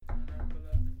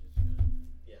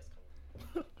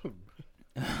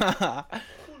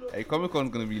Hey, Comic Con's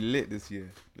gonna be lit this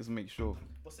year. Let's make sure.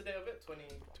 What's the day of it?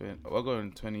 20. We're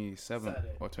going 27th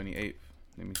Saturday. or 28th.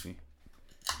 Let me see.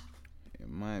 It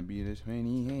might be the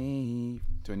 28th.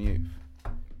 28th.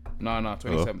 No,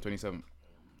 27th. 27th.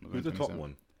 Who's the top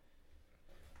one?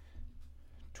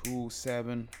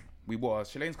 2-7. We bought our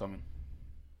Shalane's coming.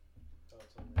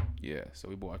 Yeah, so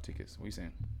we bought our tickets. What are you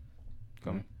saying?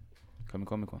 Coming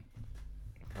Comic Con.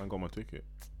 I ain't got my ticket.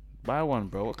 Buy one,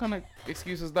 bro. What kind of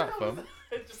excuse is that, fam?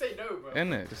 Just say no, bro.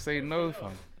 Innit? Just say no,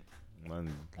 fam.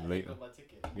 Man, late. Got my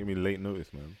ticket. Give me late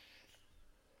notice, man.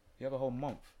 You have a whole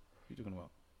month. What are you talking about?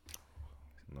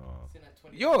 Nah. It's in like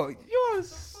 20.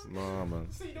 Yours. Nah, man.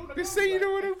 So you don't wanna They go, say you like-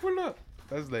 don't want to pull up.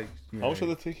 That's like. How much are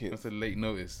the tickets? That's a late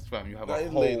notice, fam. You have That a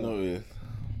is whole late notice.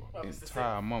 Bro, it's the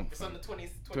entire same. month. It's on the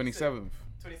 27th.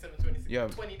 27th. Yeah,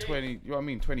 20 days. 20. You know what I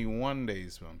mean? 21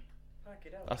 days, fam. Knock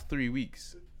it out. That's 3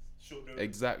 weeks. Short notice.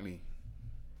 Exactly.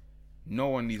 No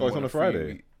one needs. Oh, it's more on a than 3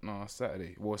 Friday? weeks. No, it's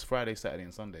Saturday. Well, it's Friday, Saturday,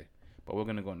 and Sunday. But we're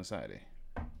gonna go on the Saturday.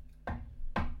 Yeah,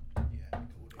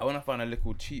 I wanna find a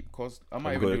little cheap cause I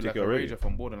might Have you even got do your like a ticket already? Rager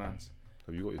from Borderlands.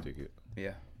 Have you got your ticket?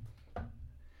 Yeah.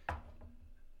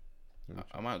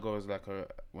 I might go as like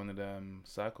one of them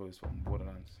psychos from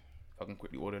Borderlands. If I can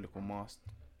quickly order a little mask.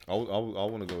 I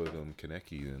want to go with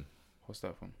Kaneki then. What's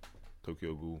that from?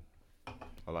 Tokyo Ghoul.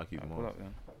 I like his Pull mask. up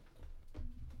then.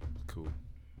 Cool.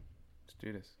 Let's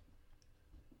do this.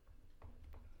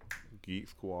 Geek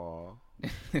Squad.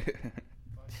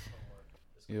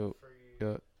 Yo.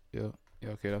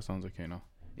 Okay, that sounds okay now.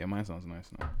 Yeah, mine sounds nice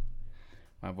now.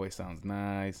 My voice sounds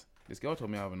nice. This girl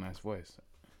told me I have a nice voice.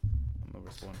 I'm not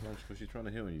responding. Because she's trying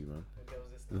to hear you, man. Okay,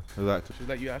 was this Exactly. She's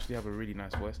like, you actually have a really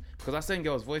nice voice. Because I send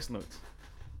girls voice notes.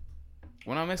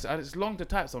 When I mess, it's long to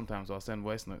type sometimes, so I'll send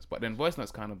voice notes. But then voice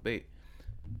notes kind of bait.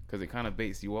 Because it kind of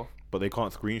baits you off. But they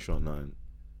can't screenshot nothing.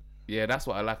 Yeah, that's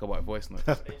what I like about voice notes.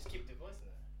 They just keep the voice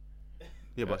in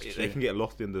Yeah, but That's they true. can get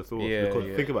lost in the thoughts. Yeah, because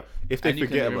yeah. think about if they And you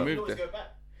can forget there. about. You remove can always that. go back.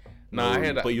 Nah, I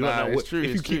hear that. But you don't know it's what. true, If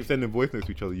you it's keep true. sending voice notes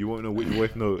to each other, you won't know which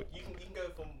voice note. You can go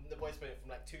from the voice note from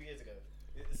like 2 years ago.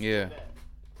 It's still Yeah. there.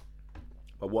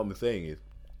 But what I'm saying is,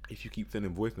 if you keep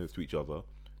sending voice notes to each other,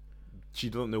 she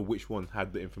doesn't know which one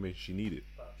had the information she needed.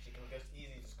 Bro, she can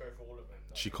easily just go through all of them.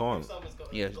 Like, She can't. if someone's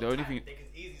got- Yeah, got the only time, thing- they can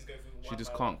easily just go through she one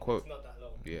just by can't one. quote. It's not that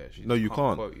long. Yeah, she No, just you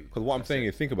can't. quote you. Because what I'm That's saying it.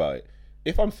 is, think about it.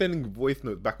 If I'm sending voice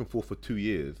notes back and forth for 2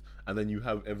 years, and then you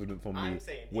have evidence from me I'm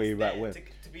saying way it's back there when.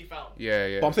 to be found.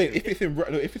 Yeah. But I'm saying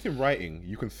if it's in writing,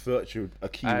 you can search a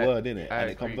key word in it I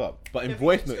and it comes agree. up. But in Yeah,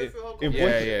 voice but note, you just go through a whole in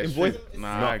conversation. voice, Yeah, in it's voice, true.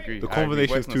 Nah, no, I agree. the I agree.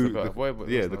 conversation's Voice notes too. are better. Voice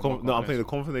Yeah, notes are more no, I'm saying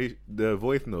confidential. the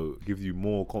voice note gives you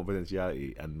more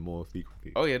confidentiality and more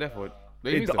secrecy. Oh yeah, definitely.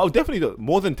 Definitely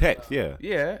more than text. Yeah.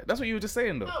 Yeah, that's what you were just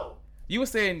saying though. No, You were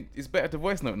saying it's better to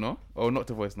voice note, no? Or not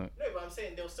to voice note? no, but I'm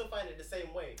saying they'll still find it the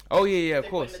same way. Oh yeah, of They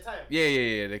put in course. the time.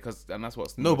 Yeah. Because and that's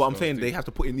what's No, but I'm most saying girls they do. have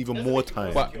to put in even Doesn't more make it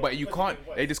time. worse. But you Because can't. it's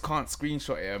even They worse. just can't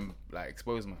screenshot it and like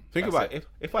expose man. Think That's about it. it.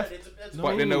 If I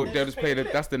But then No. they'll just play the.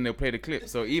 That's then they'll play the clip.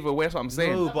 So either way, that's what I'm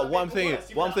saying. No, but what I'm saying,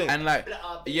 And like,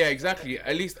 yeah, exactly.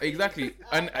 At least, exactly.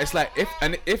 And it's like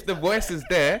if the voice is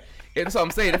there, that's what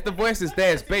I'm saying. If the voice is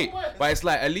there, it's bait. But it's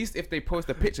like at least if they post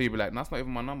a picture, you'd be like, that's not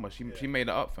even my number. She made it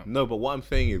up, fam. No, but what I'm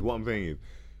saying is,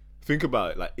 think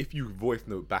about it. Like if you voice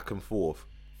note back and forth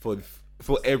for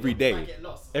every day,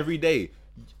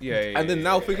 Yeah. and then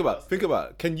now think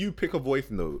about, can you pick a voice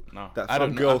note No, that I some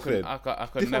don't. girl I could. said? I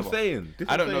could This is never. what I'm saying. This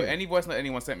I is don't what know I'm saying. any voice note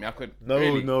anyone sent me. I could. No,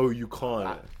 really, no, you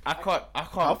can't. I can't.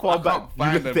 How far back? You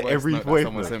find listen a to every note that voice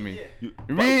someone note. sent me. You-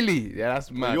 Really? Yeah,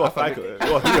 that's mad. You're I a thought- psycho.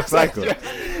 You're a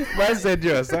psycho. Man said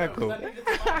you're a psycho.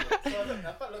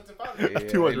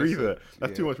 That's too much listen, research.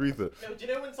 That's yeah. too much research. No, do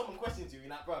you know when someone questions you, you're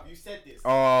like, bruv, you said this.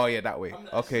 Oh yeah, that way. I'm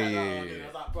like, Okay, shut yeah, up, yeah, dude. I yeah.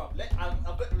 was like, bruv,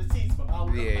 I've got the receipts, but I'll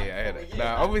look Yeah, back yeah, I heard from a it. year Nah,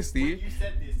 back obviously- when you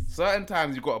said this. Certain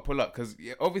times you got to pull up because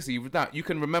obviously with that you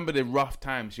can remember the rough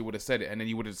times she would have said it and then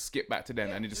you would have skipped back to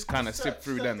them and you just kind of search sip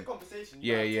through the them. conversation.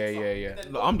 Yeah, You yeah, have to yeah, take yeah.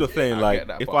 something, No, I'm just saying, I like, get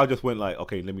that, if but- I just went like,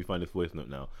 okay, let me find this voice note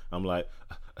now. I'm like,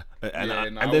 and Yeah,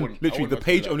 no, I then wouldn't- I literally the wouldn't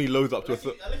page do that. only loads up to a Unless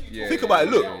you- certain. unless you Yeah, talk Think to about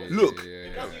it, someone look, else. look. Yeah,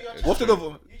 Because yeah, you're yeah. What's the chatting-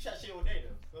 other? You chat shit all day,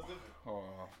 though. That's different.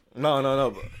 Oh.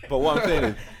 No. But what I'm saying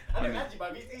is, I don't imagine,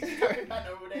 but he's tapping back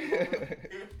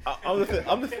all day.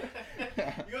 I'm just saying,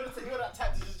 You're that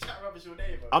type to just chat rubbish all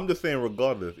day, bro. I'm just saying,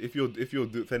 regardless, if you're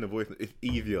sending a voice note, it's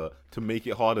easier to make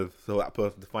it harder for that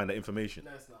person to find that information.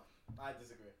 No, it's not. I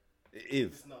disagree. It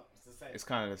is. It's not. It's the same. It's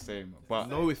kind of the same, but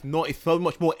No, it's not. It's so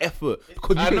much more effort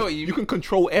because I know you can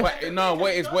control effort. but no,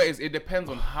 what is it depends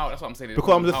on how. That's what I'm saying. It Because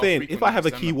I'm depends just on saying, how if I have a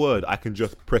frequently you send keyword, I can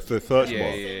just press the search Yeah,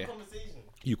 bar. yeah. Conversation.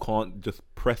 you can't just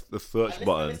press the search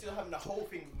button. Unless you're having the whole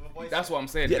thing with a voice. That's what I'm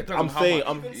saying. Yeah, It depends I'm on how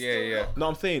saying, much- yeah. No,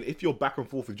 I'm saying if you're back and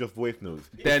forth with just voice notes,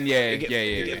 Then it gets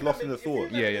yeah. lost in the thought.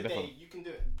 If you remember Yeah, the definitely. day, you can do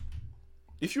it.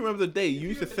 If you remember the day, you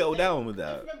need to settle down with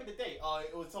that. If you remember the date,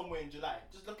 it was somewhere in July.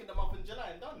 Just look at the month in July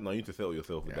and done. No, you need to settle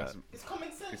yourself with that. It's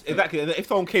common sense. Exactly. And if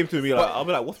someone came to me like, I'll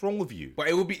be like, "What's wrong with you?" But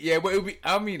it would be,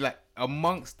 I mean, like,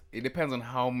 amongst, it depends on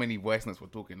how many voice notes we're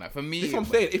talking. Like, for me, That's what I'm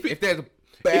saying. if there's a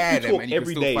bad If you talk and you can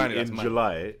every still day find it, that's in mad.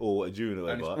 July or June or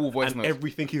And it's whatever, all voice and notes.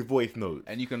 everything is voice notes,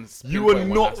 And you can you are pinpoint one,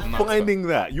 not that's nuts, finding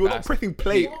that. You are not That's- pressing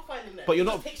play. You are finding that. But you're It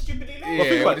not- just takes stupidly long. Yeah,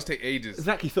 think it'll about- just take ages.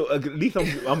 Exactly. So at least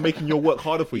I'm making your work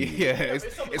harder for you. Yeah,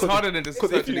 it's harder than just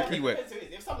Because if searching the you- keyword.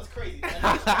 If someone's crazy,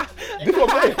 This is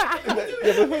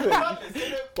what I'm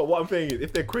saying. But what I'm saying is,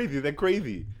 if they're crazy, they're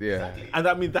crazy. Yeah. And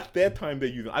that means that's their time they're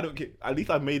using. I don't care. At least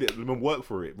I made it and work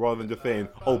for it, rather than just saying,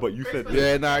 "Oh, but you said this."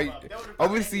 Yeah, nah,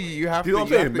 obviously you have Do you know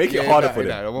to. what I'm saying? Make it harder for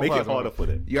them. nah, Make it one harder for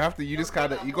them. You have to. You just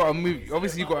kind of. You gotta move.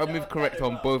 Obviously, you gotta move correct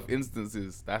on both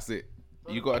instances. That's it.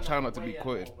 You gotta try not to be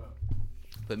quoted.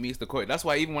 For me, it's the quote. That's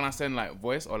why even when I send like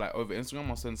voice or like over Instagram,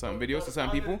 I'll send certain videos to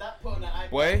certain people.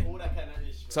 Boy,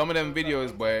 some of them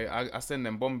videos, boy, I send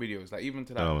them bomb videos. Like even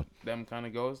to like, Oh. them kind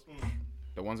of girls,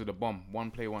 the ones with the bomb.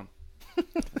 One play one.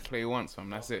 Play once, fam.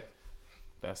 That's it.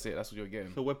 That's it. That's what you're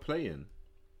getting. So we're playing.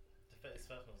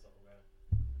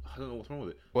 I don't know what's wrong with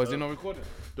it. Or is it not recording?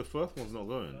 The first one's not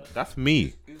going. That's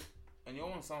me. And your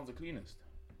one sounds the cleanest.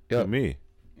 Yeah, me.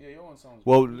 Yeah, your one sounds.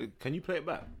 Well, can you play it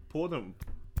back? Pause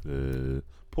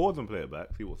and play it back.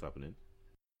 See what's happening.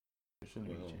 It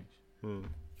shouldn't really change.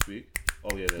 Speak.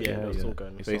 Oh yeah, It's all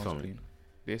going. It Say sounds something. clean.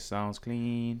 This sounds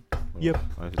clean. Yep.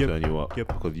 I have to turn you up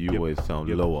because you always sound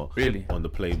lower Really? on the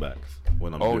playbacks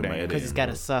when I'm Oh, doing damn. my editing. Because he's got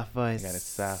a soft voice. Got a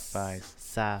soft voice.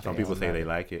 Soft. Some people say they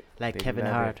like it. like They Kevin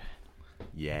love Hart.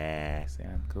 Yeah.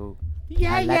 Sound cool.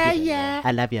 Yeah.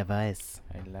 I love your voice.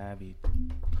 I love it.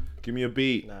 Give me a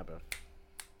beat. Nah, bro.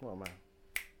 What am I?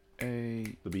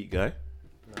 Hey, The beat guy.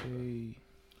 hey.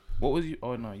 What was you?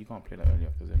 Oh no, you can't play that earlier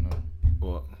because no.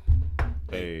 What?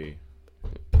 Hey.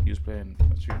 You was playing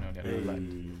a tune earlier that I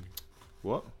liked.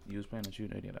 What? You was playing a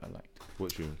tune earlier that I liked.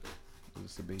 What tune? It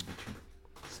was a baby tune.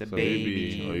 It's a So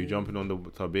baby. Are you jumping on the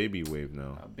baby wave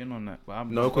now? I've been on that, but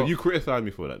I'm No, because you criticized me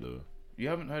for that though. You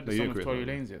haven't heard No, the you song of Tory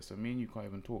criticized Lanez yet, so me and you can't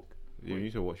even talk. You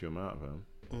need to watch your mouth, fam.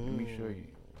 Let me show you.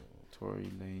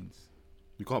 Tory Lanez.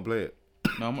 You can't play it.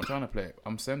 No, I'm not trying to play it.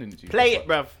 I'm sending it to you. Play it,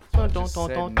 bruv. Is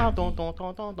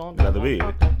that the beat?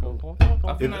 I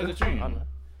think that is a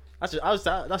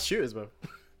tune. That's shooters, bro.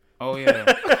 Oh yeah.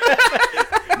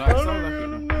 No, it sounds like it.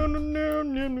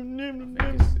 No.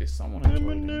 I think it's someone on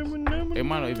Tory Lanez. It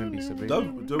might not even be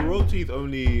Sabrina. The royalties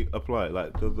only apply,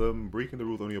 like, does breaking the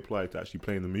rules only apply to actually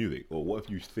playing the music? Or what if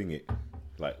you sing it?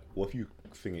 Like, what if you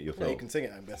sing it yourself? Yeah, you can sing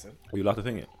it, I'm guessing. Are you allowed to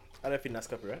sing it? I don't think that's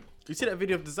copyright. You see that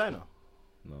video of Designer?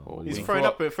 No. Oh, What do He's you mean?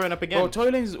 throwing up again. Oh,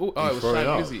 Tory Lanez is. Oh, it was throwing Shag it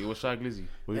out. Lizzy. It was Shag Lizzy.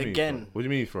 What do you mean? Again. What do you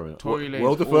mean he's throwing it? Tory Lanez. Well,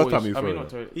 was the first always- time he was I mean, throwing not it?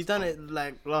 Tory. He's done it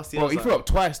like last year. Well, he or threw up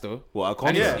twice though. Well, I And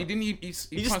can't. Yeah. he didn't. He just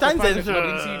punched stands the there fan. and- No,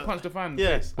 did you see he punched the fan? Yeah.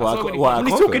 Yes. I Well, saw I when he can't- punched When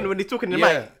he's concert. talking, when he's talking in the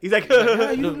Yeah. mic, he's like,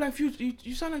 yeah, you look like Future.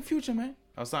 You sound like Future, man.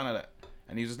 I was sounding like that,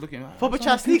 and he was just looking. Like, Papa "You try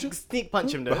sound like Future." sneak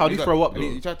punch him though. But how do you He throw got- up and though?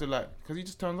 He tried to like, because he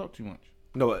just turns up too much.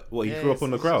 No, what, he Yeah, threw up on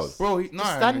the it's crowd? just- Bro, nah,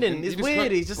 standing. man, It's he weird,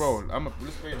 went- he's just- Bro,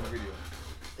 let's play in the video.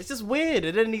 It's just weird,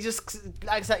 and then he just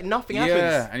acts like nothing Yeah,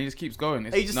 happens. and he just keeps going.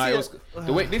 And you just Nah, see it was it-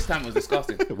 the way this time it was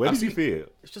disgusting. Where I've did you seen- see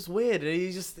it? It's just weird, and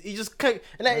he just and like,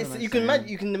 What am I you can saying?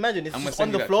 you can imagine it's I'm just gonna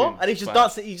on send the you that floor, tune. and he's just Fine.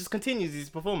 dancing. He just continues his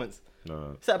performance.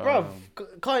 No. It's like, bro,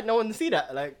 can't no one see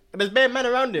that? Like, there's bare men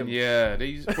around him. Yeah, they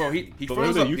use, bro. He But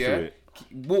throws they're up, used to yeah, it.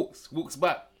 walks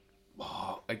back,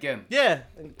 again. Yeah,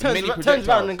 and turns Mini turns projectiles.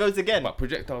 around and goes again. But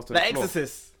projectiles to The the floor.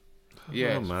 Exorcist.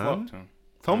 Yeah, Oh, it's man. fucked, man.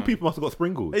 Some people must have got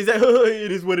sprinkled. He's like, oh,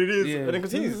 it is what it is, Yeah. and then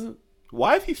continues.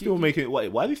 Why is he still making it?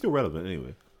 Why is he still relevant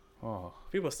anyway? Oh.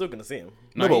 People are still gonna see him.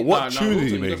 No, but what also tune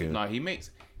is he doesn't- making? Nah, he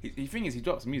makes. The thing is, he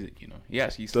drops music. You know, he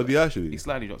actually. Does he actually? He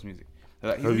slightly drops music.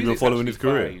 Like, his Have you been music's following actually his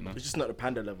career? fire, you know? It's just not the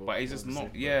Panda level. But it's just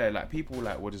not. Yeah, like people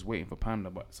like were just waiting for Panda,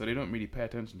 but so they don't really pay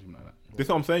attention to him like that. This is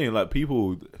what I'm saying. Like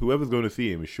people, whoever's going to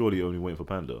see him is surely only waiting for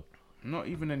Panda. Not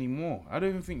even anymore. I don't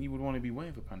even think you would want to be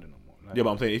waiting for Panda no more. Like, Yeah,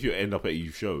 but I'm saying if you end up at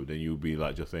each show, then you'll be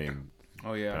like just saying.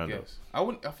 Oh yeah, Panda. I guess. I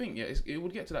wouldn't. I think it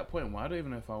would get to that point where I don't even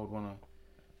know if I would wanna.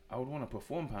 I would wanna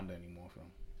perform Panda anymore, fam.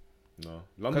 No,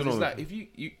 Because London. it's like if you,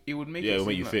 it would make. Yeah, it it'll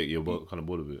make seem you like sick. You're kind of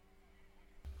bored of it.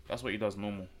 That's what he does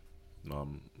normal. No,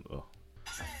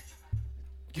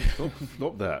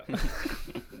 stop that. That's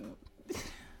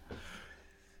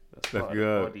Let's part of the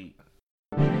go. body.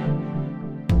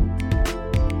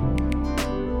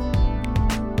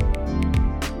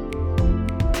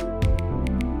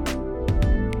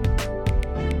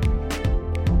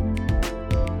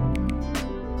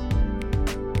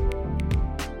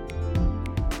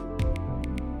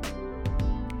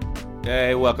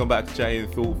 Hey, welcome back to Chatting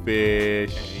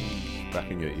Saltfish. Back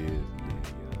in your ears.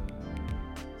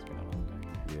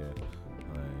 Yeah.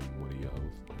 I'm one of your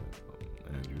hosts,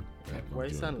 Andrew. Why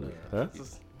you sound like Huh? that?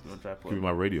 Just- Give me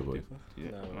my radio voice. Yeah,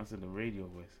 No. that's in the radio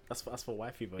voice. That's for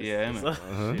wifey voice. Yeah, innit?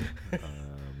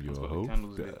 Your what the host.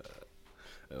 candles do.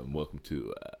 Welcome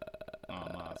to Oh,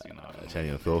 no, see, no.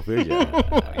 Chatting Saltfish.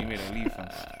 Yeah. You made a leave, fam.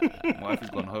 My wife is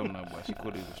gone home now, but she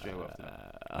called it straight after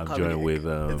that. I'm Can't joined be- with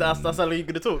That's how you're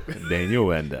gonna talk.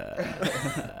 Daniel and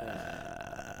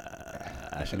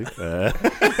Ashley.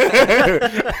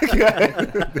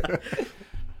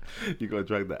 You gotta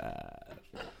drag that.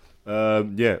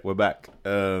 Yeah, we're back.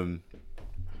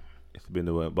 It's been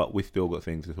a while, but we still got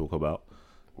things to talk about.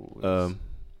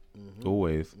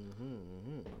 Always.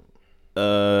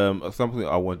 Something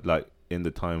I want, like, in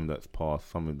the time that's passed,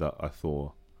 something that I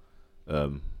saw,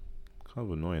 kind of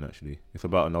annoying actually. It's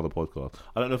about another podcast.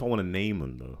 I don't know if I want to name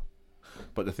them though.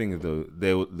 But the thing is though,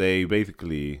 they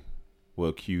basically were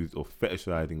accused of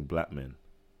fetishizing black men.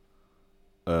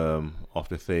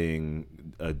 After saying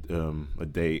a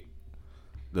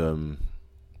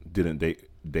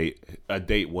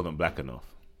date wasn't black enough.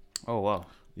 Oh, wow.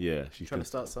 Yeah, she's Trying to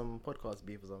start some podcast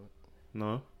beef or something.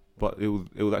 no, but it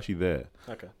was actually there.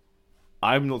 Okay.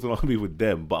 I'm not going to be with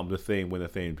them, but I'm just saying when they're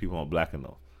saying people aren't black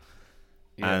enough.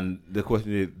 Yeah. And the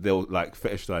question is, they're like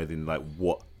fetishizing like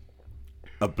what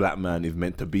a black man is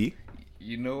meant to be.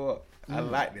 You know what? I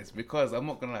like this because I'm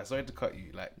not gonna lie. Sorry to cut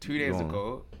you. Like 2 days Go on.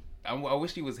 ago, I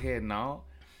wish he was here now.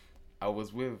 I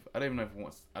was with. I don't even know if it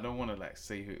was. I don't want to like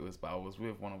say who it was, but I was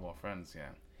with one of our friends. Yeah,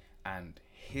 and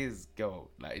his girl.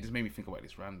 Like it just made me think about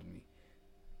this randomly.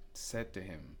 Said to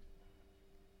him,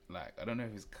 like I don't know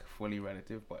if it's fully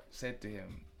relative, but said to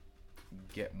him,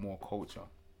 "Get more culture."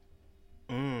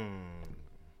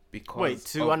 Because Wait,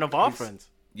 to one of our his- friends.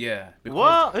 Yeah. because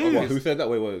What? of Who? What, his- who said that?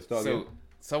 Wait, start So again.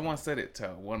 someone said it to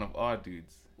one of our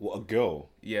dudes. What, a girl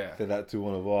Yeah. said that to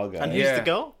one of our guys? And who's Yeah. the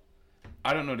girl?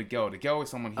 I don't know the girl. The girl is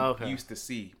someone he Okay. used to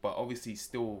see, but obviously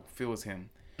still feels him,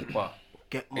 but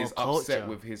Get more is culture. upset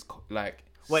with his like.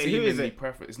 Wait, who is seemingly it?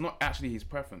 Preference. It's not actually his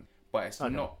preference, but it's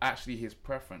Okay. not actually his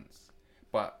preference.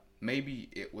 But maybe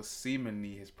it was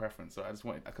seemingly his preference. So I just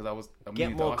wanted because I was Get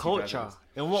immediately more asked you guys culture. this.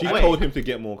 In what She way? told him to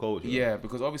get more culture. Yeah,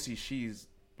 because obviously she's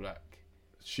black.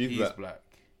 She's He's black. black.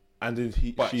 And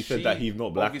then But she said that he's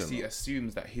not black obviously enough.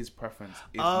 assumes that his preference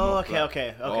is Oh, not okay, black.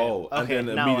 okay. Oh, and okay.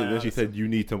 then Now immediately I she said you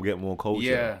need to get more culture.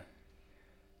 Yeah.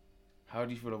 How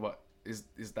do you feel about is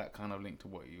that kind of linked to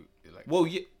what you like? Well,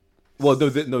 yeah. Well, no,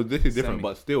 this is different, Semi.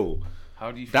 but still,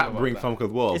 How do you feel that about brings that? something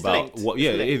as well It's about linked. what. It's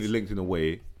Yeah, it linked. is linked in a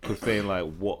way. Because saying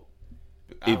like what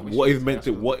I is wish what you is meant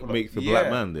to actually what pull up- makes a Yeah.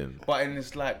 black man then. But and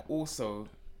it's like also,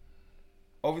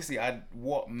 obviously,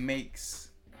 what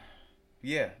makes,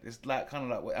 yeah, it's like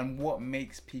kind of like, and what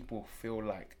makes people feel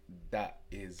like that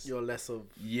is, You're less of.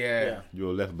 yeah, yeah.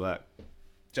 You're less black.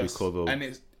 just because of- and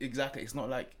it's exactly, it's not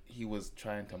like he was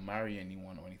trying to marry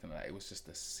anyone or anything like that. It was just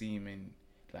a seeming,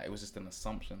 like it was just an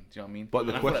assumption. Do you know what I mean? But the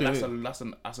And I feel question like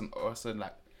that's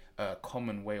like a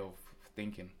common way of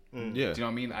thinking. Yeah. Do you know what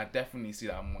I mean? I definitely see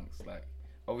that amongst like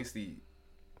obviously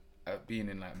being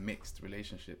in like mixed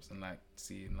relationships and like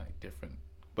seeing like different.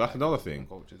 But that's like, another different thing.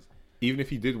 Cultures. Even if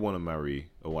he did want to marry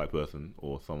a white person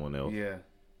or someone else, Yeah,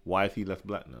 why is he less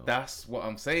black now? that's what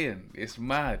I'm saying. It's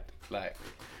mad. Like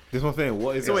This is what I'm saying.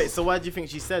 What is So it? wait, so why do you think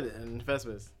she said it in the first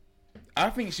place? I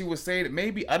think she was saying it.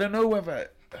 Maybe I don't know whether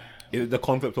Is it the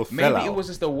concept of maybe sellout? it was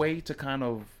just a way to kind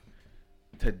of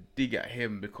to dig at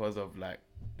him because of like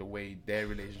the way their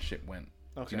relationship went.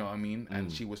 Do Okay. you know what I mean?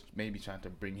 And she was maybe trying to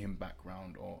bring him back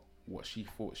round or what she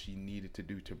thought she needed to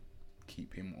do to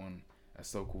keep him on a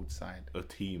so-called side. a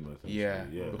team. Essentially. Yeah,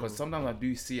 yeah. because sometimes I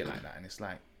do see it like that, and it's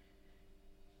like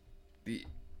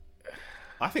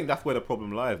I think that's where the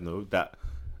problem lies. No, that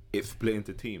it's split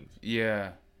into teams.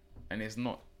 yeah, and it's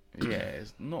not. Yeah,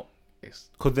 it's not. It's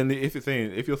Because then if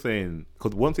you're saying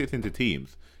because once it's into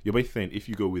teams, you're basically saying if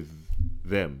you go with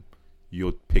them,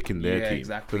 you're picking their Yeah, team.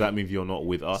 exactly. So that means you're not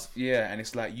with us. yeah, and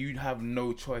it's like you have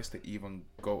no choice to even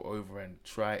go over and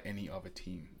try any other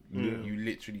team. You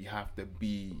literally have to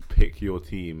be Pick your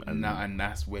team and and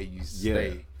that's where you stay. Do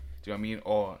you know what I mean?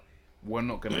 Or we're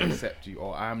not gonna accept you,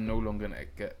 or I'm no longer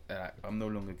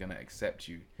gonna accept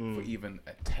you for even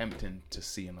attempting to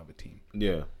see another team,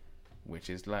 yeah. which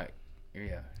is like,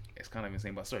 yeah, it's kind of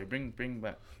insane. But sorry, bring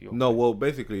back your No, well,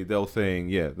 basically they're saying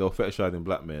they're fetishizing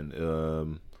black men.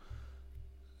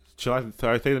 Shall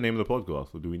I say the name of the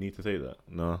podcast, or do we need to say that?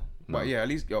 No. But yeah, at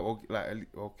least or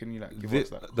can you like give us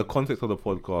that? The context of the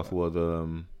podcast was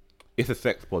it's a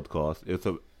sex podcast. It's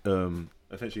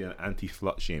essentially an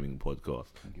anti-slut shaming podcast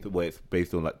where it's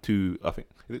based on like two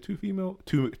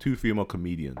female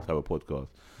comedians have a podcast.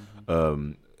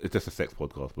 It's just a sex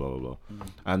podcast, blah blah blah.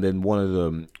 And then one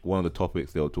of the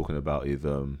topics they were talking about is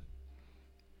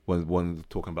one's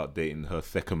talking about dating her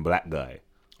second black guy.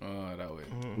 Oh, that way.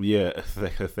 Yeah,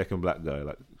 her second black guy.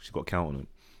 Like she got count on him,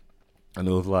 and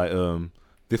it was like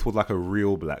this was like a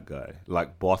real black guy,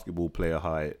 like basketball player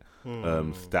height,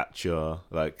 stature,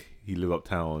 like he lived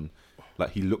uptown,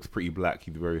 like he looks pretty black.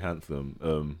 He's very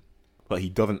handsome, but he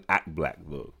doesn't act black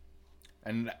though.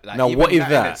 And like, now, what is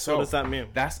that? What does that mean?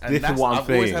 This is what I'm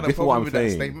saying. This is what I'm saying.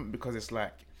 That statement because it's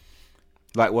like,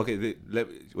 okay,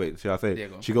 wait, should I say? Yeah,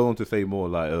 she goes on to say more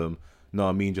like, no,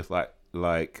 I mean just like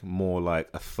more like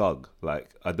a thug.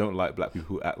 Like I don't like black people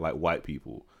who act like white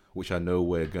people, which I know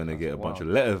we're gonna get a bunch of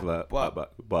letters like,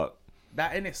 but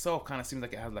that in itself kind of seems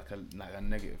like it has like a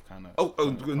negative kind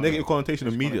of negative connotation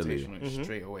immediately,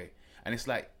 straight away. And it's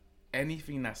like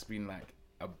anything that's been like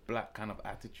a black kind of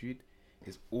attitude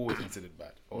is always considered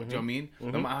bad. Or do you know what I mean?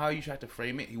 No matter how you try to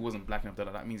frame it, he wasn't black enough.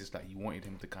 That means it's like you wanted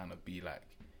him to kind of be like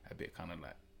a bit kind of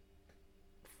like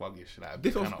thuggish. Like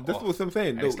this was what I'm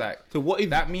saying. It's like, so what is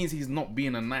that means he's not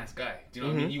being a nice guy. Do you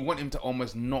know what I mean? You want him to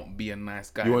almost not be a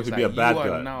nice guy. You want him to be a bad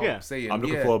guy. Now saying, I'm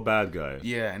looking for a bad guy.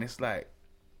 Yeah, and it's like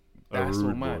that's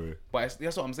so mad. But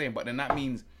that's what I'm saying. But then that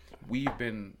means we've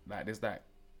been like there's like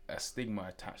a stigma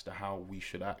attached to how we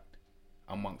should act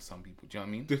amongst some people. Do you know what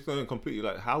I mean? This is completely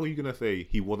like, how are you gonna say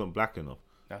he wasn't black enough?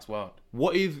 That's wild.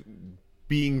 What is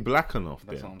being black enough?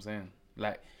 That's what I'm saying.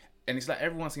 Like, and it's like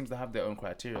everyone seems to have their own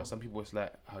criteria. Some people it's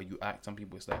like how you act. Some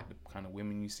people it's like the kind of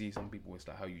women you see. Some people it's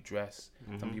like how you dress.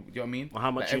 Some people, do you know what I mean? Well,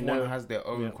 how much like, everyone has their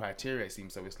own criteria. It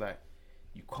seems so. It's like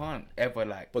you can't ever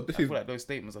like. But I feel like those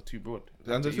statements are too broad.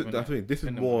 And this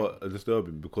is more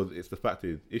disturbing because it's the fact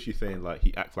is she's saying like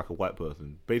he acts like a white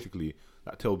person. Basically,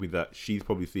 that tells me that she's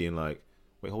probably seeing like,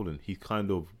 wait, hold on, he's kind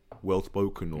of well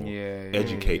spoken or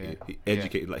educated.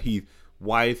 Educated, like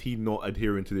why is he not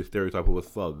adhering to this stereotype of a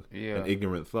thug, an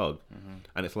ignorant thug?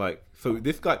 And it's like, so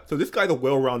this guy's a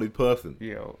well-rounded person.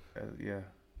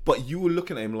 But you were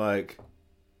looking at him like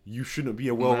you shouldn't be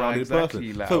a well-rounded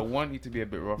person. Like, so, I want you to be a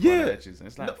bit rough on the edges. And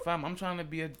it's like, fam, I'm trying to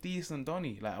be a decent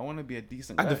Donny. Like, I want to be a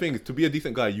decent guy. And the thing is, to be a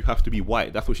decent guy, you have to be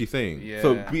white. That's what she's saying. Yeah.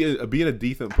 So being a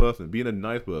decent person, being a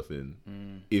nice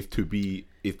person, is to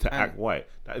act white.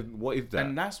 What is that?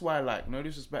 And that's why, like, no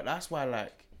disrespect. That's why,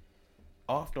 like,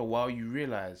 after a while, you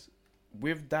realize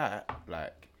with that,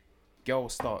 like,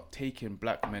 girls start taking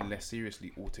black men less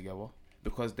seriously altogether,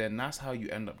 because then that's how you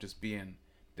end up just being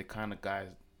the kind of guys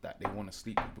that they want to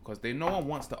sleep with, because no one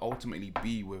wants to ultimately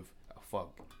be with a thug.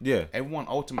 Yeah. Everyone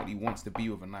ultimately wants to be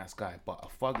with a nice guy, but a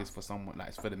thug is for someone, like,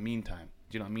 it's for the meantime.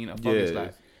 Do you know what I mean? A thug is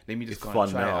like, let me just go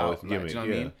and try it out. Like, do you know what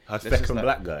I mean? A second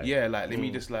black guy. Yeah, like, let me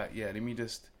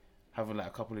just have like a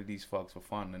couple of these thugs for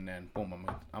fun, and then boom,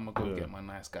 I'm gonna go get my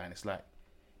nice guy. And it's like,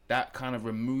 that kind of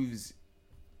removes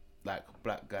like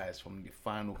black guys from the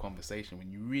final conversation when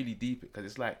you really deep it, because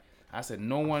it's like I said,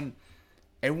 everyone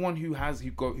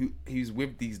who's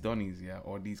with these Donnies,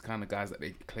 or these kind of guys that they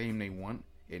claim they want,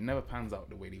 it never pans out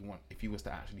the way they want if you was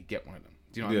to actually get one of them.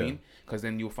 Do you know what I mean? Because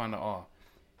then you'll find out,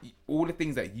 all the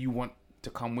things that you want to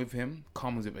come with him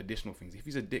comes with additional things. If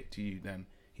he's a dick to you, then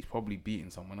he's probably beating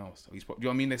someone else. Do you know what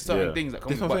I mean? There's certain things that come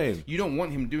with it, but you don't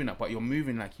want him doing that, but you're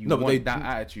moving like you want that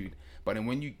attitude. But then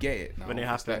when you get it, now, when it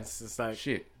happens, it's like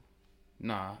shit.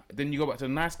 Nah. Then you go back to the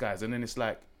nice guys, and then it's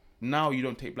like, now you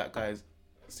don't take black guys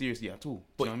seriously at all.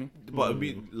 Do you know what I mean? But I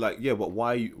mean, like, but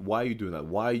why are you doing that?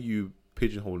 Why are you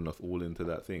pigeonholing us all into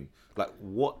that thing? Like,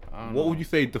 what would you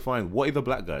say defines what is a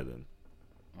black guy then?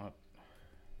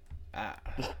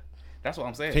 That's what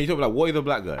I'm saying. Can you talk about what is a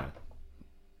black guy?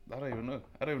 I don't even know.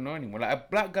 I don't even know anymore. Like, a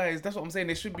black guy is. That's what I'm saying.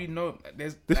 There should be no.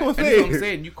 There's. That's what I'm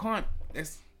saying. You can't.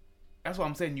 That's what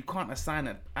I'm saying. You can't assign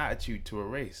an attitude to a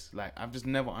race. Like, I've just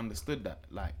never understood that.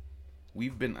 Like,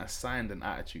 we've been assigned an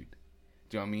attitude.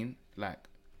 Do you know what I mean? Like,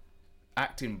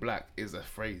 acting black is a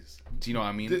phrase. Do you know what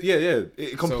I mean? Yeah,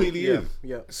 it completely is.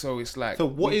 Yeah. So it's like, so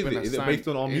what is it? Is it based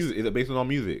on our music? Is it based on our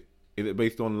music? Is it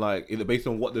based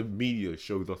on what the media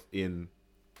shows us in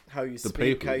how you the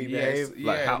speak, paper? how you behave?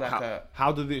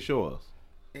 How does it show us?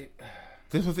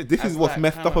 This is what's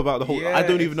messed up about the whole. I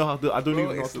don't even know how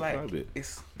to describe it.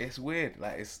 It's weird.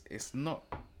 Like, it's not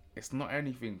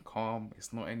anything calm.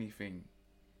 It's not anything.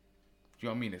 Do you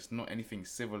know what I mean? It's not anything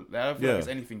civil. I don't feel like it's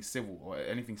anything civil or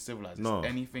anything civilized. It's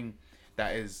anything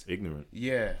that is ignorant.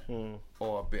 Yeah.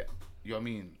 Or a bit. You know what I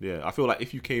mean? Yeah. I feel like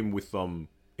if you came with some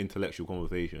intellectual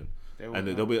conversation, and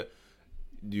there'll be.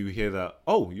 You hear that?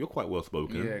 Oh, you're quite well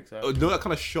spoken. Yeah, exactly. That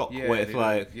kind of shock where it's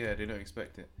like, they don't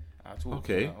expect it. At all.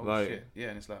 Okay, Like, oh like- shit. Yeah,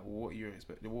 and it's like, well, what you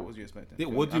expecting? What was you expecting? Yeah,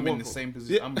 You know what what I do mean? you I'm in want the from- same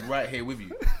position. Yeah. I'm right here with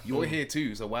you. You're here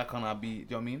too, so why can't I be? Do you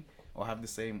know what I mean? Or have the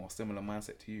same or similar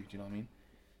mindset to you? Do you know what I mean?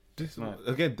 This Right.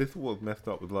 again, this is what's messed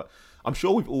up with like. I'm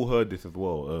sure we've all heard this as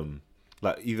well.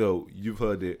 Like either you've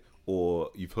heard it or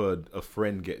you've heard a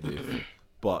friend get this,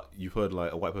 but you've heard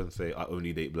like a white person say, "I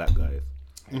only date black guys."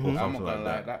 Or I'm not something gonna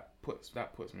lie. like That puts me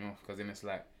off because then it's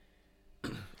like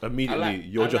Immediately,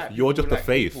 you're I just like you're people just who a like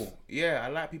face. people. Yeah, I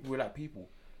like people who like people,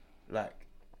 like,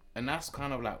 and that's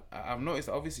kind of like I've noticed.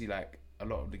 Obviously, like a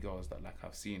lot of the girls that like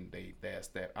I've seen,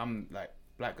 they're I'm like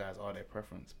black guys are their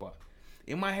preference, but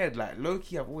in my head, like low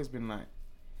key, I've always been like,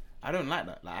 I don't like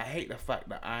that. Like I hate the fact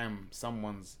that I'm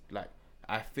someone's like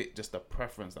I fit just a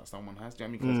preference that someone has. Do you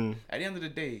know what I mean? Because at the end of the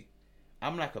day,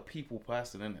 I'm like a people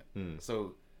person, innit?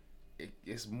 So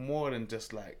it's more than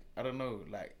just like I don't know,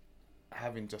 like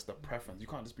having just a preference. You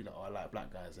can't just be like, oh, I like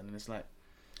black guys, and then it's like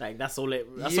That's all it.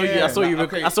 That's yeah, all you. That's all like, you.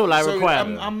 okay, That's all I so require.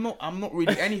 I'm not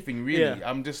really anything really. Yeah.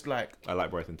 I'm just like I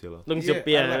like Bryson Tiller. As long as yeah,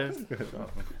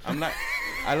 you're,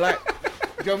 I like.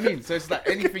 Do you know what I mean? So it's like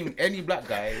anything, any black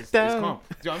guy is calm. Do you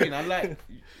know what I mean? I like.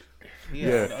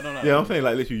 Yeah, I don't know. Yeah, I'm saying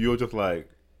like literally, you're just like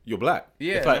you're black.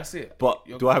 Yeah, It's like, that's it. But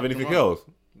You're do I have good, anything you're else?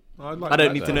 I like I don't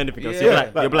black need to guys. know anything else. Yeah, You're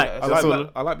black. like, You're black. I I That's all.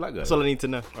 like black guys. That's all I need to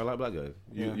know. I like black guys.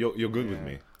 Yeah. You're good with Yeah.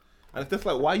 me. And it's just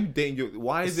like, why are you dating your?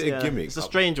 Why is it a gimmick? It's a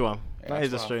strange one. Yeah, That that's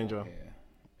is a what I strange thought, one.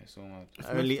 Yeah, it's so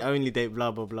much. I only date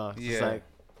blah blah blah. It's just Yeah. like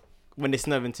when it's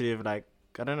nothing to do with like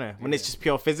I don't know. When it's just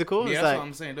pure physical, Yeah, it's that's like what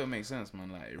I'm saying. It don't make sense,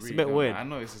 man. Like, it It's a really bit don't. weird. I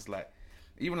know it's just like,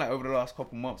 even like over the last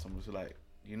couple months, I'm just like,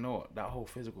 you know what, that whole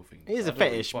physical thing. it is I a don't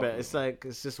really fetish, fuck but with it's it. like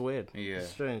it's just weird. Yeah. It's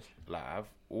strange. Like I've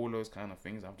all those kind of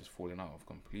things. I've just fallen out of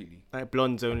completely. Like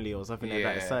blondes only or something like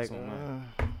that. It's Yeah, like something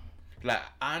Like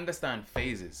I understand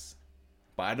phases,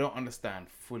 but I don't understand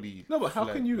fully. No, but how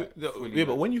can you? fully, Yeah,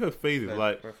 but when you have phases, like,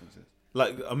 like preferences.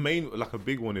 like a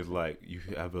big one is like you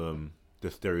have the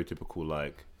stereotypical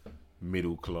like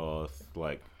middle class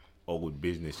like old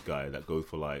business guy that goes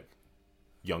for like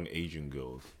young Asian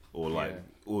girls or like Yeah.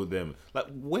 all of them. Like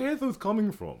where are those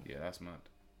coming from? Yeah, that's mad.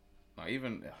 Like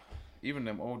even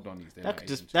them old donnies.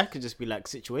 that could just be like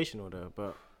situational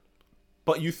though,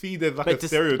 But you see, there's like but a to,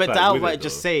 stereotype. but to with outright it,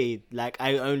 just though. say like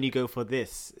I only go for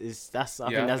this is that's I Yeah,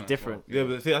 think I that's think different. Yeah,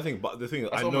 but see, I think, but the thing is,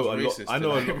 That's I know a almost lot. racist I know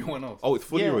to, a like, lot. everyone else. Oh, it's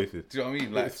fully Yeah. racist. Do you know what I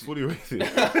mean? Like, It's fully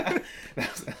racist.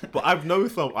 But I've known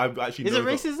some. I've actually. Is it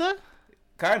known some- racist though?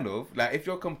 kind of like if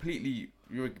you're completely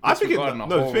you're I think it's disregarding no.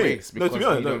 the whole To be race. honest, no, to be because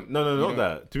honest, you no, don't- no, you not don't-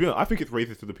 that. To be honest, I think it's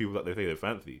racist to the people that they say they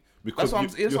fancy because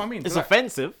That's what, that's what I mean. It's like,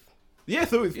 offensive. Yeah,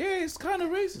 so it's yeah, it's kind of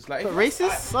racist. Like, But if-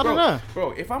 racist? I bro, don't know.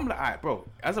 bro. If I'm like, alright, bro,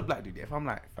 as a black dude, if I'm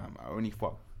like, fam, I only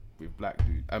fuck with black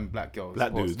dude and black girls. Black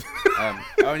of course. dudes. I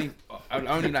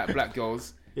only like black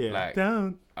girls. Yeah. Like,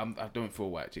 down. I don't feel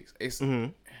white chicks. It's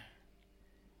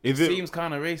Is it? seems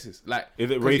kind of racist. Like, Is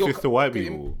it 'cause you're racist to white c-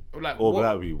 people like, or what-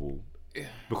 black people?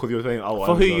 Because you're saying, oh, For I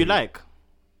who only you like- like.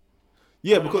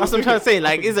 Yeah, because That's what I'm trying to say.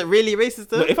 Like, is it really racist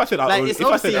though? No, if I said I like, only, it's if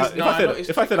I said obviously, I- no, if I I know, said it's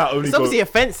if I said I only it's go, obviously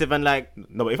offensive and like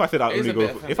no, but if I said I It is only a go, bit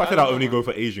for, offensive. if I said I I don't only know. go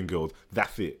for Asian girls,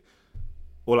 that's it.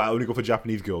 Or like I only go for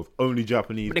Japanese girls, only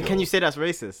Japanese. But then can girls. you say that's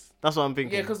racist? That's what I'm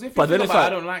thinking. Yeah, because if But you then feel it's about,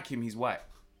 like- I don't like him, he's white.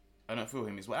 I don't feel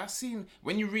him, he's white. I've seen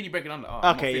when you really break it down. Like, oh, I'm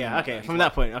not Okay, feeling yeah, that, okay. he's From white.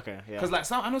 that point, okay, yeah. Because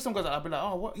like I know some guys that I'll be like,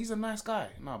 oh, what? He's a nice guy.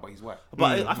 No, but he's white.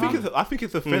 But I think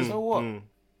it's offensive. So what?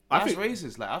 I That's think-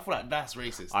 racist. Like I feel like that's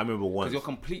racist. I remember Because once. you're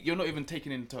complete. You're not even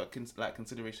taking into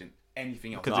consideration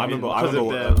anything else. No, I remember. because of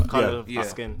yeah. the color of Yeah. the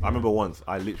skin. I remember once.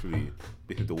 I literally.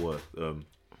 This is the worst. I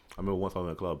remember once I was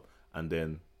in a club, and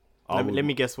then Let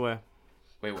me guess where.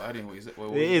 Wait, what? I didn't. What is it? What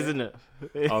It is, it? isn't it?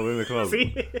 I was in the club.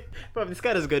 See, bro, this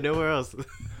guy doesn't go nowhere else.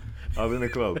 I was in the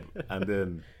club, and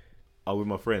then I was with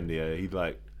my friend. Yeah, he's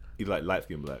like light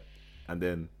skin black, and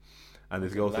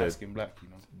this girl Light said, skin black, you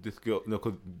know. this girl, no,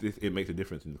 because it makes a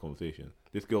difference in the conversation.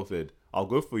 This girl said, I'll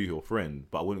go for your friend,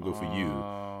 but I wouldn't go for you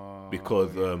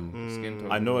because Skin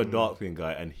tone. I know a dark skin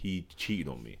guy and he cheated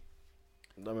on me.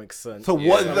 That makes sense. So what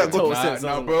Yeah, is that total got to sense.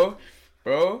 Nah, bro.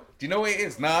 Do you know what it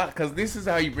is? Nah, because this is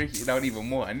how you break it down even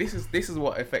more, and this is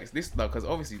what affects this. Now, because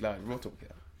obviously, like real talk, yeah.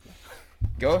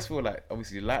 Girls feel like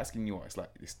obviously light skin you are. It's like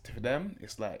it's for them.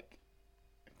 It's like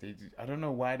I don't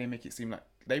know why they make it seem like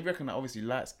they reckon that obviously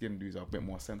light skin dudes are a bit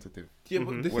more sensitive. Yeah,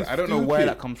 but this Well, is I don't know where stupid.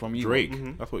 that comes from either.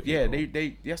 Drake. That's what. Yeah, they.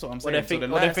 That's what I'm Or saying. they think, so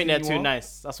the or they light think skin they're you too are-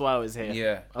 nice. That's why I always hear.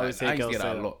 Yeah, I always like, I hear used to girls get say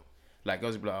that a that. lot. Like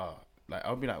girls would be like, oh, like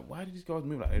I'll be like, why do these girls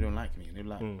move like they don't like me? And they're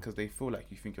like, because they feel like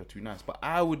you think you're too nice. But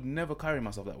I would never carry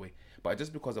myself that way. But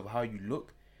just because of how you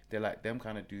look, they're like them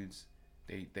kind of dudes.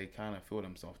 They kind of feel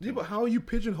themselves. Yeah, too but much. how are you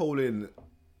pigeonholing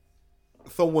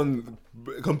someone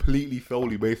completely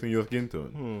solely based on your skin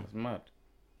tone? It's mad.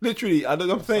 Literally, I know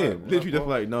what I'm saying. What, Literally, just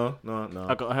bro? like no.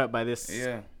 I got hurt by this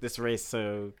Yeah. this race,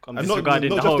 so I'm And not disregarding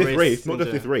the just whole this race, not in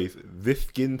just the- this race, this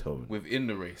skin tone. Within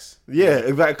the race. Yeah,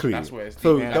 exactly. That's where it's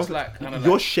so deep. That's like kinda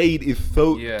your like- shade is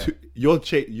so Yeah. your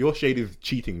shade is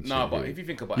cheating. No, shade, but yeah. if you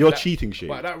think about your it, cheating shade.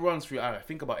 But that runs through. I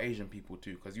think about Asian people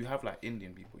too, because you have like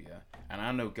Indian people, yeah. And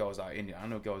I know girls that are Indian. I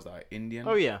know girls that are Indian.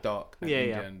 Oh, yeah. Dark. And Yeah,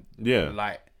 yeah. Indian, Yeah.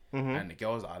 Light. And the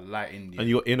girls that are light Indian. and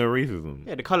your inner racism.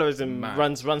 Yeah, the colorism Man.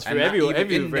 runs through And that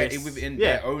every even race. within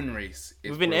yeah, their own race. it's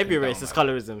within broken every down race, there's like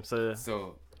colorism. So that.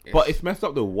 So. But it's messed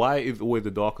up though. Why is always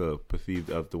the darker perceived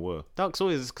as the worst? dark's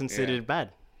always considered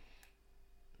bad.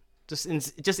 Just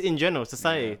in general,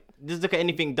 society. Just look at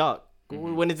anything dark.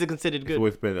 When is it considered It's good?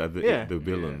 always been as Yeah. the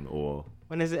villain or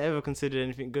When is it ever considered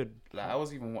anything good? Like I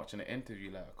was even watching an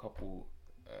interview like a couple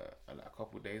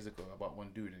days ago about one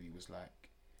dude, and he was like,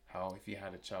 how if he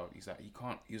had a child, he's like,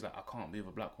 he was like, I can't be with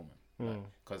a black woman,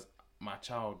 because my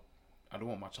child, I don't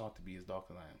want my child to be as dark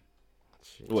as I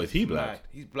am. what is he black? Mad.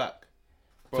 He's black.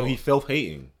 So Bro, he's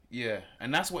self-hating. yeah,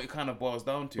 and that's what it kind of boils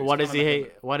down to. But It's why does kinda he like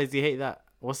hate? Why does he hate that?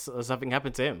 Has something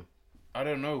happened to him? I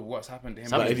don't know what's happened to him.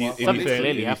 Something- Like, but is he something saying, clearly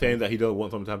is he happened. saying that he don't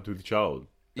want something to happen to the child?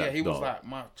 yeah, That's he was dark. like,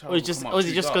 my child. Or is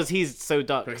it just because he's so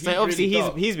dark? But So he's obviously really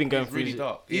dark. he's been going He's through. really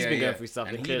dark. He's Yeah, been going yeah. through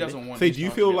something. And he Clearly. doesn't want So his do you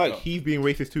child feel to be like dark. he's being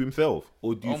racist to himself,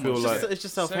 or do you feel Almost. like, It's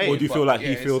just self Same, or hate. do you but feel like yeah,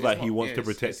 he it's- feels it's like not- he wants yeah, to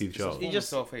it's- protect it's- his it's child? a form He of just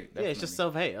self-hate. Yeah, it's just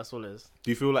self hate. That's all it is.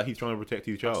 Do you feel like he's trying to protect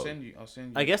his I'll child? send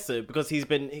you. I guess so because he's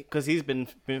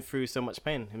been through so much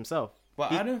pain himself.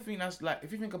 But I don't think that's like,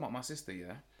 if you think about my sister,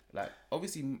 yeah, like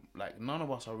obviously like none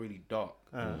of us are really dark.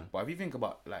 But if you think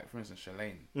about like for instance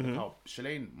Shalane, like how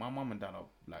Shalane, my mum and dad are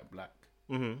like black.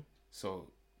 So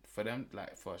for them,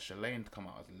 like for Shalane to come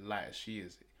out as light as she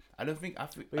is, I don't think I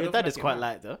feel. But your dad is quite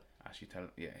light though. Actually,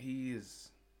 he is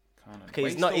kind of. Okay,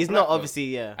 he's not obviously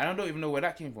yeah. And I don't even know where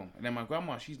that came from. And then my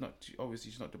grandma, she's not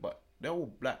but they're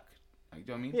all black. Like,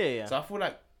 do you know what I mean? Yeah, yeah. So I feel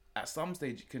like at some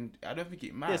stage you can. I don't think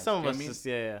it matters. Yeah, some of do you know us what I mean? just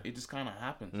yeah. It just kind of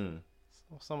happens.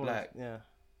 Some of us yeah.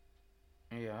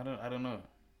 Yeah, I don't know.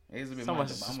 It is a bit. Some of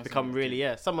us just become really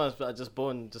yeah. Some of us are just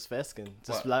born just fair skin,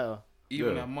 just But- lighter.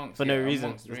 even Yeah. amongst For no yeah, reason.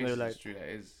 amongst There's no, races, like- it's true, that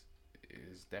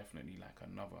is definitely like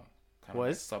another kind What of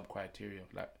like is? sub criteria.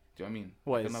 Like, do you know what I mean?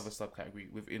 What Like is? another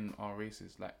subcategory within our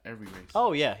races, like every race.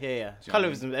 Oh yeah. Do you know what I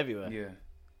Colorism mean? everywhere. Yeah,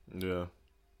 Yeah.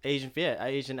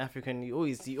 Asian, African. You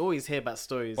always hear about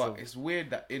stories. but of, it's weird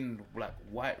that in like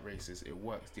white races it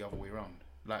works the other way around.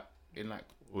 Like in like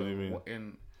What do you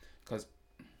mean? Because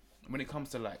when it comes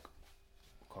to like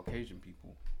Caucasian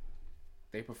people,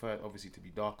 they prefer obviously to be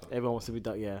darker. everyone wants to be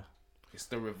dark. Yeah. It's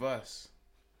the reverse.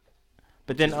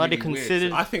 But then is are they really weird.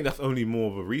 considered? I think that's only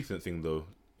more of a recent thing though.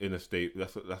 In a state,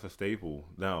 that's a staple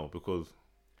now because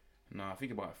No, I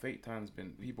think about it, fake tans.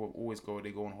 Been people always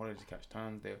they go on holiday to catch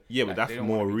tans. They yeah, but like, that's they don't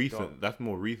more wanna be recent. dark. That's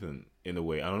more recent in a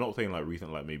way. And I'm not saying like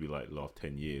recent, like maybe like last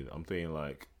 10 years. I'm saying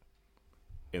like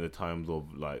in the times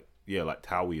of like like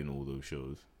Towie and all those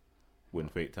shows when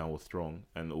Fake Town was strong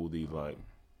and all these like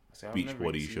See, I've beach never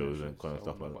really body seen shows those and kind of so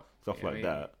I stuff don't like know, stuff but, like maybe,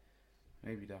 that.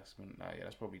 Maybe that's when.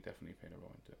 That's probably definitely played a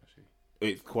role into it.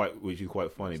 Actually, Which is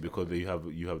quite funny because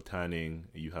you have tanning,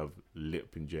 you have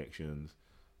lip injections.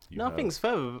 You No, I have- think it's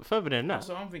further than that.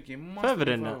 so I'm thinking Further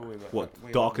than that.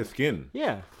 what darker skin.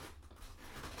 Yeah.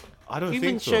 I don't Even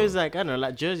think so. shows like I don't know,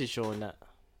 like Jersey Shore and that.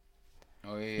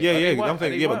 Oh yeah, Yeah, Are they yeah. white? I'm Are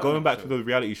saying they yeah, but white going on back that to show? those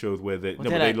reality shows where they Was no,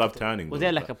 there but they like- love tanning. Was though.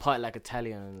 there like a part like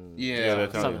Italian? Yeah, they're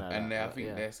something Italian. like and that. I think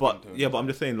yeah. they're But yeah, but I'm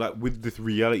just saying, like with this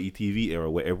reality TV era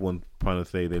where everyone's trying to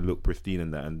say they look pristine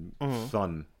and that,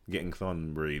 and getting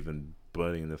sun rays and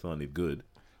burning in the sun is good.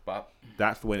 But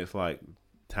That's when it's like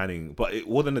tanning. But it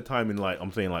wasn't a time in like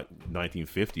I'm saying like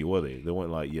 1950, were they? They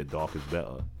weren't like dark is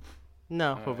better.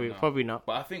 No, no. probably not.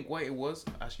 I think what it was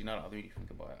actually, now that I really think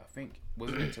about it, I think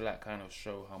wasn't it to like kind of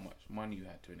show how much money you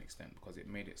had to an extent, because it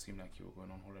made it seem like you were going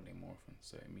on holiday more often.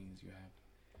 So it means you had.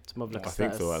 It's more of like I a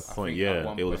think so. status. At point, think at yeah,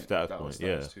 one it was a point status that point. was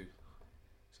Yeah, status too.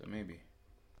 So maybe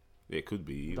it could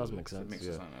be. It does easily. make it's a sense. mix Yeah.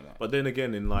 of something like that. But then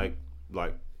again, in like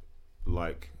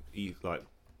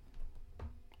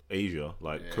Asia,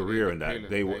 like Yeah, Korea the and that, paler-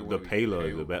 they they were the would be paler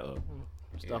pale. the better.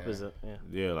 Just Yeah. opposite. Yeah.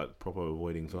 Yeah, like proper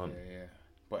avoiding sun. Yeah.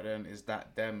 But then is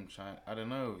that them trying? I don't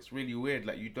know. It's really weird.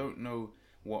 Like you don't know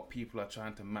what people are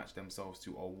trying to match themselves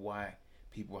to, or why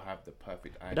people have the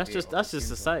perfect idea. But that's of just the skin tone.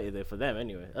 society though for them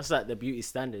anyway. That's like the beauty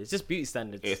standard. It's just beauty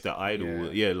standards. It's the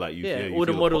idol. Yeah. Yeah, like you. yeah, you all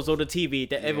the see models, all the TV,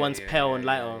 that Yeah, everyone's yeah, pale yeah, and yeah,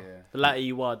 lighter. yeah. The lighter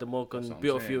you are, the more That's what I'm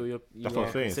beautiful saying. you're. That's what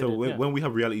I'm saying. So considered, yeah. when we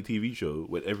have reality TV show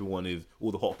where everyone is,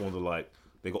 all the hot ones are like,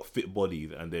 they got fit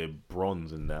bodies and they're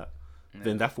bronze and that,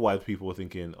 then that's why people are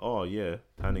thinking, oh yeah,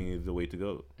 tanning is the way to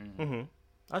go.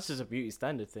 That's just a beauty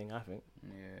standard thing, I think.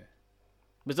 Yeah.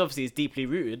 But obviously it's deeply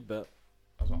rooted, but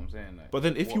That's what I'm saying. Like, But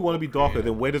then, if you want to be darker,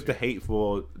 then where does the hate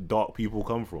for dark people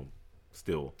come from?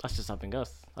 Still, That's just something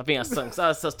else. I think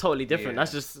that's totally different. Yeah.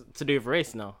 That's just to do with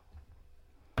race now.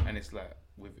 And it's like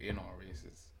within our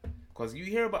races, because you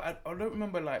hear about. I don't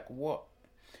remember like what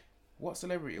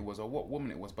celebrity it was or what woman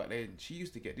it was, but then she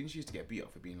used to get beat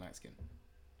up for being light skinned.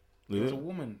 There was a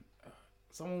woman,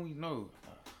 someone we know.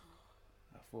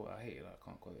 I hate it. I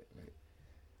can't call it. Like,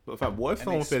 But in fact, what if And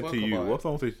someone they said spoke to you, about what it. if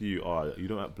someone said to you, you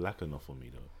don't act black enough for me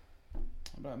though?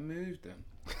 I'm like, move then.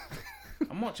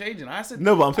 I'm not changing. I said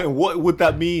No, but I'm saying, what would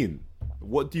that mean?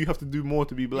 What do you have to do more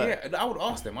to be black? yeah. I would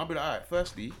ask them. I'd be like, all right.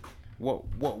 Firstly, what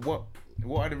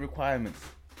are the requirements?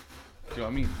 Do you know what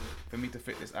I mean? For me to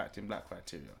fit this acting black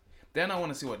criteria. Then I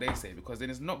want to see what they say, because then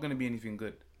it's not going to be anything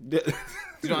good. Do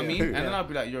you know what I mean? And then I'll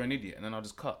be like, you're an idiot, and then I'll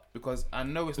just cut, because I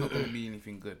know it's not going to be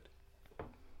anything good.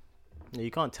 Yeah,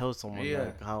 you can't tell someone Yeah.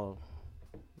 like how.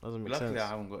 Doesn't make Luckily, sense. I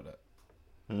haven't got that.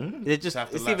 They're just have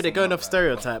to it's light either they're someone going up off like-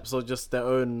 stereotypes or just their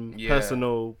own Yeah.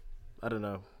 personal. I don't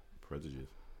know. Prejudice.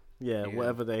 Yeah, Yeah.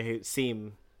 whatever they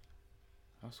seem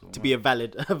That's all to right. be a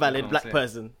valid what I'm black saying.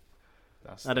 person.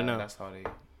 That's, I don't know. That's how they.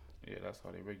 Yeah, that's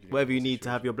how they regulate. Whatever you the need to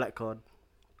have situation. your black card.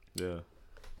 Yeah.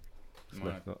 It's, Mad.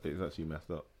 messed up. It's actually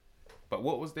messed up. But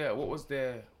what was there? Wait,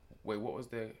 what was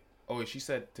there? Oh, she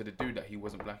said to the dude that he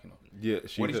wasn't black enough. Yeah,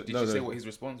 she What said- did no, she say? no. What his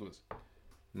response was?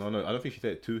 No, I don't think she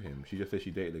said it to him. She just said she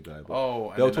dated the guy. But Oh,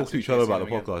 and they'll then talk that's to when each she other seen about the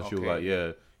him again. podcast. She was Okay. like,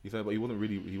 yeah. He said, but he wasn't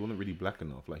really black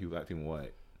enough. Like, he was acting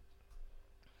white.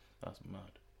 That's mad.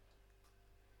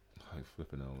 I'm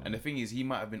flipping out, man. And the thing is, he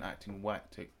might have been acting white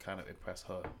to kind of impress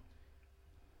her.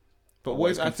 But Or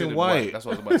what is is acting considered white? That's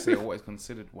what I was about to say. Or what is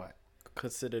considered white?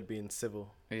 Considered being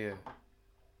civil. Yeah.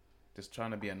 Just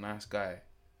trying to be a nice guy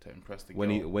to impress the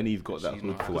when girl. when he's got that She's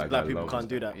hood not- for Like, like Black that people love can't and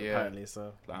do stuff. that Yeah. apparently.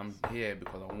 So. Like, I'm here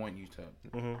because I want you to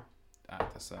hmm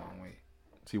act a certain way.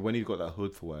 See, when he's got that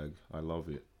hood swag, I love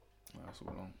it. That's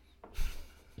all wrong.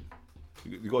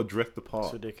 You got to dress the It's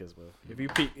part. ridiculous, bro.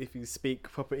 If you speak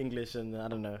proper English and I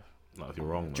don't know, Like, if you're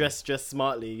wrong, man. dress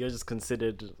smartly, you're just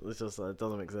considered. It's just it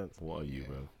doesn't make sense. What are you, Yeah.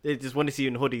 bro? They just want to see you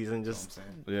in hoodies and That's just what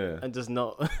I'm saying. Yeah.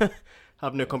 not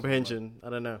have no comprehension. I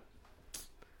don't know.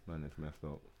 Man, it's messed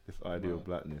up. This idea of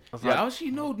blackness. I was Yeah, like,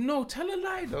 actually, no, tell a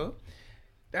lie though.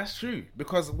 That's true,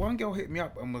 because one girl hit me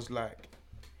up and was like,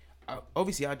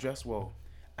 obviously I dress well,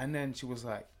 and then she was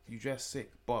like, you dress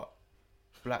sick, but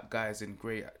black guys in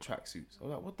grey tracksuits. I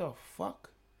was like, what the fuck?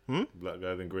 Black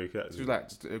guys in grey cats. She was like,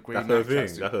 just a grey That's her Nike thing.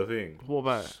 tracksuit. That's her thing. what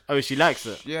about it? Oh, she likes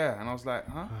it. Yeah, and I was like,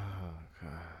 huh?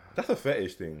 That's a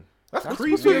fetish thing. That's That's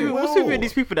creepy. What's with, Yeah. what's with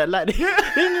these people that like they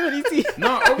didn't really see?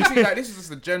 No, obviously, like this is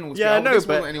just a general. Yeah, I know, this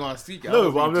but- wasn't anyone seek it. I No,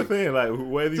 wasn't but I'm really just saying,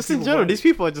 like, where are these Just in people general, from? these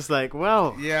people are just like,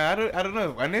 wow. Yeah, I don't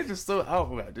know, and they're just so out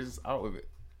with it. They're just out with it.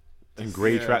 in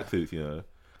grey Yeah. tracksuits, you know.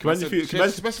 Can She you imagine if you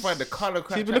specified the color.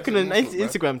 She's been looking at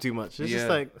Instagram too much. It's Yeah. just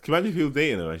like can you imagine if he was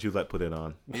dating her and she was like, put it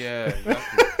on, Yeah,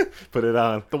 exactly. put it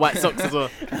on, the white socks as well.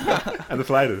 and the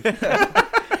sliders.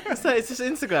 It's just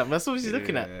Instagram. That's all she's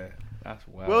looking at. Yeah, that's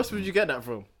wild. Where else would you get that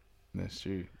from? That's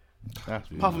true. That's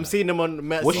Apart from seeing them on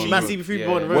Was she- massive people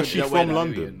yeah. on the road. Was she that from wear that.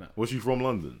 London? Was she from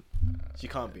London? She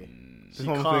can't be. That's She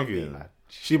what I'm can't thinking. be.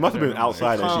 She must have I been don't know.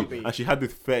 outside It and can't she, be. and she had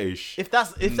this fetish. If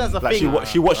that's a Like thing,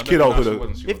 she watched Kid Out with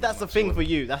her. if that's a thing for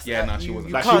you, that's Yeah, that, no, she you, wasn't.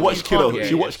 you Like Can't- she watched Kid Out. yeah,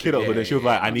 She watched Kid Out, yeah, but then she was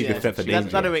like, I need Yeah, the sense of she- danger.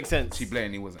 that don't make sense. She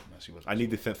blatantly wasn't. No, she wasn't. I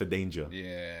need the sense of danger.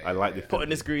 Yeah. I like this. Putting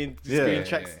the screen Yeah.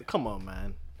 tracks. Yeah. Come on,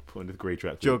 man. Putting this grey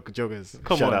track. Joggers.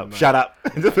 Come Shut on, up. man. Shut up.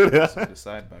 The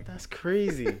side bag. That's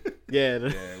crazy. Yeah. Yeah,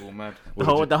 well, mad. The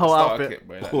whole Starter outfit. kit,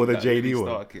 bro. Or the JD really one.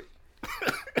 Starter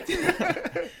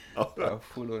kit. Oh, A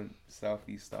full-on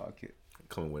Southeast starter kit.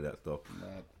 coming with that stuff.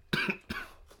 Mad.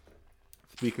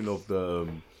 Speaking of the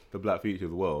black feature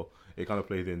as well, it kind of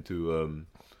plays into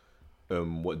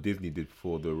what Disney did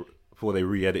before they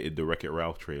re-edited the Wreck-It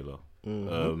Ralph trailer.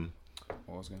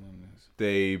 What was going on there?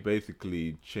 They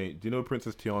basically changed. Do you know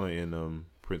Princess Tiana in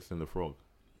Prince and the Frog?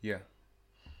 Yeah.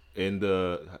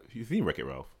 You've seen Wreck-It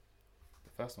Ralph?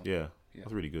 The first one. Yeah, Yeah.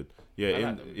 that's really good. Yeah, I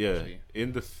like them, actually.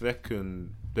 in the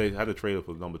second, they had a trailer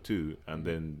for number 2, and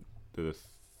then the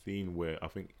scene where I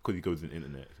think because he goes in the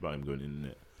internet, it's about him going in the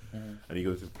internet, and he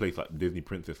goes to this place like Disney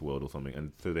Princess World or something,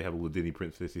 and so they have all the Disney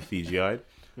princesses CGI'd,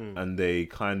 and they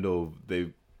kind of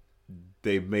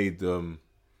they made the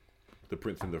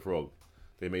Prince and the Frog,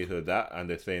 they made her that, and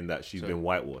they're saying that she's been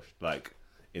whitewashed, like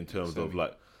in terms of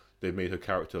like they made her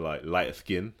character like lighter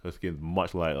skin, her skin's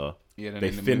much lighter. Yeah, then They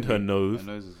in the thinned her movie, nose. Her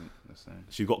nose isn't the same.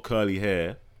 She's got curly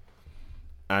hair,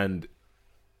 and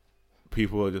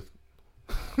people are just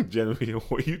generally,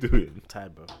 what are you doing?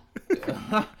 Tired, bro.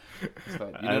 It's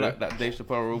like, you know, like that Dave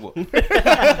Chappelle robot.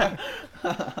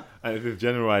 And it's this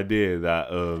general idea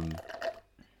that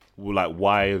like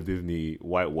why is Disney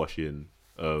whitewashing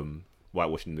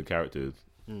the characters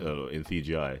in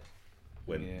CGI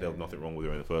when there was nothing wrong with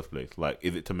her in the first place? Like,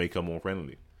 is it to make her more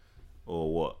friendly,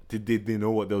 or what? Did they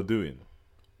know what they were doing?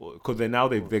 Because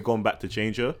they've gone back to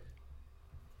change her.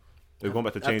 They've gone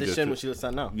back to change her. After showing what she looks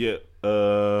like now. Yeah,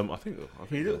 I think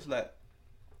He looks like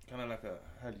kind of like a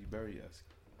Halle Berry-esque.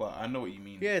 But I know what you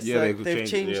mean. Yeah, yeah, they've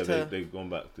changed her. They've gone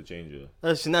back to change her.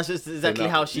 That's just exactly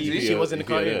how she was in the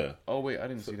cartoon. Yeah. Oh wait, I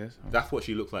didn't see this. That's what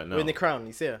she looks like now. In the Crown,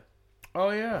 you see her Oh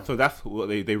yeah. So that's what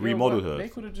they remodeled her. They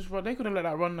could have let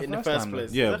that run in the the first first time,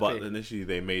 place. Yeah, Exactly. but initially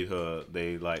they made her.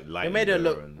 They They made her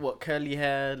look curly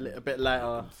hair, a bit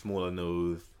lighter. smaller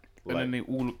nose. And then they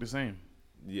all look the same.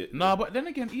 Yeah. No, but then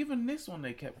again, even this one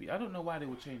they kept. I don't know why they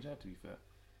would change her. To be fair.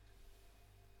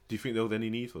 Do you think there was any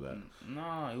need for that?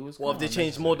 No, it was. What if they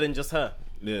changed more than just her?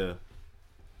 Yeah.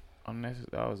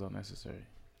 That was unnecessary.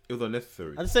 It was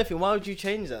unnecessary. I just say, why would you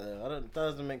change that? Though? That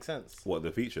doesn't make sense. What,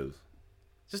 the features?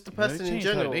 Just the They person in changed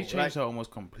her- general. They changed her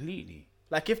almost completely.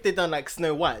 Like if they done like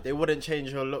Snow White, they wouldn't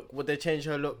change her look. Would they change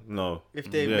her look No.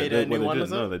 if they made a new one or No,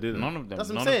 something? they didn't. None of them. That's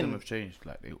what I'm None of saying. them have changed.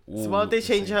 Like they all. So why would they look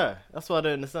the change same. her? That's what I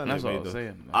don't understand. That's what I made was her.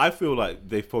 saying. Like, I feel like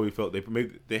they probably felt they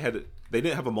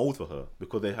didn't have a mold for her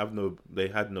because they had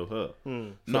no her.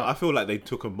 So No. I feel like they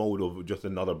took a mold of just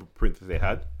another princess they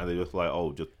had and they just like,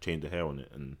 oh, just change the hair on it.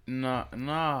 And Nah.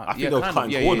 I think they were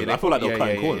cutting corners. I feel like they were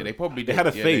cutting corners. They probably They did. had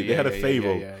a Yeah, save. They yeah, had a yeah, save yeah,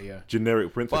 of yeah.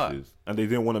 generic princesses, and they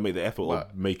didn't want to make the effort of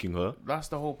but- making her. That's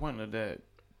the whole point of their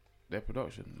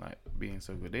production, like being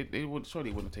so good. They would surely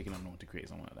wouldn't have taken on long to create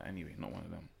something like that anyway. Not one of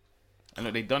them. And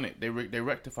look, they done it. They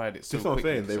rectified it so That's what I'm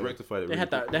quickly. saying. They so- rectified it. They really had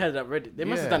that. quickly. They had that ready. They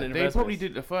must have done it. In the They first probably place.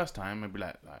 did it the first time and be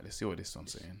like, let's see what this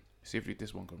one's saying. See if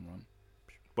this one can run.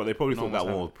 But they probably No thought one that was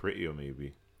one having- was prettier,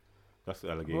 maybe. That's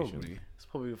the allegation. Probably. It's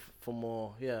probably for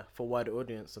more, for wider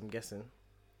audience. I'm guessing.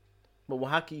 But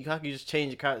how can you just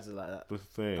change your characters like that? That's the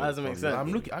thing. That doesn't make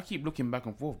sense. I keep looking back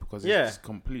and forth because Yeah. it's just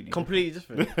completely. Completely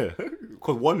different.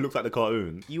 Because one looks like the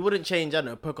cartoon. You wouldn't change, I don't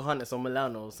know, Pocahontas or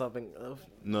Milano or something.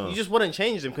 No. You just wouldn't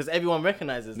change them because everyone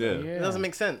recognizes them. Yeah. It doesn't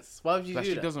make sense. Why would you Like, do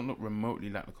she that? doesn't look remotely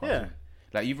like the Yeah. cartoon.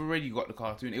 Like you've already got the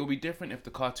cartoon. It would be different if the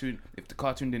cartoon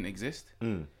didn't exist,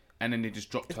 and then they just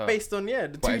dropped It's her. based on the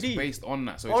But 2D. it's based on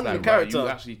that, so On it's the like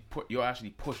character. you're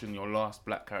actually pushing your last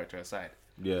black character aside.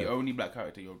 Yeah. The only black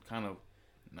character you're kind of.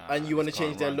 and you want to this can't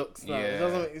change their run. looks. Now. Yeah. It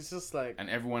doesn't, it's just like And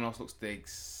everyone else looks the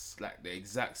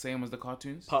exact same as the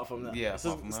cartoons. apart from that. Yeah, it's,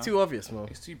 apart from it's that. too obvious, man.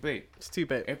 It's too bait. It's too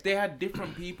bait. If they had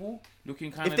different people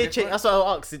looking kind If of they different, change, that's what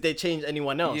I'll ask. Did they change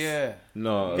anyone else? yeah.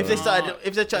 No. If they started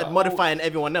The tried whole- modifying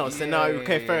everyone else, then no, Yeah,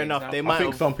 okay, fair enough. exactly. They I might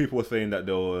think have. some people were saying that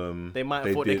they'll. They might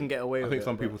have thought they did- can get away I with think it,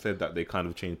 some but- people said that they kind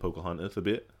of changed Pocahontas a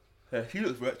bit. She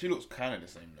looks kind of the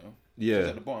same though. Yeah. She's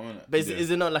at the bottom, innit? But is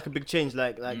it not like a big change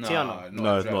like Tiana?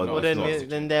 No, it's not. Well, it's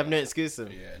then they have no excuse. Then.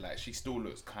 Yeah, like she still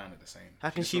looks kind of the same. How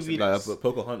can just she looks be- a bit- Like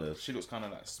Pocahontas. She looks kind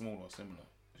of like small or similar.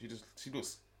 She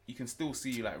looks. You can still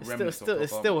see like It's remnants. still- of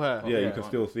it's still her. Yeah, Yeah. you can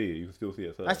still see it. You can still see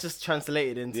it. So. That's just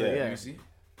translated into Yeah. yeah. You see?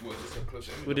 What, just a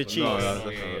closer image With the of her? cheeks. No, Yeah, that's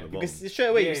not at the You bottom. can see, straight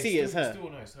away Yeah, you see it's her. Still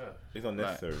know it's her. It's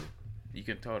unnecessary. You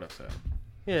can tell that's her.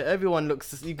 Yeah, everyone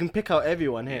looks. You can pick out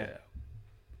everyone here.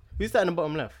 Who's that in the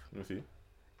bottom left? Let me see.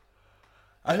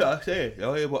 I say.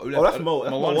 Oh yeah, but Oh, that's Mo.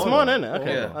 That's Moana. It's Moana. Moana, isn't it?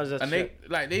 Okay. Yeah, I was just and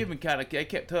they even they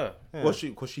kept her. Yeah. Well,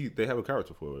 because they have a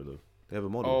character for her though. They have a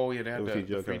model. Oh yeah, they had They have a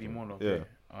the CGI 3D character. model. Yeah. Okay.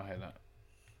 I heard that.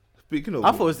 Speaking of,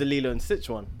 I thought it was the Lilo and Stitch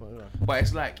one. But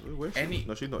it's like Where's she? any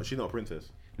No, she's not. She's not a princess.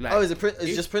 like Oh, is it? It's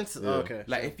if- just Princess. Yeah. Oh, okay.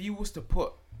 like if you was to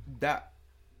put that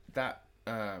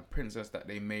princess that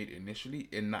they made initially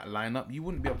in that lineup, you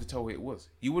wouldn't be able to tell who it was.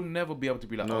 You would never be able to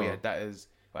be like, No. oh yeah, that is.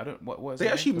 I don't. What is They her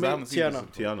name? actually 'Cause I made haven't seen this Tiana.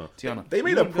 before. Tiana. They made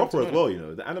You her wouldn't be able to proper as know. well. You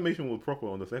know, the animation was proper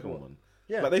on the second one.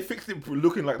 Yeah. Like they fixed it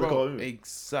looking like the Bro, cartoon.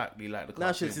 exactly like the Now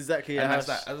cartoon. she's exactly And how that's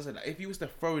like, as I said, like, if you was to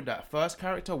throw that first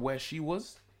character where she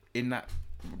was in that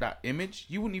image,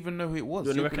 you wouldn't even know who it was. You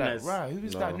wouldn't You'd be like, recognize. right, who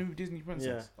is that No. new Disney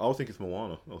princess? I was thinking it's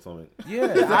Moana or something. Yeah, I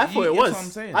like, thought it that's was. what I'm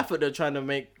saying. I thought they were trying to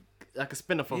make like a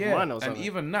spin-off of yeah, Moana or and something.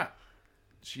 even that,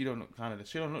 she don't look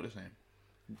the same.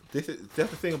 That's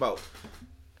the thing about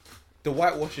the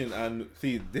whitewashing and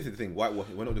see. This is the thing.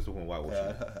 Whitewashing. We're not just talking about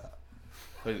whitewashing.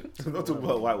 We're not talking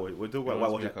about whitewashing. We're talking about Yeah,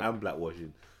 whitewashing let's make and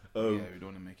blackwashing. Yeah, we don't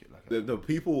want to make it like The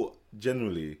people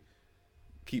generally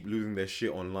keep losing their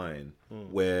shit online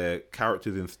where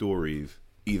characters in stories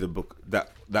either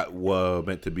that were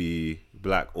meant to be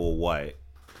black or white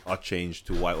are changed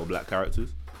to white or black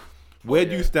characters. Where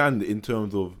do you stand in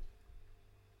terms of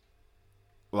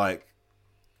like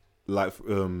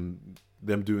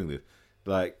them doing this?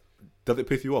 Like, does it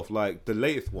piss you off? Like the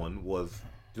latest one was,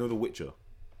 you know, The Witcher,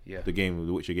 yeah. the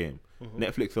Witcher game.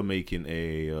 Netflix are making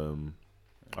a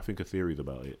I think, a series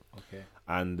about it, Okay.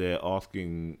 and they're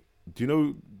asking, do you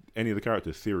know any of the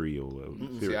characters, Siri or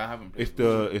whatever? See, I haven't played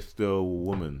It's the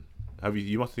woman.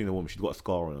 You must have seen the woman. She's got a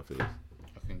scar on her face.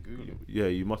 I can Google it. Yeah,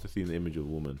 you must have seen the image of the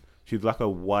woman. She's like a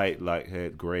white, like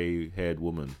haired, grey haired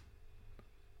woman.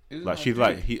 Isn't Like that she's dude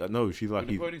like she's like with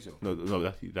the ponytail?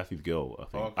 no, that's his girl. I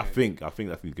think. Okay. I think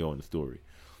that's his girl in the story.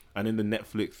 And in the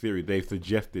Netflix series, they've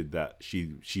suggested that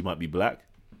she might be black.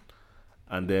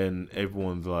 And then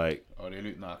everyone's like, Oh, they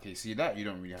look. Nah, okay. See that? You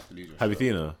don't really have to lose your "Have you shirt.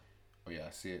 seen her? Oh yeah,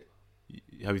 I see it.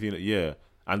 Have you seen it? Yeah."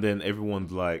 And then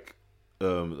everyone's like, a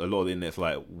lot of the internet's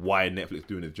like, "Why Netflix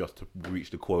doing it just to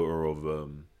reach the quota of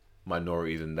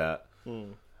minorities and that?"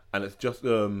 Mm. And it's just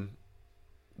there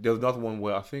was another one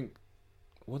where I think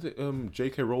was it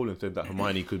J.K. Rowling said that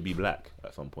Hermione could be black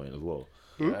at some point as well.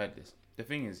 Yeah, I heard this. The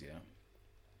thing is, yeah,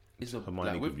 it's a,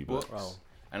 Hermione like could be with black. books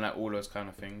and like all those kind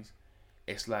of things.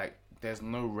 It's like there's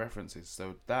no references,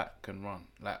 so that can run.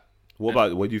 Like, What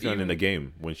do you think even- in the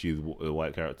game when she's a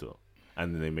white character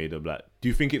and then they made her black? Do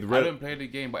you think it's I don't play the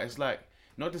game, but it's like,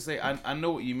 not to say I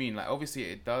know what you mean. Like, obviously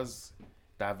it does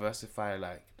diversify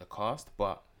like the cast,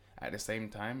 but at the same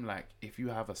time, like if you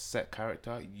have a set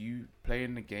character, you play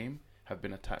in the game have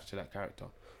been attached to that character.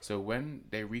 So when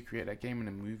they recreate that game in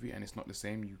a movie and it's not the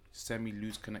same, you semi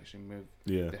lose connection with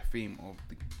the theme of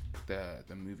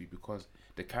the movie because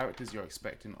the characters you're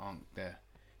expecting aren't there.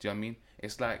 Do you know what I mean?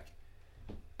 It's like,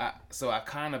 so I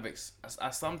kind of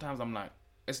sometimes I'm like,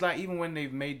 it's like even when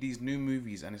they've made these new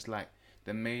movies and it's like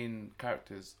the main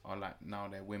characters are like now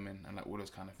they're women and like all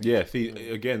those kind of things. Yeah, see,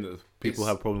 again, people It's-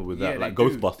 have problems with that. yeah, like they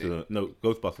do. Ghostbusters.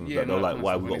 Ghostbusters. Yeah, They're no, like, that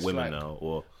why kind of we stuff, got and it's women like- now?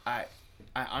 Or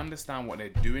I understand what they're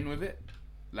doing with it,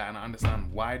 like, and I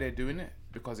understand why they're doing it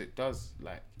because it does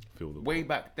like feel the way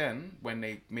back then when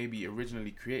they maybe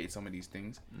originally created some of these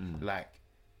things, like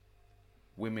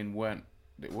women weren't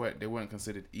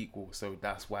considered equal, so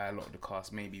that's why a lot of the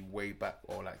cast maybe way back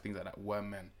or like things like that were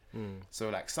men. So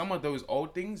like some of those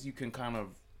old things you can kind of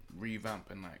revamp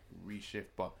and like reshift,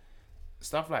 but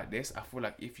stuff like this, I feel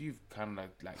like if you've kind of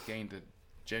like gained a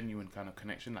genuine kind of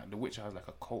connection, like The Witcher has like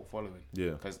a cult following.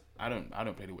 Yeah. Because I don't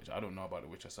play The Witcher. I don't know about The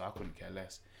Witcher, so I couldn't care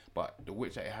less. But The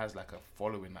Witcher, it has like a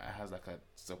following. Like it has like do you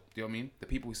know what I mean? The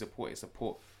people who support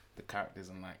the characters,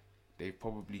 and like they've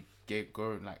probably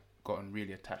gotten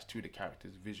really attached to the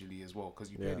characters visually as well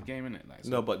because you play the game, innit? Like,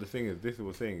 so, no, but the thing is, this is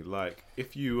the thing. Like,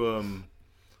 if you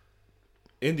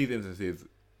in these instances,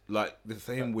 like the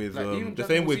same with like, even the Dragon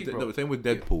same Ball with Z, bro. the same with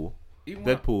Deadpool. even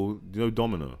when Deadpool, you know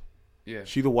Domino. yeah.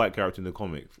 She's a white character in the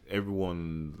comics.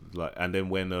 Everyone like, and then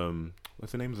when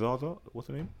what's her name? Zaza? What's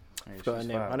her name? Yeah, Forgot her she's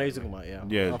name. fire, I know you're bro. talking about, yeah.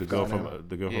 Yeah, I the forgot girl her from name.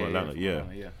 the girl from Atlanta. from Yeah,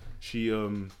 Atlanta, yeah.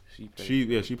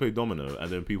 She played Domino, and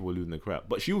then people were losing their crap.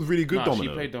 But she was really good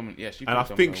Domino. She played Domino. Yeah, she and played I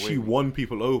think Domino she way won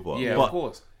people over. Yeah, but of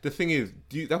course. the thing is,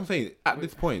 that's what I'm saying. At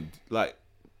this point, like,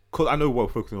 because I know we're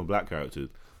focusing on black characters,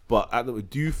 but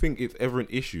do you think it's ever an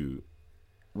issue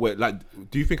where, like,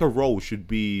 do you think a role should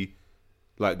be,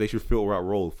 like, they should filter out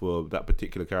roles for that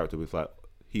particular character? It's like,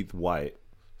 he's white,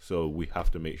 so we have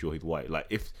to make sure he's white. Like,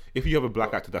 if you have a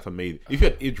black actor that's amazing, if you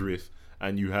had Idris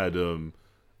and you had some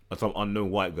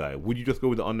unknown white guy, would you just go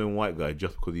with the unknown white guy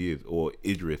just because he is, or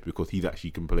Idris because he's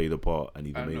actually can play the part and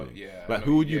he's I know, amazing? yeah. Like,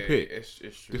 who would you pick? It's true.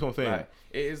 That's what I'm saying. Like,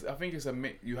 it is. I think it's a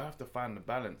mix. You have to find the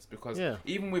balance because Yeah.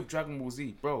 even with Dragon Ball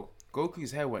Z, bro,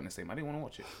 Goku's hair weren't the same. I didn't want to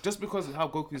watch it just because of how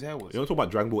Goku's hair was. You don't talk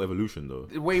about Dragon Ball Evolution though,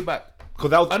 Way back.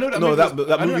 because that was I know that no, movie that was-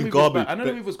 that I know movie's that movie was garbage. bad. I know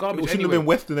that movie was garbage It shouldn't anyway. have been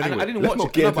Western And anyway. I didn't Let's watch not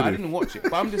it. get No, into but I this. didn't watch it.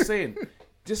 But I'm just saying,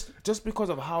 just because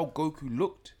of how Goku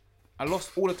looked, I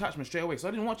lost all attachment straight away. So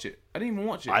I didn't watch it. I didn't even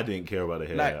watch it. I didn't care about the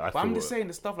hair. Like, I but I'm saw just it. saying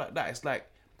the stuff like that. It's like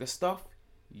the stuff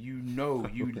like, do you know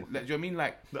what I mean?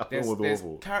 Like That there's was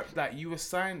awful. like you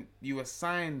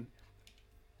assign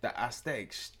the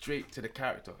aesthetic straight to the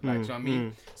character. Like, do you know what I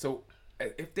mean? So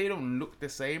if they don't look the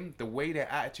same, the way their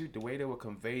attitude, the way they were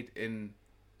conveyed in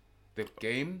the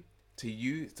game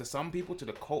to some people, to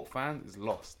the cult fans, is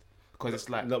lost. Because it's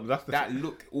like No, but that's the that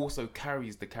look also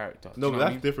carries the character. Do No, you but know what that's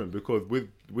I mean? different because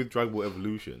with Dragon Ball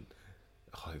Evolution,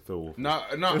 it's so awful. No,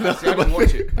 actually, I didn't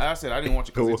watch it. I said I didn't watch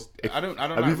it because I don't.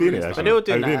 Have like you seen ruining it, stuff. But actually? they were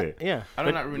doing Have you seen that. it? Yeah. I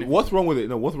don't like ruining. What's wrong with it?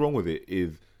 No, what's wrong with it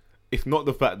is it's not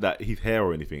the fact that he's hair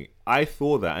or anything. I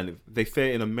saw that, and they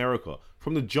say it in America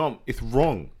from the jump. It's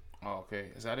wrong. Oh, okay.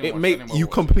 So I It didn't watch, I makes didn't you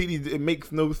watch it. completely. It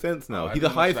makes no sense now. I He's a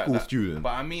didn't high watch like school that. student. But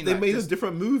I mean, they like, made a just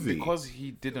different movie. because he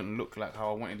didn't look like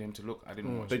how I wanted him to look. I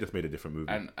didn't watch They it, just made a different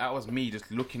movie. and that was me just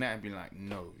looking at it and being like,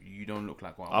 "No, you don't look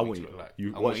like what I I want want you you- to look like. you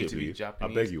I watch want you it, to be please. I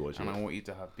Japanese. beg you watch and it. I want you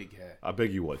to have big hair. I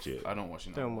beg you watch it. I don't watch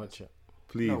it. Don't watch it.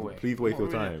 Please, No way. please waste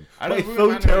Not your really. time. I But don't it's ruin so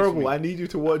my anime for terrible. me. I need you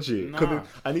to watch it. Nah.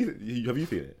 I need. Have you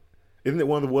seen it? Isn't it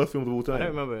one of the worst films of all time? I don't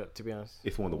remember it, to be honest.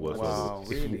 It's one of the worst. Wow, films.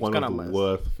 really? It's one It's of kinda the mess.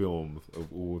 worst films of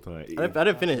all time. I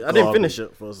didn't finish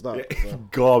it for a start. It's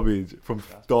garbage from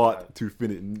start to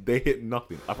finish. They hit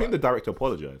nothing. I think the director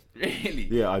apologized. Really?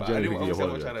 Yeah, I But genuinely didn't- think he obviously I'm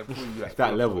not apologized. trying to pull you, like, It's that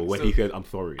full level point. when So he said, "I'm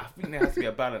sorry." I think there has to be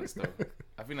a balance, though.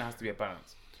 I think there has to be a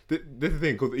balance. This is the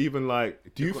thing, because even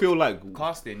like, do you feel like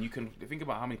Casting, you can think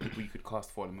about how many people you could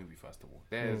cast for in a movie. First of all,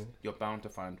 you're bound to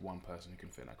find one person who can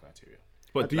fit that criteria.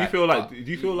 But do you feel like? but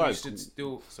Do you feel like? should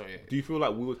still? Sorry. Do you feel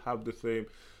like we would have the same?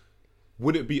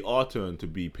 Would it be our turn to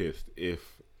be pissed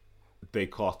if they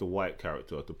cast a white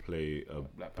character to play a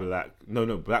Black black? Panther.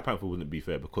 No, Black Panther wouldn't be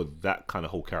fair because that kind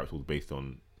of whole character was based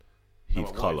on his No,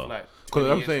 but color. What if, like, 'Cause 20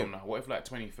 I'm years saying- from now, what if like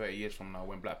 20, 30 years from now,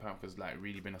 when Black Panther's like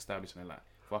really been established and they're like,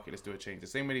 fuck it, let's do a change. The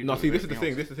same way they No, do see, with this is the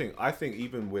everything thing. else. This is the thing. I think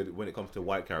even when it comes to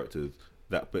white characters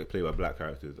that play by black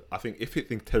characters, I think if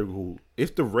it's integral,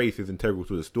 if the race is integral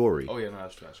to the story, Oh yeah, no,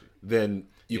 that's true actually. then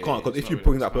you Yeah, can't. yeah, Because it's if you not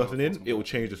bring really- that it's not person really in, possible. it will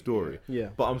change the story. Yeah.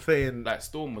 But I'm saying, Like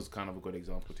Storm was kind of a good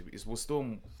example to be.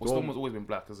 Storm has always been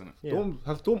black, isn't it?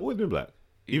 Yeah. Storm always been black?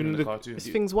 Even in the cartoon. It's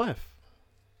Thing's wife,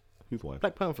 Whose wife?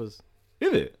 Black Panthers.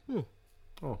 Is it?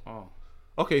 Oh.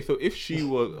 Okay, so if she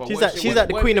was, But She's what if she's like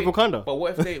the what if queen of they- Wakanda. But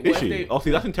what if they? is What if she? they? Oh,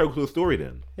 see, that's integral to the story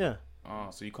then. Yeah, Oh,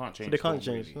 so you can't change. so they can't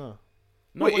Storm, change. really. No.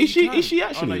 No, Wait, well, is she- you can. is she Oh,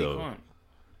 actually, no, you though? can't.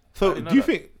 So didn't know do you that.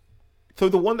 think? So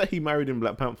the one that he married in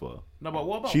Black Panther, No, but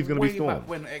what about She's gonna be way Storm. back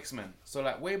when X-Men? So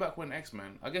like way back when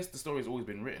X-Men, I guess the story's always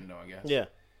been written though, I guess. Yeah,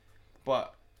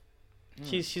 But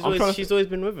she's I'm trying to she's always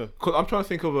been with him. because I'm trying to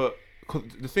think of a. Cause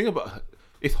the thing about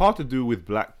it's hard to do with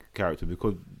black characters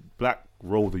because black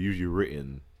roles are usually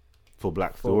written for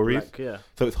black stories. Black, yeah,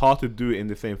 So it's hard to do it in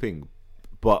the same thing.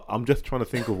 But I'm just trying to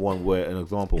think of one where an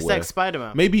example it's where like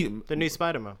Spider-Man. maybe The new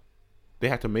Spider-Man. they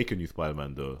had to make a new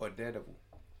Spider-Man though. or Daredevil.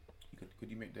 Could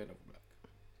you make Daredevil black?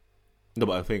 No,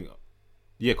 but I think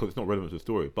yeah, because it's not relevant to the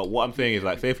story. But what I'm saying is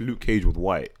like, say if Luke Cage was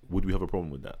white, would we have a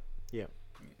problem with that? Yeah,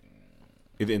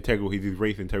 Is it integral? Is his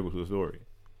race integral to the story?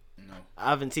 No. I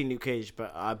haven't seen Luke Cage,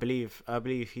 but I believe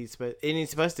he's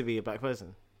supposed to be a black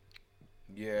person.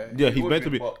 Yeah. Yeah, it he's would meant be, to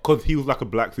be but- because he was like a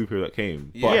black superhero that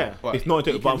came. But Yeah, it's not.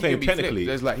 he But I'm can saying be flipped. technically,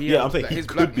 There's like yeah, I'm saying like he his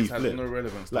could blackness be has flipped. no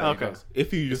relevance. Like, Okay.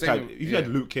 if you just same- if you had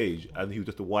Luke Cage and he was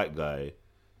just a white guy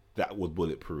that was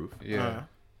bulletproof, Yeah.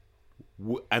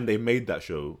 and they made that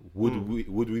show, would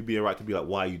we be alright to be like,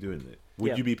 why are you doing it? Would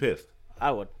Yeah. you be pissed?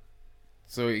 I would.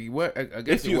 So I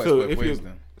guess If it you works so both if ways you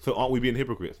then. so aren't we being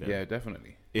hypocrites then? Yeah,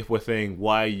 definitely. If we're saying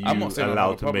why are you I'm not saying I, have a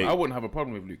allowed to problem. make, I wouldn't have a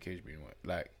problem with Luke Cage being white.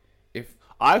 Like if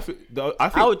I think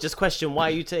I would just question why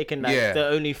are you taking like Yeah. the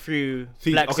only few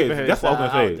see. black Okay, superheroes that's what I that was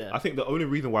are gonna out say. there. I think the only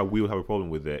reason why we would have a problem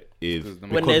with it is Because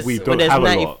When because we don't have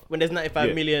a lot. when there's 95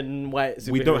 Yeah. million white superheroes.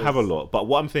 We don't have a lot. But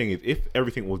what I'm saying is, if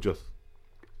everything was just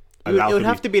It would allowed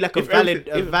have to be like a if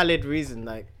everything- valid reason.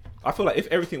 Like I feel like if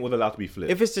everything was allowed to be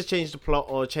flipped, if it's to change the plot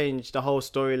or change the whole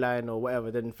storyline or whatever,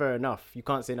 then fair enough. You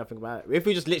can't say nothing about it. If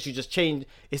we just literally just change,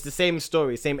 it's the same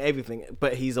story, same everything,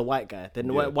 but he's a white guy.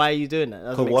 Then Yeah. why are you doing that? That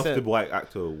doesn't because make what sense. if the white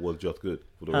actor was just good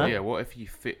for the Huh? role? yeah, what if he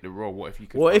fit the role? What if he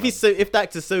could? Well, if find- if the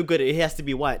actor's so good, he has to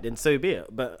be white. Then so be it.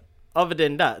 But other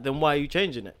than that, then why are you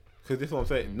changing it? Because this is what I'm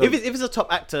saying. No, If it's a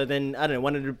top actor, then I don't know,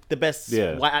 one of the best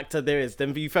Yeah. white actor there is.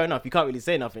 Then fair enough. You can't really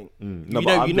say nothing. no, you but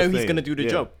know, I'm you know just he's saying- gonna do the yeah,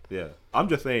 job. Yeah, I'm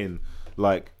just saying,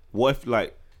 like, what if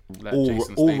like like all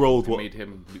Jason all Statham, roles who were made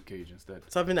him Luke Cage instead.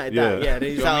 Something like Yeah. that. Yeah. Then Do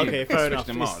he's you know what I like, mean? okay, fair Switched enough.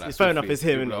 him out, It's like, fair enough. swiftly. It's him.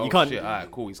 People And are you like, can't. Oh, shit,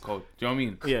 alright, cool. He's cold. Do you know what I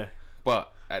mean? Yeah.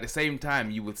 But at the same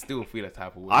time, you would still feel a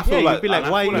type of way. I feel Yeah, like you'd be like, And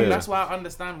I why feel you- like Yeah. that's why I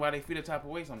understand why they feel a type of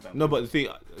way sometimes. no, but the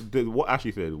thing, what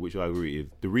Ashley said, which I agree, is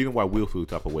the reason why we'll feel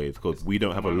type of way is because we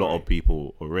don't have a lot of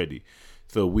people already.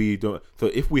 So we don't. So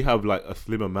if we have like a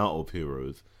slim amount of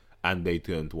heroes and they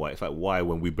turn to white, it's like why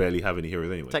when we barely have any heroes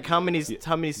anyway? It's like how many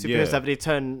superheroes Yeah.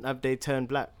 have they turned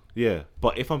black? Yeah,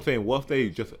 but if I'm saying, what if they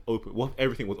just open? What if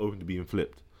everything was open to being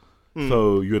flipped?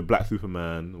 So you had Black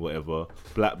Superman, whatever,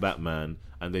 Black Batman,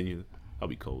 and then I'll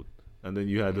be cold. And then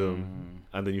you had and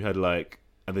then you had like,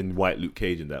 and then white Luke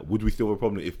Cage and that. Would we still have a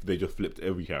problem if they just flipped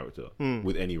every character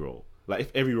with any role? Like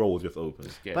if every role was just open?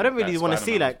 Yeah, But I don't really like wanna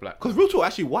see, Spider-Man like- was black. Because real talk,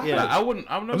 actually, why? Yeah. Like, I wouldn't.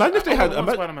 I'm not. Imagine if they had- I want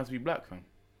imagine- Spider-Man to be black, fam.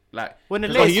 Like When the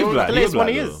But he is latest, black, the he is latest one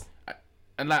black, he though. is.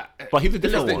 and like. But he's a the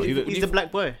different list- one. if- He's a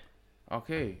black boy.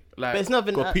 Okay, like. But it's not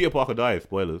been. Because Peter Parker dies.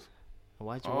 Spoilers.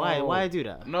 Why do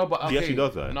that? No, but okay. He actually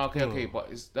does that. No, okay, but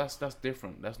that's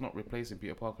different. That's not replacing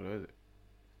Peter Parker, though, is it?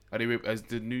 Are they as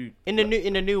the new? In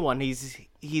the new one, he's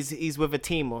with a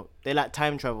team, or they like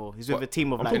time travel. He's with What? a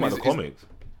team of I'm like. talking about the is- comics.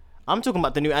 I'm talking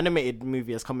about the new animated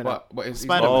movie that's coming out. But he's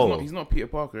Spider-Man. not, he's not Peter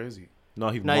Parker, is he? No,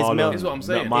 he's No, he's Marlon. Mel- That's what I'm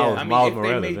saying. Miles, I mean, Miles if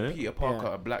Morales, they isn't made it? Peter Parker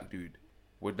Yeah. a black dude,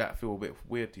 would that feel a bit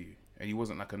weird to you? And he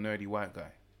wasn't like a nerdy white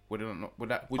guy. would it not? Would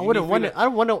that? Would I you wouldn't feel want it? it. I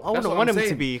don't want to. I That's wouldn't what want I'm him to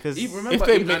saying. be because Even If remember,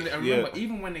 they even, make- and yeah. remember,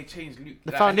 even when they changed Luke,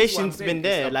 the like, foundation's this is what been I'm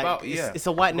saying, there. it's Like about- it's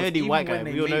a white Because nerdy even white guy. when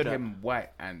they We all know made that. him white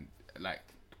and like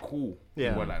cool,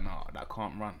 Yeah. yeah, we're like, nah, that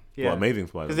can't run. Well, Amazing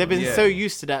Spider-Man. Because they've been Yeah. so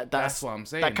used to that. That's what I'm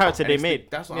saying. That character And they it's made.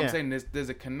 that's what Yeah. I'm saying. There's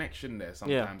a connection there.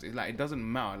 Sometimes it's like it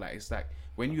doesn't matter. Like it's like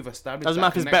when you've established. Doesn't that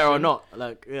matter if it's better or connection, not.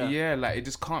 Like yeah. Yeah, like it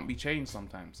just can't be changed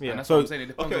sometimes. Yeah. And that's So, what I'm saying. It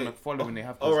depends okay. on the following they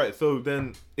have. All right, so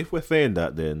then if we're saying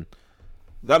that, then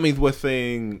that means we're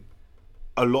saying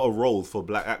a lot of roles for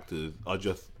black actors are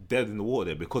just dead in the water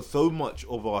there, because so much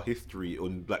of our history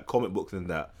on like comic books and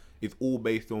that is all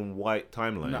based on white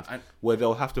timelines, No, and- where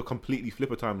they'll have to completely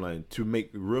flip a timeline to make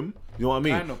room. You know what I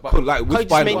mean? Kind of, but- 'Cause, like with Can't you just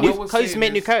Spider, make what new, I with, was can't you just saying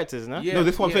make new is- characters, no? Yeah, no,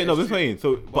 this is what I'm saying. No, it's this is what I'm saying.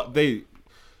 So, but they. That's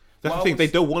what the I thing. They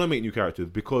was- don't want to make new characters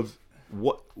because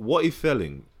what is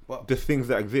selling But- the things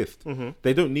that exist.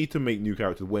 They don't need to make new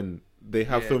characters when they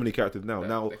have so Yeah. many characters now.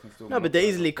 Now They can still No, but they monetize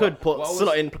easily it. could put what I was-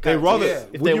 slot in they characters rather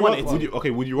if would they you wanted rather,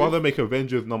 to. would you rather make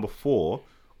Avengers number 4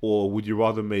 or would you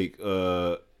rather make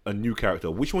a new character?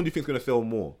 Which one do you think is going to sell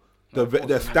more? The I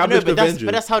know, established Avengers.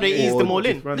 but that's how they ease or them all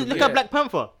just in. random- Look Yeah. at Black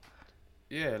Panther.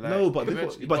 Yeah, like, No, but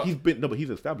eventually- he's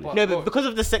established. But- No, but because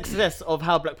of the success of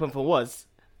how Black Panther was,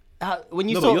 when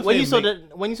you No, but saw you're when you saw saying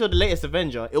the latest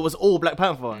Avenger, it was all Black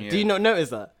Panther. Yeah. Do you not notice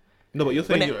that? No, but you're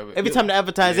saying Every time they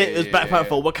advertise it, it was yeah, Black yeah,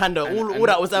 Panther, yeah. Wakanda, And- all and-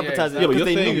 that was yeah, advertised. yeah, but because you're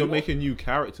they saying knew. you're making new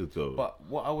characters though. But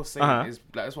what I was saying Uh-huh. is,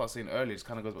 like, that's what I was saying earlier. It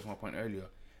kind of goes back to my point earlier.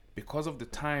 Because of the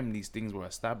time these things were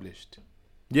established,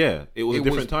 Yeah, it was It a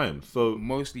different was- time. So,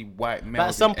 mostly white at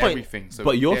males some in point- everything. So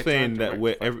but you're they're saying trying to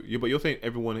that rectify- but you're saying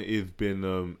everyone is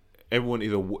been everyone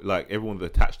is everyone's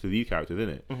attached to these characters, isn't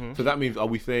it? Mm-hmm. So that means, are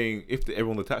we saying if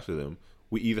everyone's attached to them,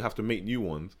 we either have to make new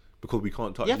ones because we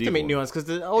can't touch? You have to these make new ones? ones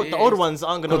because the Yeah, older it's- ones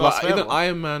aren't gonna Because last like, isn't forever.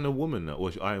 Iron Man a woman now,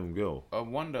 or Iron Girl?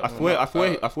 Wonder.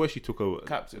 I swear she took a.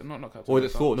 Captain, not Captain. Or is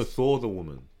it Thor? No, America. Thor's a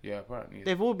woman. Yeah, apparently.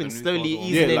 They've all been The new slowly Thor's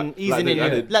easing Yeah, in, like easing the- in,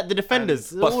 and like the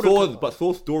defenders. But all the-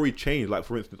 Thor's story changed. Like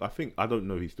for instance, I don't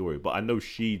know his story, but I know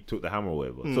she took the hammer or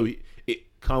whatever. Hmm. So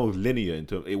it kind of was linear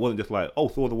into. It wasn't just like, oh,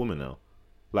 Thor's a woman now,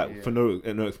 like Yeah. for no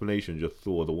explanation, just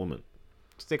Thor's a woman.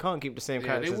 They can't keep the same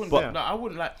Yeah, they characters. wouldn't. But- No, I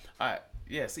wouldn't like.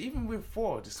 Yeah, so even with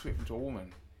Thor, just switch into a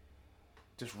woman,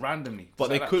 just randomly. But Just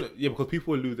they like that. couldn't, yeah, because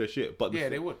people would lose their shit. But Yeah,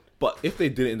 they would. But if they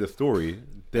did it in the story,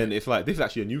 then it's like this is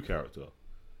actually a new character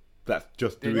that's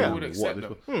just They doing would what accept this.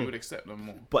 them. They would accept them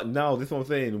more. But now this is what I'm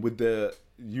saying with the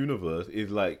universe is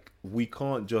like we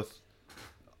can't just.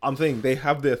 I'm saying they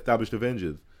have the established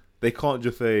Avengers. They can't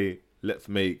just say let's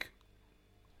make.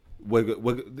 They No,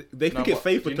 think it's but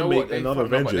safer you to know make what? another No,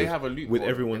 but Avengers they have a loophole. with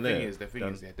everyone the there. The thing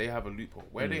is, they have a loophole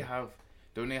where they have.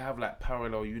 Don't they have like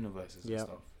parallel universes Yeah, and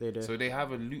stuff? they do. So they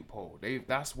have a loophole.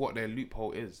 That's what their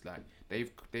loophole is. Like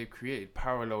they've created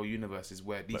parallel universes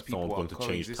where these Like people someone's are going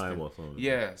to change coexisting. time or something.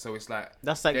 Yeah, so it's like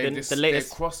That's like they're the latest-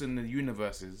 They're crossing the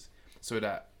universes so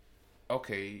that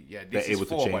okay, yeah, They're this is able to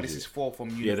 4, but change this it. is 4 from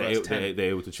Yeah, universe they're 10.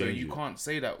 able to So change you it. can't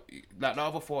say that like the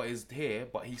other 4 is here,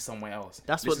 but he's somewhere else.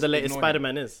 That's Let's what the just latest ignore him.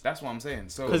 Spider-Man is. That's what I'm saying.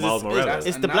 So Because Miles Morales.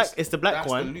 it's the black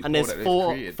one, and there's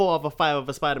four other 5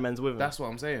 other Spider-Mans with him. That's what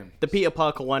I'm saying. The Peter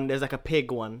Parker one, there's like a pig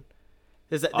one.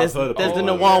 There's I've heard about the that.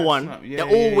 Noir Yeah, one. snap. Yeah, they're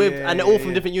all yeah, with, yeah, and they're all yeah, from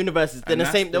yeah. different universes. They're And the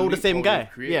that's same. They're all the same loophole guy.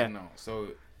 they've created Yeah. now. So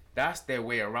that's their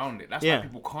way around it. That's Yeah. why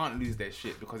people can't lose their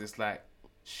shit because it's like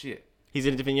shit. He's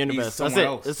in a different He's universe. That's somewhere it.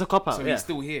 else. It's a cop out. So yeah. he's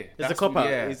still here. It's That's a cop what- out.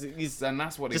 Yeah. He's And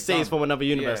that's what just they've say he's done. from another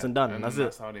universe and done. That's it.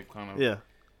 That's how they've kind of. Yeah.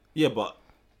 Yeah, but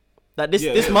Like this,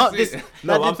 Yeah, this yeah, Mark, that's this it.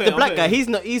 No, like I'm the saying- black I'm guy.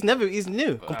 saying- He's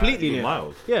new, completely yeah. new.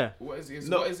 Miles. Yeah. What is he?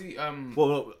 No. What is he? Well,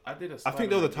 no, I did a. I think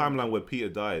there was a Spider-Man timeline where Peter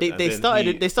died. They and they then started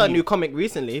a he- new comic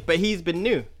recently, but he's been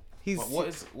new. He's But what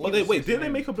is? But What they, is wait, his didn't they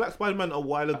name? make a Black Spider-Man a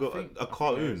while ago? I think- A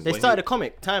cartoon. they where started a he-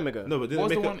 comic time ago. No, but didn't What was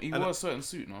they the make one? He a, wore a certain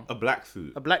suit, no? a black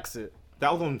suit? A black suit.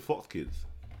 That was on Fox Kids.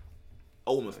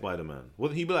 Ultimate Spider-Man.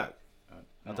 Wasn't he black?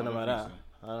 I don't know about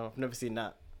that. I've never seen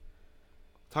that.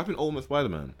 Type in Ultimate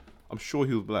Spider-Man. I'm sure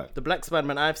he was black. The Black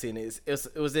Spider-Man I've seen it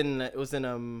was in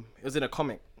a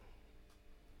comic.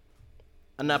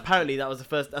 And apparently that's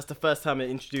the first time it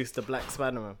introduced the Black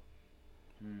Spider-Man.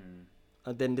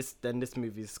 And then this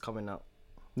movie's coming out.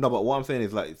 No, but what I'm saying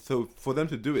is like, so for them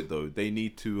to do it though, they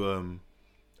need to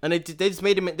And they just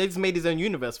made his own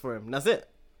universe for him. That's it.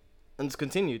 And it's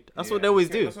continued. That's what they always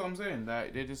do. That's what I'm saying.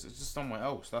 Like it's just somewhere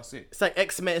else. That's it. It's like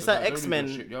X-Men. It's So, like don't lose your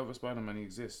X-Men. shit. The other Spider-Man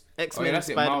exists. X-Men, Oh, yeah, that's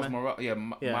it. Spider-Man. Miles Morales.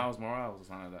 Yeah, Yeah. Miles Morales or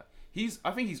something like that.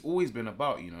 I think he's always been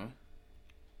about, you know.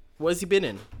 What has he been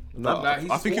in? no. Like, he's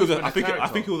I think he was. always been a I think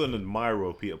character. he was an admirer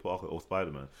of Peter Parker or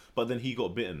Spider-Man. But then he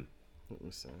got bitten. Let me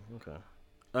see. Okay.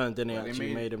 And then they But they actually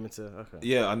made- made him into okay.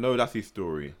 Yeah, I know that's his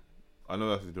story.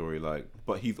 Like,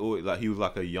 but he's always like he was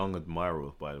like a young admirer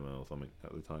of Spider-Man or something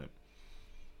at the time.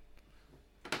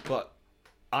 But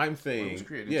I'm It saying, was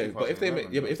created in yeah, but if they make,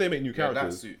 2011, yeah, but if they make new Yeah, that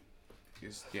characters, suit.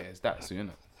 It's that suit, isn't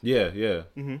it? yeah.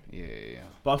 Yeah.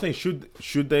 But I'm saying,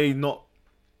 should they not,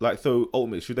 like, so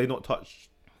ultimately, should they not touch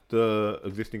the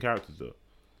existing characters though?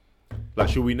 Like,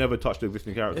 should we never touch the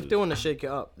existing characters? If they want to shake it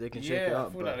up, they can shake it Yeah, I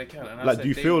up. feel But like they can. And I Like, said do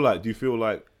you they- feel like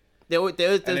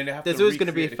then they have there's to always going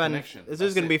to be recreate the fan. connection. There's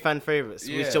always That's going to be it. fan favorites,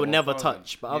 Yeah, which they'll never 1000.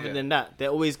 touch. But other Yeah. than that, they're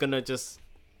always going to just.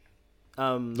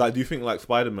 like, do you think like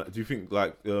Spider-Man? Do you think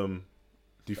like Captain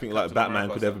Batman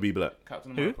America could or ever be black?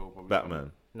 Captain Who? America will probably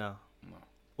Batman No,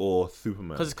 or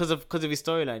Superman? because of his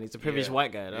storyline. He's a privileged Yeah.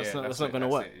 white guy. That's Yeah, not going to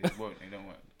that's work. it. It won't. It don't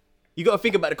work. You got to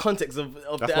think about the context of That's the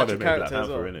why they actual made Black character as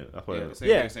Panther, well. innit? That's why. Yeah, the same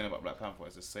Yeah. thing you're saying about Black Panther.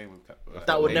 It's the same with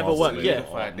That would never Marvel work, made. yeah.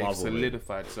 Solidified, they've Marvel made.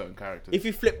 solidified certain characters. If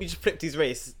you just flipped his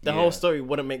race, the Yeah. whole story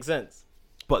wouldn't make sense.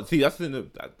 But see, that's in the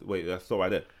wait. That's all right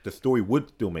there. The story would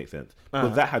still make sense because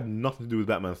Uh-huh. that had nothing to do with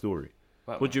Batman's story.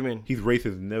 What do you mean? His race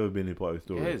has never been a part of his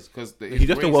story. It is because He's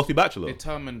just a wealthy bachelor.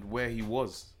 determined where he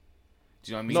was.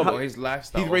 Do you know what I mean? No, but or his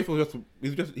lifestyle. His race was he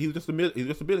was just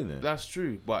a billionaire. That's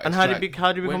true, but And it's how did like he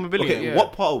become a when- billionaire? Okay, Yeah.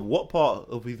 what part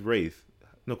of his race?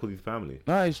 No, because his family.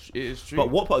 No, it is true. But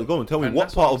what part? Go on, tell me And what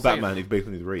that's part what of I'm saying. Batman is based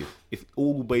on his race? It's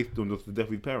all based on just the death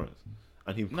of his parents,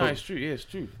 and he. No, it's true. Yeah, it's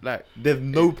true. Like, There's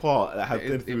no part that has it-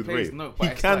 anything to do it with plays race. no, but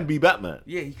He it's can like- be Batman.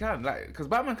 yeah, he can. Like, because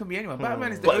Batman can be anyone.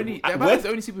 Batman is the But only. at Batman's West- the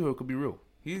only superhero who could be real.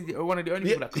 He's one of the only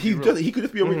people that could He be real. he could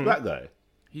just be a rich black guy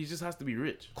He just has to be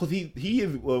rich. because he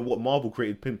is what Marvel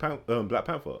created Black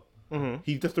Panther.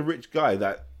 He's just a rich guy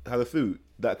that has a suit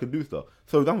that could do stuff.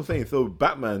 So that's what I'm saying. So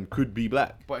Batman could be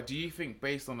black. But do you think,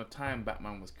 based on the time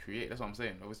Batman was created, that's what I'm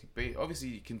saying. Obviously,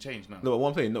 it can change now. No, but what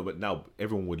I'm saying, no, but now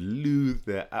everyone would lose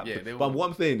their absolute. they but would what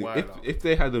I'm saying, wild is out. if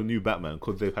they had a new Batman,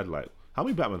 because they've had like how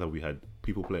many Batmans have we had?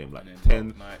 People playing like And then 10,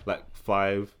 Dark Knight. like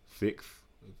 5, 6.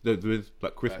 There's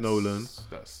like Chris Nolan.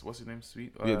 That's what's his name?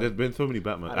 Sweet. Yeah, there's been so many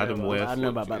Batman. I don't Adam know West. about- I don't know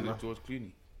about Is it Batman. George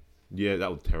Clooney. Yeah,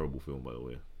 that was a terrible film, by the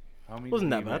way. How many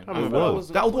Wasn't did that he bad? make? I It remember was.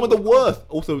 That was one of the worst.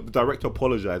 Also, the director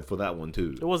apologized for that one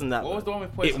too. It wasn't that. What was bad. the one with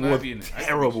It Poison was Ivy in it? I used to think she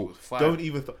terrible. was fire. Don't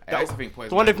even. I used to think Poison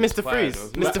The one Ivy with was Mr. fire,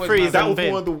 Freeze. though. Mr. Poison Freeze Ivy- that and was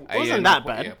Vin. one of the. It wasn't no, that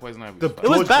bad. Yeah, Poison Ivy The was fire. It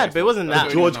was George- bad, but it wasn't The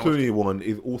that. George No. Clooney one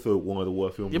is also one of the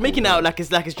worst films. You're of making all it out time.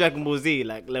 like it's Dragon Ball Z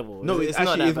like level. No, it's it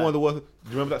not actually that is one of bad. the worst. Do you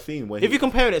remember that scene when If you're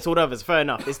comparing it to all the others, fair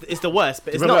enough. It's the worst,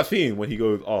 but Do you it's remember not. that scene when he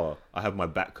goes, "Oh, I have my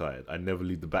bat card. I never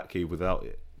leave the Batcave without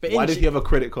it." But Why in does ge- he have a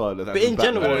credit card? That but has in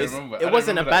Batman? general, I don't it's- remember- it I don't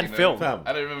wasn't a remember bad that, you know. film. Fam.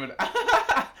 I don't remember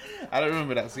that. I don't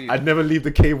remember that scene. I'd never leave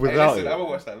the cave Hey, without listen, I it. will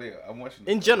watch that later. I'm watching.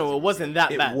 In general, it wasn't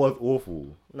that It bad. was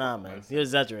awful. Nah, man, you're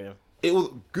exaggerating. It was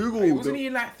Google. Hey, wasn't he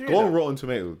in like 3 Go of on them? Rotten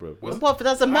Tomatoes, bro. But it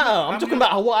doesn't matter. I'm how talking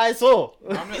many- about what I saw. How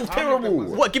many- how many of them terrible.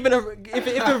 was it? What? Given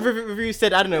if a review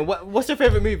said I don't know what's your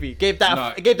favorite movie? Gave that No,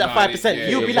 5%. yeah,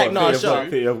 You'll yeah, be yeah, like, nah, yeah, sure.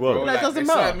 yeah, yeah, Bro, well. That doesn't there's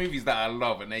matter. certain movies that I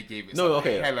love and they gave it No, some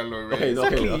okay. hella low ratings. Okay, no,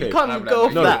 Exactly. okay. You can't I'm go like,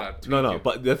 off No, that. no,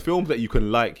 but there's films that you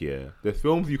can like, yeah. There's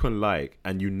films you can like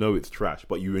and you know it's trash,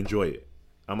 but you enjoy it.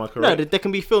 Am I No, correct? there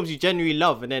can be films you genuinely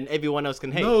love and then everyone else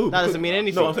can hate. No, that because- doesn't mean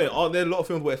anything. No, I'm saying, aren't there a lot of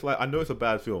films where it's like, I know it's a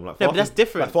bad film. Like, Yeah, but Fast that's and-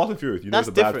 different. Like Fast and Furious, you know That's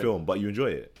it's a bad different. film, but you enjoy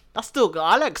it. That's still.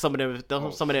 I like some of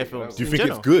some of their shit, films. Do you in think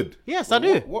general. it's good? Yes, I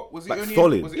do. What was it? Like, only,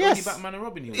 solid. Was it Yes. only Batman and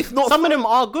Robin? He was It's in? not. Some of them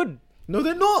are good. No,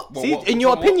 they're not. Well, See, what- in your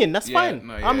what- opinion, that's yeah, fine.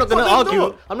 no, I'm yeah. not gonna But they're argue.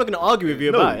 not. I'm not gonna argue with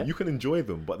you No, about it. you can enjoy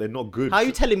them, but they're not good. How are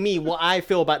you telling me what I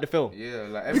feel about the film? Yeah, like This is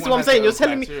everyone what I'm has saying. their You're own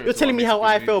telling me. criteria You're to telling what me how makes a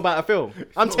I good feel movie. about a film.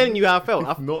 I'm not- telling you how I felt.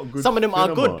 It's not good. Some of them are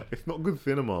cinema. good. It's not good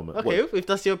cinema, man. Okay, What, if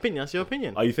that's your opinion, that's your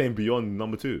opinion. are you saying Beyond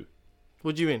number 2?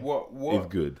 What do you mean? What It's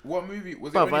good. What movie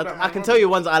was it? Bro, only Batman I and can Robin? tell you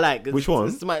ones I like. Which one?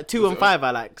 It's my 2 and 5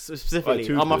 I like specifically.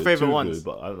 Two's Are my good, favorite two's ones. good,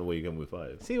 but I don't know where you're going with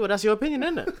 5. See, well, that's your opinion,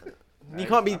 isn't it? You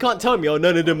can't tell me, oh,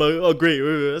 none of them are great.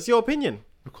 That's your opinion.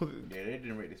 Because Yeah, they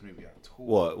didn't rate this movie at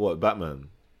all. what Batman?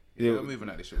 Yeah, It, the movie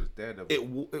like this shit was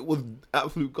Daredevil. it was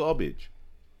absolute garbage.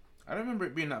 I don't remember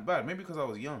it being that bad. Maybe because I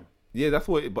was young. Yeah, that's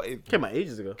what. But it Came out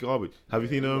ages ago. garbage. Have you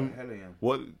seen Hella young.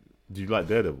 What do you like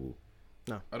Daredevil?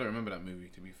 I don't remember that movie,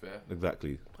 to be fair.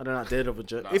 Exactly. I don't like Daredevil.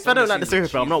 Like, If some I don't of like the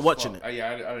scenes superhero, I'm not Jesus watching fuck. it.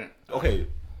 Yeah, I don't. Okay,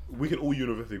 we can all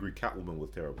universally agree Catwoman was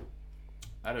terrible.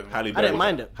 I don't. Halle I Berry. didn't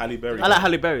mind it. Halle Berry. I like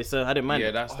Halle Berry, so I didn't mind Yeah,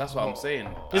 it. that's what I'm saying.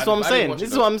 This is what I'm saying.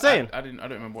 This is what I'm saying. I don't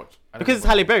remember watch. Because it's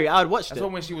Halle Berry, I would watch That's it.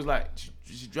 one when she was like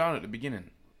she drowned at the beginning.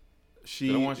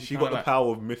 The one She she got kinda the like-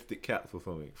 power of mystic cats or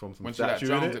something from some When she, like, statue.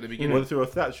 drowned innit? at the beginning. Went through a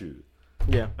statue,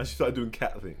 Yeah. and she started doing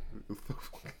cat things. It was so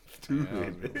fucking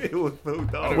stupid. It was so dumb.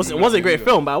 don't It wasn't a great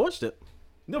film, but I watched it.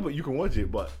 No, but you can watch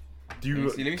it. But do you?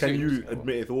 Let me see Can what you you see.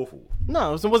 admit it's awful?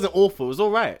 No, it wasn't awful. It was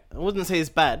all right. I wouldn't say it's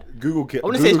bad. Google Cat. I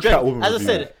wouldn't say it's great. Catwoman As I review.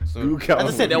 said, So- Google As Catwoman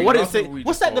As I said, I review. wouldn't That's what say. we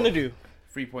What's just that gonna saw. do?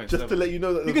 3.7. Just to let you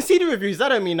know that You can see the reviews. That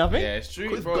don't mean nothing. Yeah, it's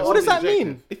true. It's Bro, got- it's What does that subjective.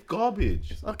 mean? it's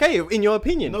garbage. Okay, in your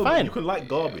opinion, No, but fine. you can like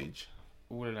garbage.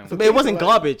 All of them. But it wasn't Like,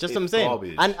 garbage. That's what I'm it's saying.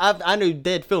 garbage. And I know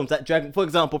dead films that Dragon. For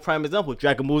example, prime example,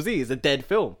 Dragon Ball Z is a dead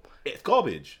film. It's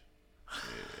garbage.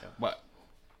 But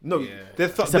No, Yeah.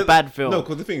 there's some, It's a bad film. No,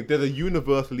 because the thing, there's a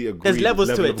universally agreed. There's levels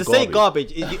to level it. of To say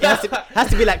garbage, it has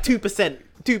to be like 2%.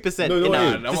 2% No, no, in it that.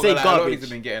 is. I'm To not say gonna lie, a lot of these garbage. have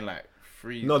been getting like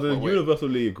free. No, there's a but wait.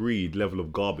 universally agreed level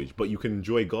of garbage, but you can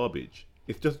enjoy garbage.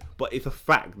 It's just, but it's a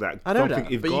fact that I know something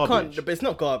that, is but garbage. you can't. But it's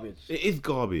not garbage. It is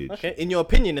garbage. Okay, in your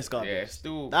opinion, it's garbage. Yeah, it's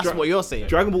still. That's what you're saying.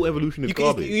 Dragon Ball Evolution is You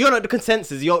garbage. you're not the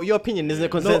consensus. Your opinion isn't the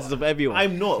consensus of everyone.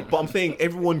 I'm not, but I'm saying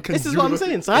everyone can. This is what I'm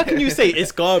saying. So how can you say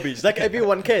it's garbage? Like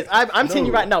everyone cares. I'm telling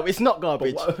you No. right now, it's not But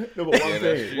garbage. no, but what I'm Yeah,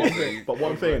 saying, that's true. but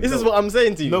what I'm saying, This is what I'm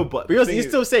saying to you. No, but the you're thing is-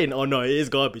 still saying, oh no, it is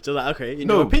garbage. I'm like, okay, in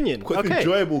no your opinion, because it's okay.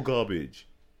 enjoyable garbage.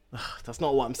 That's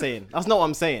not what I'm saying. That's not what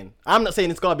I'm saying. I'm not saying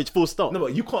it's garbage. Full stop. No,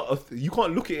 but you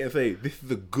can't look at it and say this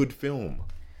is a good film.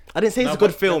 I didn't say it's No, a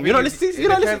good but film. the You're not thing is, listening. it You're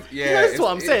not depends- listening. You know, this is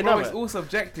what I'm saying. Bro, No, it's man. all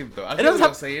subjective though. I It get doesn't what you're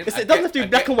have. saying. It I doesn't get- have to I be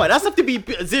black get- and white. It doesn't have to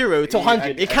be 0 to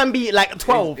 100. It can be like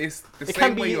 12. It's the It same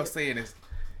can way be. you're saying it's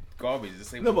garbage. The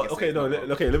same. No, way but you're okay, saying no, it's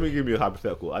not okay. Let me give you a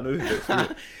hypothetical. I know this is extreme.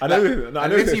 I know this. No, I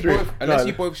know Unless this is you both, extreme. unless No,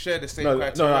 you both share the same no,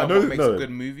 criteria I of know what this- makes no, a good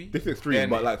movie. This is extreme, then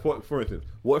but like, for instance,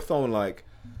 what if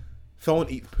someone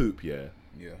eats poop, yeah,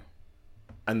 yeah,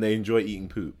 and they enjoy eating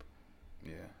poop,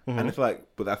 yeah. and it's like,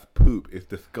 but that's poop. It's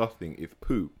disgusting. It's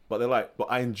poop. But they're like, but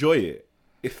I enjoy it.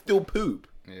 It's still poop.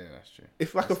 Yeah, that's true.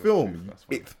 It's like That's a the truth, film. that's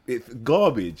fine. It's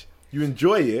garbage. You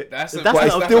enjoy it. That's That's but not-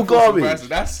 it's that's still a false garbage. comparison.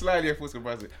 That's slightly a false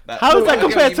comparison. Like, How is I that get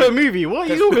what compared you to a mean. movie? What are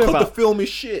you Because talking the about? film is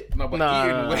shit. No, but Nah,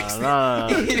 eating waste. nah.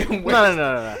 Eating waste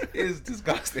No. is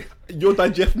disgusting. You're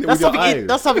digesting it That's with your something. eyes.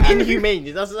 That's something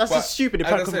inhumane. That's But just stupid in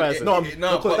as I said, comparison. No, No,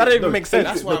 because- but that don't even make sense.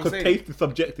 That's what I'm because saying. taste is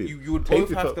subjective. You would Taste both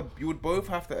is have sub- to. You would both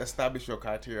have to establish your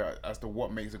criteria as to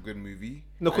what makes a good movie.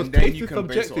 No, because and then taste you is can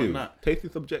base it on subjective. that. Taste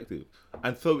is subjective,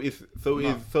 and so is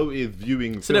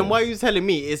viewing. So then, why are you telling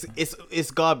me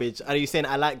it's garbage? Are you saying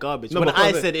I like garbage? When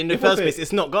because I said in the if we're first saying- place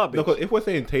it's not garbage. No, 'cause if we're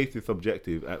saying taste is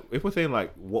subjective, if we're saying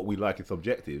like what we like is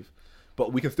subjective,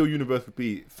 but we can still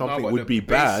universally something No, but would the be basis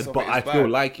bad, of but it I is still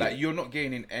bad. like it. Like you're not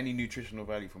gaining any nutritional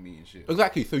value from eating shit.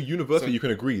 Exactly. So universally, So- you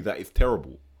can agree that it's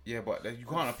terrible. Yeah, but you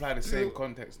can't apply the same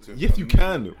context to. Yes, a you movie.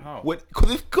 can. How?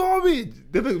 Because it's garbage.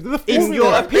 There's a in formula.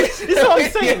 your opinion, this is what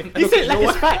I'm saying. You say it like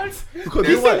it's facts. Because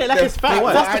You you know say why? it like it's facts.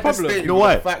 why? That's I the had to problem. state You know with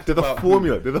why? the fact There's a about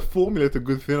formula. There's a formula to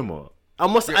good cinema.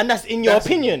 And that's in your That's-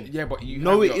 opinion. Yeah, but you.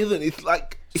 No, have it your- isn't. It's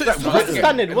like So like what's the written.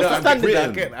 standard? What's the I'm standard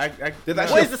getting- then? I There's get-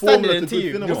 actually What a is the formula standard to to good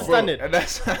you? cinema. What's the Bro, standard? and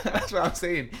that's what I'm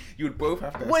saying. You would both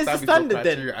have to What is the establish standard your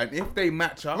then? criteria, and if they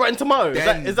match up, Rotten Tomatoes.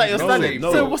 then Is that your you standard?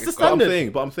 know So it's what's the garbage.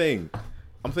 standard? But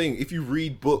I'm saying, if you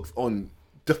read books on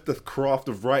just the craft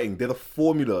of writing, there's a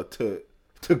formula to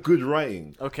good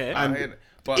writing. Okay. And I hear that.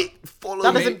 But it follows.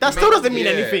 That still doesn't mean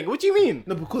Yeah. anything. What do you mean?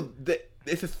 No, because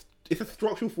it's a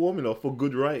structural formula for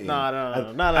good writing.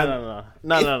 No.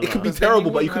 It could be Because then terrible,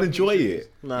 you but you wouldn't can have enjoy nutrients.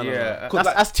 it. No. Yeah. Cause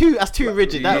That's too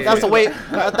rigid. yeah. That's a way.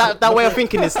 That way of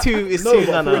thinking is too. Is No, too.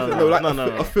 but for instance,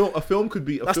 like No. a film could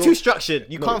be. That's too structured.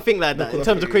 You can't think like that in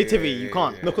terms of creativity. You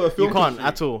can't. No, 'cause a film You can't could-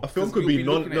 at all. A film Because could you'll be be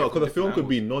non. looking at No, it because a from film different could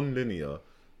be non-linear.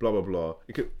 Blah blah blah.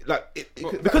 It could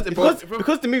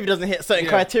Because the movie doesn't hit certain Yeah,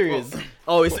 criteria. well-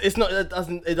 Oh, it's not. It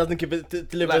doesn't give it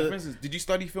deliver. Like for instance, did you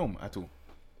study film at all?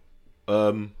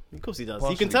 Of course he does.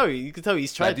 You can tell you. You can tell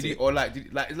he's tried Like, did to. you, or like,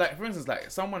 did, like for instance, like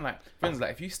someone like, for instance,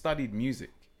 like if you studied music,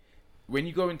 when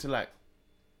you go into like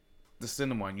the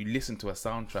cinema and you listen to a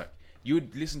soundtrack, you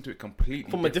would listen to it completely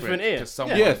From a different ear. to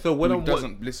someone Yeah, so when who I'm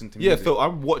doesn't listen to Yeah, music. so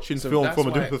I'm watching So film that's from a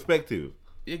why- different perspective.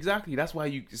 Exactly, that's why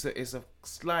it's a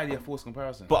slightly a false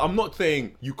comparison. But I'm not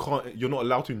saying you're not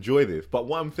allowed to enjoy this. But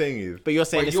what I'm saying is, But you're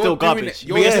saying But it's you're still doing garbage. it- But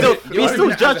you're you're still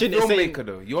doing it judging as it. a Saying, filmmaker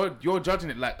though. You're judging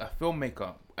it like a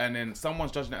filmmaker, and then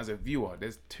someone's judging it as a viewer.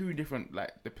 There's two different,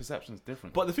 like the perception's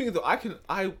different. but the thing is that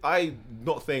I'm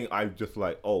not saying I just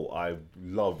like, oh, I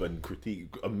love and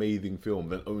critique amazing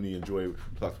films and only enjoy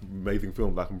like amazing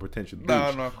films like I'm pretentious. No,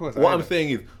 douche. no, of course, What I I'm know. saying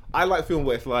is, I like film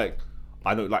where it's like,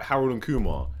 I know, like Harold and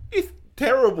Kumar. It's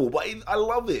terrible, but I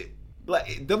love it. Like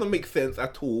it doesn't make sense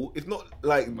at all. It's not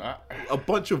like Nah. a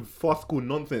bunch of farcical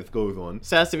nonsense goes on.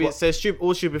 so it has to be. So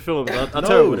all stupid films are No,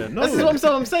 terrible. Then no. this is what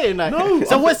I'm saying. Like, No,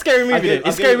 so I'm what's saying- Scary Movie? Then?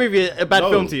 Is Scary Movie a bad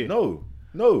film to you?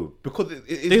 No, because it's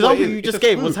The what example it is. you It's just a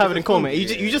gave spoof. was having It's in a common.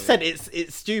 spoof. You just said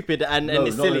it's stupid and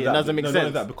it's silly and doesn't make None sense.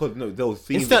 of that because there was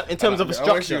scenes. In terms of a I wish you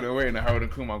structure. would have waited and Harold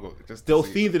and Kumar got just. There to were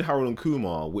see. scenes in Harold and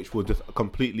Kumar which were just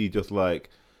completely just like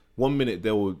 1 minute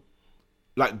they were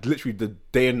like literally the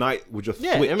day and night would just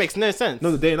Yeah, switch. it makes no sense.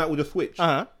 No, the day and night would just switch. Uh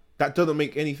huh. That doesn't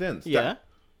make any sense. Yeah.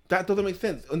 That doesn't make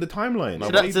sense on the timeline. So,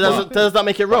 Like, does that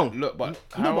make it wrong? Look, but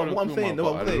No, but what I'm saying, no,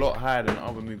 what I'm a saying. lot higher than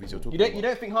other movies you're talking You about.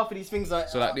 don't think half of these things are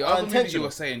So like the are other movies you intentional?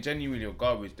 were saying genuinely are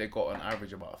garbage. They got on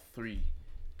average about 3.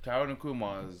 Harold and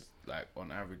Kumar is like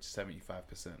on average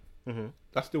 75%.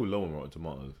 That's still low on Rotten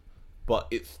Tomatoes, but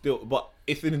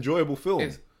it's an enjoyable film.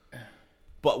 It's-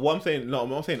 But what I'm saying, no, I'm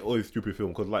not saying it's a stupid film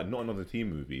because like Not Another Teen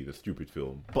Movie is a stupid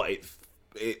film, but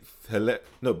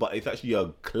but it's actually a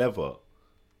clever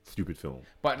stupid film.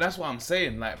 But that's what I'm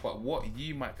saying. Like, but what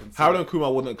you might consider. Harold and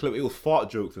Kumar wasn't clever. It was fart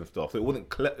jokes and stuff. So it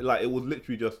wasn't like it was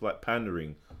literally just like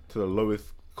pandering to the lowest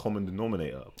common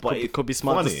denominator. But it could be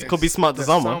smart. funny. Could be smart to There's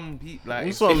someone. some people, like,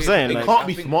 That's what I'm saying, It like- can't I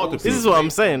be think smart to also- This is what I'm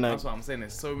saying, like- That's what I'm saying.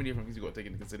 There's so many different things you got to take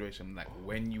into consideration. Like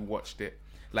when you watched it,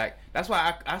 like that's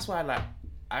why like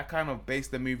I kind of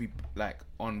based the movie like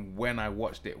on when I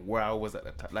watched it, where I was at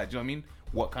the time. Like, do you know what I mean?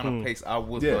 What kind of place I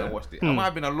was when I watched it. I might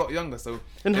have been a lot younger. So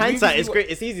In the hindsight, movies it's you great.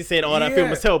 It's easy saying, "Oh, that Yeah. film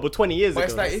was terrible 20 years But ago."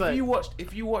 it's like It's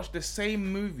if you watch the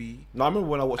same movie No, I remember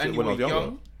when I watched and it you when I were was younger.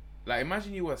 young, like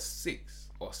imagine you were 6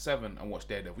 or 7 and watched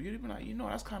Daredevil, you'd be like,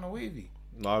 that's kind of wavy.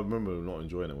 No, I remember not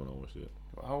enjoying it when I watched it.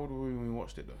 But how old were you when you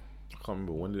watched it though? I can't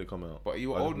remember when did it come out. But you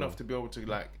were I old don't know. enough to be able to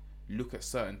like look at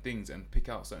certain things and pick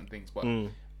out certain things. But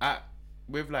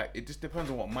with like, it just depends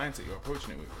on what mindset you're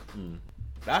approaching it with.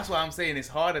 That's why I'm saying it's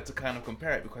harder to kind of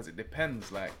compare it because it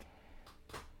depends. Like,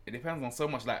 it depends on so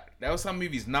much. Like, there were some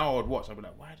movies now I would watch. I'd be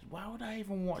like, why would I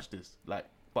even watch this? Like,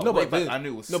 but No, way but back, then- I knew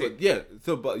it was no, sick. but yeah.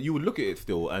 So, but you would look at it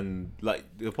still, and like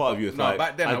the part of you is No, like,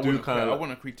 back then I do wouldn't. kind I of.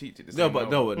 wouldn't critique it. The No, same but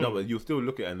way. no, but you'll still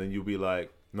look at it, and then you'll be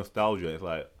like nostalgia. It's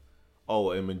like,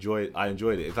 oh, I enjoyed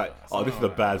it. It's like, oh, this is a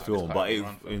bad film, quite but a it's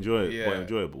run film. but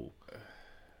enjoyable.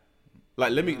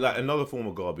 Like another form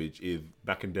of garbage is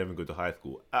Back in Devon Go to High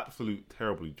School. Absolute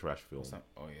terribly trash film.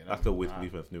 Oh yeah, That's the Wiz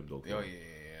Khalifa and Snoop Dogg Oh film. yeah.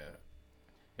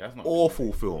 That's not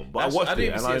Awful film, but I watched didn't it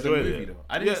even and see I it as a enjoyed movie it. though.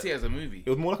 I didn't see it as a movie. It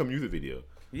was more like a music video.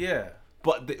 Yeah.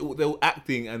 But they were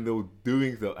acting and they were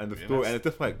doing stuff and the story, that's- and it's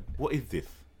just like, what is this?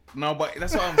 No, but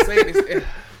that's what I'm saying.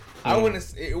 I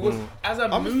wouldn't. It was as a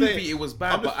I'm just movie, saying- it was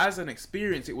bad, but as an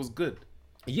experience, it was good.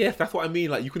 Yes, that's what I mean.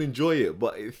 Like, you can enjoy it,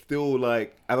 but it's still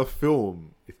like, as a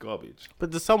film, it's garbage.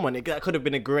 But to someone, that could have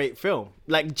been a great film,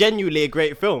 like genuinely a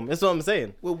great film. That's what I'm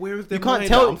saying. Well, where is their You can't mind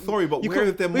tell. at? I'm sorry, but where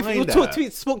is their mind talk at?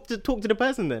 to the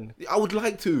person then, I would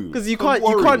like to. because you I'm can't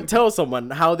worried. tell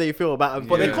someone how they feel about a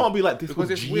But film. they can't be like, this Because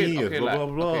was it's genius, weird. Okay, blah, like, blah,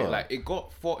 blah. okay, like it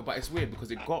got 4, but it's weird because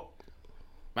it got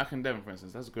Mac and Devon, for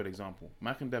instance. That's a good example.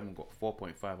 Mac and Devon got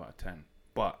 4.5 out of 10,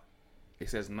 but it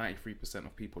says 93%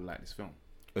 of people like this film.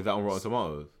 Is that on Rotten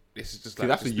Tomatoes? This is just See, like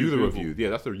that's just the through user Google. review. Yeah,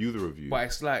 that's the user review. But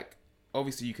it's like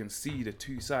obviously you can see the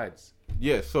two sides.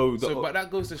 Yeah, so But that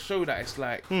goes to show that it's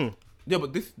like yeah,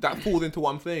 but that falls into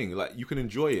what I'm saying. Like, you can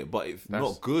enjoy it, but it's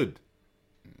That's- not good.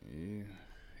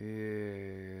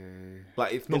 yeah.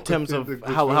 Like, it's not in terms of considered a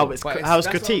good how film. it's But how it's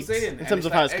that's what I'm critiqued. saying. In And terms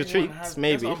of it's how like it's everyone critiqued, has-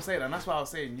 maybe. That's what I'm saying, and that's why I was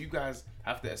saying you guys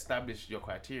have to establish your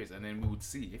criteria, and then we would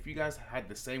see if you guys had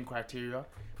the same criteria.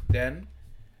 Then,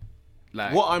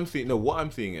 like, What I'm seeing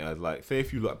it as, like, say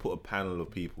if you like put a panel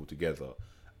of people together,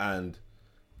 and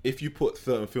if you put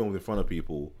certain films in front of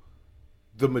people,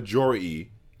 the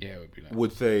majority yeah, it would be like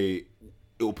would say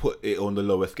it will put it on the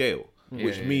lower scale,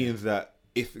 which yeah, means that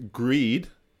it's agreed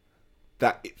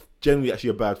that it's generally actually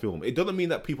a bad film. It doesn't mean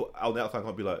that people on the outside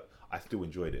can't be like, I still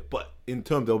enjoyed it, but in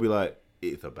terms they'll be like,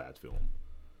 it's a bad film.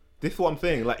 This is what I'm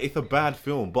saying. Like, it's a bad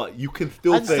film, but you can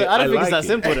still I don't say think like it's that it.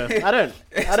 simple though.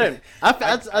 I don't.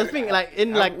 I think like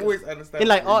in like always understand in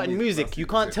like what art you and mean, music, that's you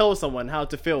what I'm can't tell someone how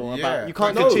to feel Yeah. about. You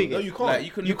can't No, critique no, it. you can't. Like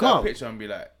you can You look at a can't. picture and be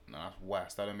like, nah, that's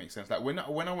worse. That don't make sense. Like when I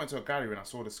went to a gallery and I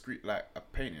saw the screen, like a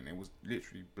painting, it was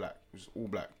literally black. It was all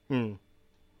black, and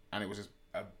it was just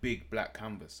a big black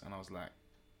canvas. And I was like,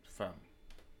 fam.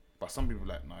 But some people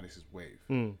were like, nah, this is wave.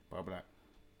 But I'll be like,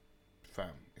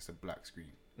 fam, it's a black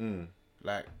screen.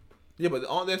 Like, Yeah, but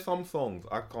aren't there some songs,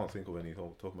 I can't think of any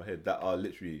off the top of my head, that are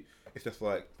literally, it's just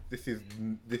like, this is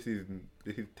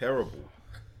terrible.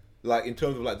 Like, in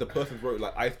terms of like the person wrote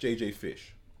like Ice JJ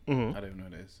Fish. I don't know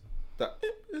what it is. That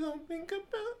I don't think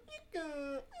about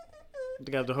you.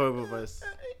 You have the horrible voice.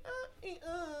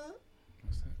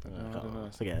 What's that? I don't know.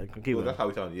 So yeah, keep Well, it. that's how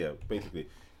he sounds. Yeah, basically.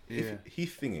 Yeah. If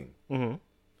he's singing, Mm-hmm.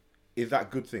 is that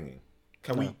good singing?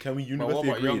 Can we But what universally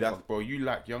about agree Young that's Thug, bro? You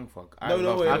like Young Thug. No,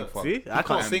 love wait, Young wait. Thug. See? He can't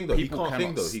can't- sing though. He people can't sing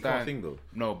cannot though. He can't stand- sing though.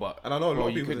 No, but And I know a lot bro,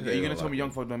 of you people could. say Are you they gonna don't tell me like Young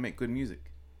it. Thug don't make good music?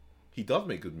 He does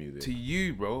make good music. To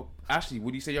you, bro. Ashley,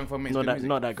 would you say Young Thug makes Not good that, music?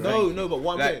 not that great. No, but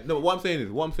what I'm Like- saying, no, but what I'm saying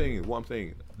is,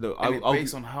 no, And it's I'll,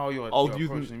 based on how you're I was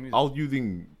approaching using music.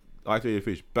 using Isaiah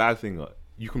Fish, bad singer.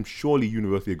 You can surely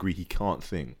universally agree he can't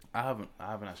sing. I haven't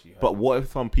actually heard. But what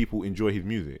if some people enjoy his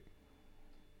music?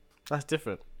 That's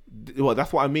different. Well,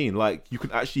 that's what I mean. Like, you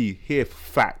can actually hear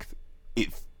fact.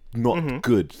 It's not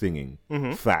good singing.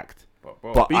 Fact.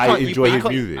 But you I can't- you- enjoy but you his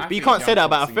can't- music. But you can't say that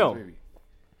about a film.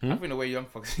 I think the way Young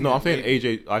Fox. No, I'm saying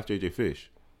maybe. JJ Fish.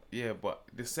 Yeah, but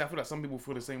this, I feel like some people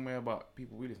feel the same way about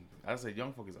people we listen to. As I said,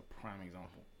 Young Fox is a prime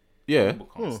example. Yeah. People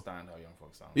can't stand how Young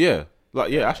Fox sounds. Yeah.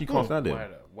 Like, yeah, actually can't stand it.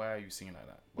 Why are you singing like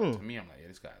that? But to me, I'm like, yeah,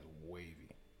 this guy is wavy.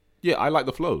 Yeah, I like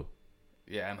the flow.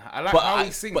 Yeah, and I like But how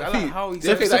he sings. I see, like how he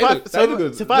so sings. that is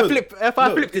good. If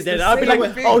I flipped it, then I'd be same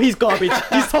like, thing. oh, he's garbage.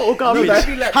 He's total garbage. that'd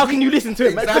be like- How can you listen to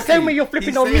him? It's the same way you're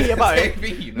flipping on me about it.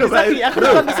 Exactly, I could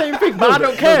have done the same thing, but I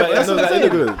don't care. That's what I'm that is a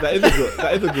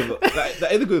saying. good.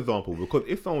 That is a good example, because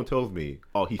if someone tells me,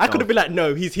 "Oh, he," I could have been like,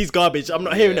 no, he's garbage. I'm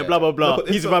not hearing it. Blah blah blah. No, but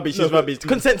if He's so- rubbish. no, He's but- rubbish.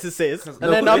 Consensus says, and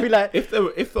No, then but I'll be like, if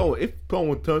someone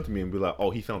would turn to me and be like, "Oh,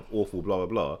 he sounds awful," blah blah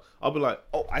blah, I'll be like,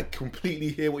 "Oh, I completely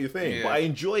hear what you're saying, Yeah. but I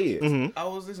enjoy it, I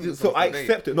was listening to so I today.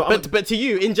 accept it." No, but to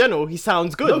you, in general, he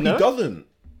sounds good. no, No, he doesn't.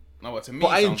 No, but to me, But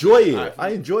he I sounds enjoy good. it. I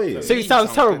enjoy it. So he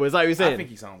sounds terrible, is that what you're saying? I think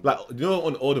he sounds Like, you know,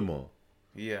 on Audemars,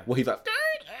 yeah. where he's like,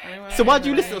 So why do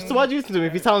you listen? So why do you listen to him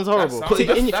if he sounds horrible? sounds-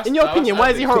 So in your opinion, why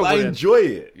is he horrible? I then? enjoy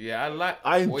it. Yeah, I like.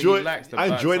 I what enjoy. he likes, I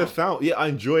enjoy the sound. Yeah, I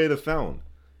enjoy the sound,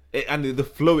 and the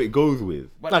flow it goes with.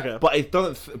 But Okay. But it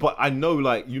doesn't. But I know,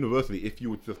 like, universally, if you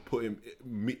would just put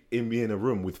me in a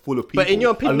room with full of people, But in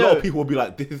your opinion, a lot no. of people would be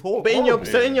like, "This is horrible." But in your-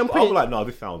 so in your But I'm opinion- like, "No,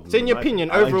 this sounds." So in your nice.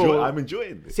 opinion, I enjoy- overall- I'm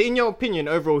enjoying this. See, in your opinion,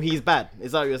 overall, he's bad.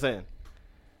 Is that what you're saying?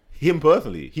 Him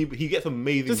personally, he gets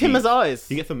amazing. Just him beats. as an artist.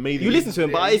 He gets amazing. You listen to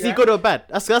him, Yeah, but is he you good or bad?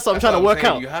 That's what I'm trying to work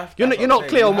out. You're not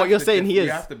clear on what you're saying he is.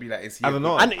 You have to be like, is he? I don't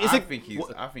know. And I is it- think he's.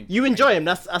 I think You enjoy him,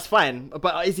 that's fine.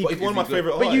 But is he? But he's one of my he good?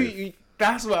 favorite But artists. you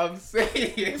That's what I'm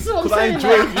saying. this is what I'm Because I saying. enjoy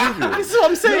Like, his music. this is what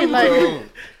I'm saying. Like, Bro.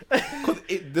 Because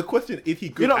the question is he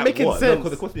good You're not at making what? sense. No,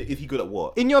 'cause the question is he good at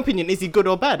what? in your opinion, is he good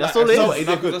or bad? That's Like, all it no, is. is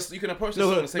he good? You can approach No,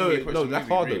 this on the same way you approach the that's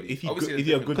movie, hard though. really. Is he Obviously, good? there's Is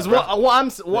he a different good? Because types. what I'm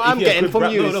Is he a getting good from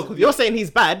rap- you no, is no, 'cause you're saying he's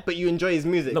bad, but you enjoy his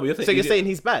music. No, but you're So saying you're is he- saying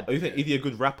he's bad. Are you saying is he a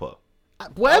good rapper?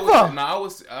 Whatever. No, I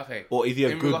was okay. Or is he a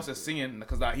in good- regards to singing?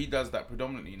 Because like, he does that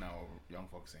predominantly now. Young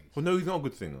Fox sings. Well, no, he's not a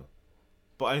good singer,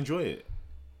 but I enjoy it.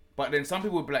 But then some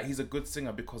people would be like, he's a good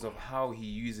singer because of how he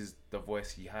uses the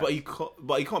voice he has. But he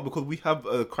can't because we have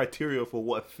a criteria for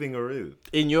what a singer is.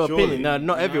 In your Surely. opinion, no,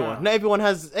 not everyone. Nah. Not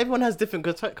everyone has different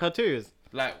criteria.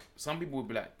 like some people would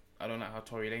be like, I don't like how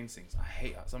Tory Lane sings. I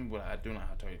hate her. Some people are like, I don't like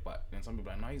how Tory, but then some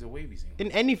people are like, no, he's a wavy singer.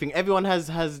 In anything, everyone has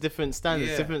different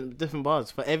standards, Yeah. different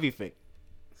bars for everything.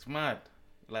 It's mad.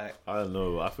 Like, I don't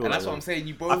know. I feel and like that's what I'm saying.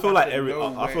 You both. I feel have like to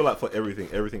know I feel where- like for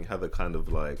everything has a kind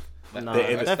of like No, there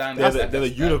is a a- standard, there's that's a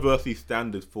standard. university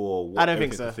standard for what I don't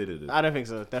think everything's so. considered. I don't think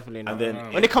so. Definitely not. And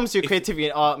then When it comes to your creativity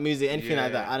and art, music, anything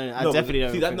like Yeah. that, I No, but definitely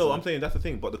don't. see that. think No, so. I'm saying that's the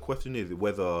thing. But the question is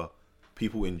whether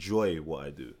people enjoy what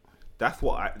I do. That's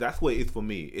what it is for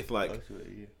me. It's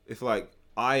like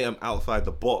I am outside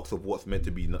the box of what's meant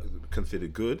to be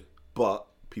considered good, but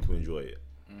people enjoy it.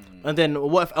 And then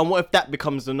what if that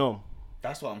becomes the norm?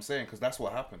 That's what I'm saying because that's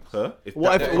what happens. Huh?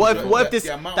 What if this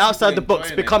the amount the of outside the people box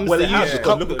enjoying it. becomes Well, the it used to.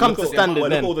 becomes Look the at standard look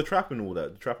then? at all the trap and all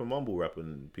that, the trap and mumble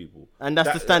rapping people. And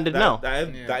that's the standard now? That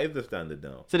is, Yeah. that is the standard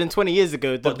now. So then 20 years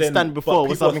ago, the then- standard before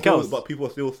was people are something still- else. But people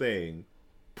are still saying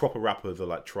proper rappers are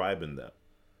like Tribe and that.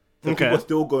 So Okay. people are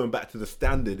still going back to the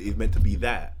standard is meant to be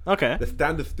that. Okay. The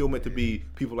standard's still meant to be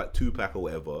people like Tupac or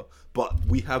whatever. But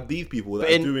we have these people that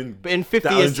But are doing in 50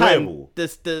 that are years time, enjoyable.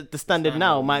 the standard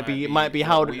now might be what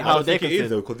how we- I how don't they think it is consider.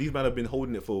 though, because these men have been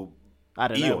holding it for. I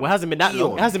don't know. eons. Well, it hasn't been that long.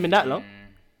 It Eons. hasn't been that long.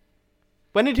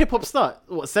 When did hip hop start?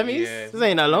 What 70s? This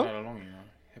ain't that long.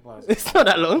 Hip-hop is- It's not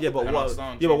that long. Yeah, but And what? our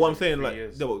sound Yeah, but what I'm changed saying, in 3 like,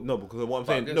 years. no, because what I'm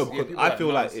But I saying, guess, no, yeah, because people I like feel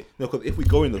like, Nas. no, because if we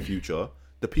go in the future,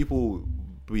 the people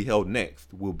we held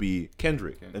next will be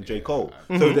Kendrick and J. Yeah. Cole.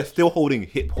 Mm-hmm. So they're still holding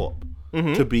hip hop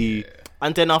to be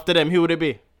And then after them, who would it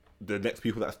be? the next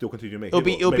people that still continue to make. It'll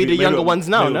be- hip-hop. it'll be the younger ones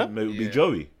now, maybe, no? Maybe it'll be Yeah.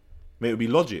 Joey. Maybe it'll be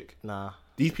Logic. Nah.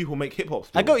 These people make hip hop.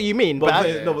 Still. I get what you mean, but but I'm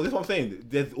I, saying- no, but this is what I'm saying.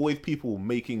 There's always people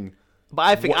making. but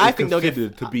I think what is they'll get.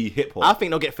 considered to be hip hop. I think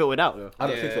they'll get filtered out. Though. I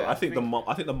don't think so. Yeah, I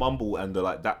think the mumble and the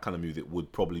like that kind of music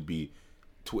would probably be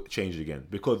changed again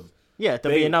because Yeah,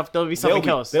 there'll be enough. There'll be something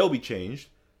else. They'll be changed,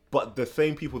 but the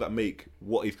same people that make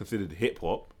what is considered hip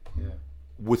hop Yeah.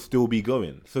 would still be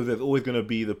going. So there's always going to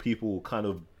be the people kind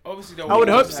of. Obviously, I would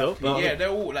hope so, but- Yeah, they're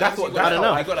all. Like, That's what- obviously you I got, don't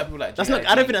know. You got like people like. That's G.I.G.,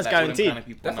 not- I don't think that's like, all them guaranteed. kind of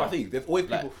people That's now. what I think. There's always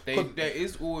people. Like, there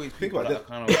is always Think people about that that. are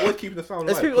kind They're of. always keeping the sound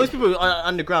There's right. people, those people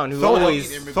underground who Someone always.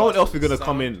 in someone regards else to is gonna sound.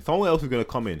 come in. Someone else is gonna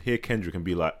come in. Hear Kendrick and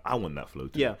be like, "I want that flow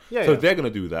too." Yeah. Yeah, So yeah. they're gonna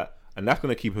do that, and that's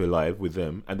gonna keep it alive with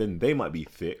them. And then they might be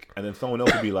thick, and then someone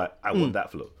else will be like, "I want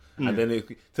that flow." And then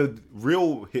so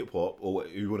real hip hop, or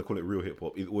what you want to call it, real hip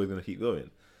hop, is always gonna keep going.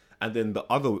 and then the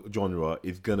other genre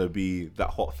is gonna be that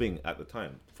hot thing at the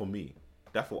time. For me,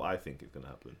 that's what I think is gonna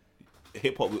happen.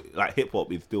 Hip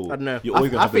hop is still. I don't know. You're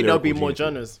always gonna I have the think there'll be lyrical more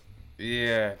genius. genres.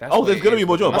 Yeah. That's Oh, what there's it gonna is. be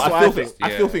more genres, That's but what I I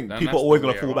think. still think then people are that's always the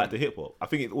gonna way fall around. back to hip hop. I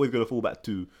think it's always gonna fall back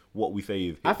to what we say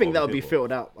is. I think that'll hip-hop be and hip-hop.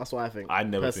 filtered out. That's what I think. I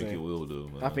never personally. think it will do.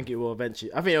 Man. I think it will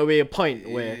eventually. I think there'll be a point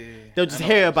where Yeah. they'll just I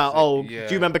know hear what about, you're oh, saying. Yeah.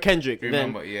 do you remember Kendrick? Do you Then,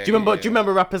 remember- yeah, do you remember? yeah, Do you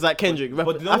remember rappers like Kendrick? But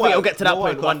you know I think what? it'll get to You know that what?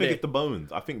 point 'Cause one I think day. it's the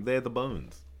bones. I think they're the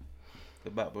bones. The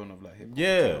backbone of like hip hop.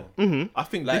 Yeah. Mm-hmm. I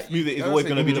think Like, this music is I always say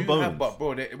gonna be you the do bones. have- But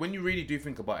bro, when you really do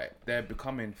think about it, they're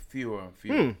becoming fewer and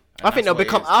fewer. And I think that's they'll what it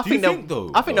become. is. I Do you think they'll. think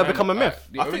though? I think they'll Man, become a myth.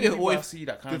 The I only think there's people always- I see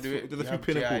that kind of do there's- it. there's a you few have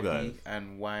pinnacle JID guys.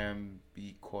 and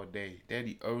YMB Corday. They're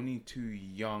the only two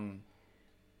young.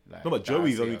 Like, No, but that I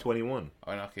Joey's see only are- 21.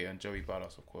 Oh, and okay, and Joey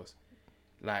Badass, of course.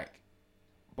 Like,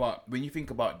 but when you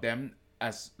think about them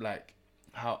as like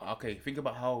how think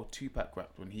about how Tupac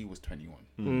rapped when he was 21,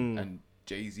 and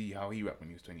Jay-Z how he rapped when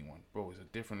he was 21. Bro, it's a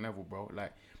different level, bro.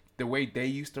 Like the way they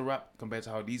used to rap compared to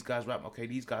how these guys rap. Okay,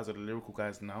 these guys are the lyrical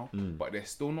guys now, but they're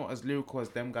still not as lyrical as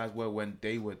them guys were when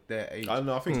they were their age. I don't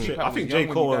know. I think Tupac I was think young J.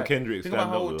 when Cole he and died. Kendrick Think stand about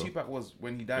how up old though. Tupac was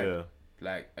when he died. Yeah.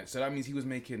 Like, so that means he was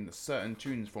making certain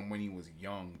tunes from when he was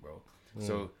young, bro.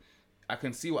 So I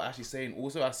can see what Ashley's saying.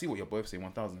 Also, I see what you're both saying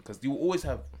 1000, because you always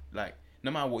have, like,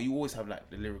 no matter what, you always have, like,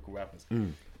 the lyrical rappers.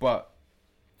 But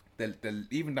the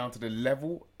even down to the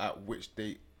level at which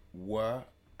they were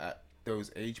at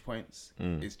those age points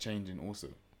is changing also.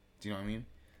 Do you know what I mean?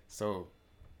 So,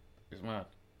 it's mad.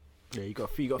 Yeah, you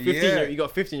got 15. Yeah. You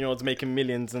got 15-year-olds making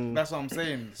millions and That's what I'm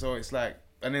saying. So, it's like,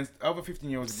 and then other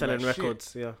 15-year-olds selling like, shit,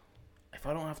 records. Yeah, if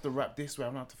I don't have to rap this way, I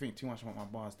don't have to think too much about my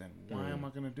bars, then why am I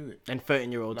going to do it? and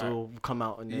 13-year-olds Like, will come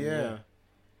out and then, Yeah.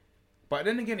 But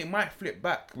then again, it might flip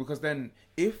back, because then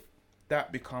if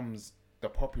that becomes the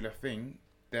popular thing,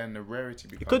 then the rarity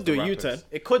becomes It could do the a rappers. U-turn.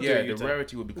 It could do Yeah, a the U-turn.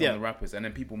 rarity will become Yeah. the rappers, and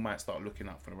then people might start looking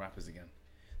out for the rappers again.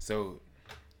 So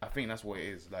I think that's what it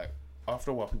is. Like,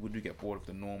 after a while, people do get bored of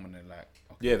the norm, and they're like,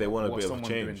 okay, Yeah, they want a what's bit of a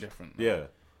someone doing change. different now? Yeah,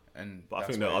 And but I that's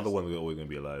think the what it other is. ones are always gonna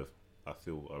be alive. I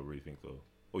really think so.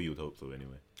 Or you would hope so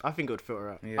anyway. I think it would filter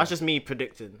out. Yeah. That's just me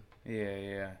predicting.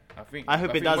 Yeah. I I hope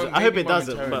it think doesn't. mo- I hope maybe it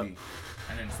doesn't, but- momentarily,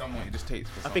 and then someone it just takes.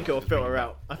 For I think someone it'll to just bring filter it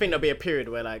out. I think there'll be a period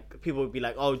where like people would be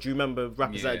like, "Oh, do you remember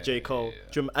rappers like Yeah, J. Cole?"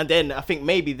 yeah. Do you and then I think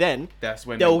maybe then That's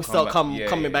when they'll come start back.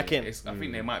 coming back in. I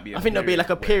think there might be. I think there'll be like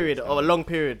a period or a long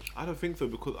period. I don't think so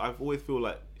because I've always feel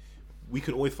like we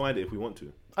can always find it if we want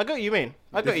to. I get what you mean.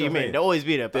 I get That's what you what I'm mean. saying. They'll always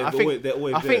be there, but They're I think always- they're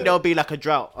always I think there. there'll be like a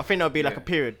drought. I think there'll be like Yeah. a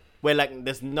period where like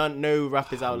there's no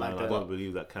rappers out like Man, I that. don't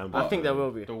believe that can be. I think there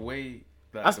will be. The way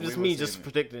That's the just way me we're just saying it,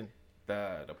 predicting.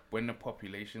 when the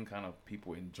population kind of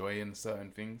people enjoying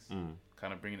certain things,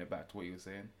 kind of bringing it back to what you were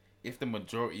saying. If the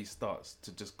majority starts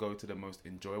to just go to the most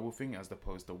enjoyable thing as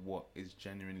opposed to what is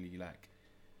genuinely like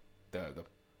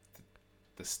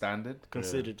the standard,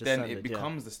 Considered the then standard, it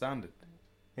becomes the standard.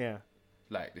 yeah.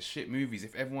 Like the shit movies,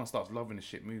 if everyone starts loving the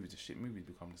shit movies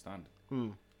become the standard.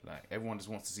 Like everyone just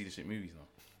wants to see the shit movies now.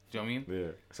 Do you know what I mean?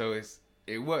 Yeah. So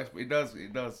it works. It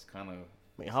does kind of.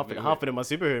 I mean, half of them are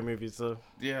superhero movies, so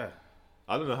Yeah.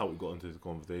 I don't know how we got into this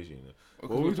conversation. You know? Because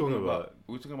What were we talking about?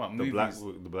 We were talking about The movies.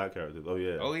 black characters. Oh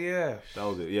yeah. Oh yeah. That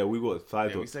was it. Yeah, we got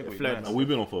side Yeah, we talks. segued flowed. nice. And we've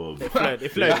been on for it flowed.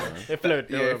 It flowed.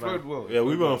 Yeah, it flowed well. yeah,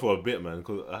 we've been on for a bit, man.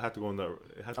 Because I had to go on that.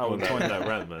 I had to Oh, go on go on. that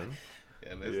rant, man.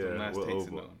 Yeah, there's Yeah, some nice we're takes in over.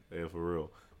 that one. Yeah, for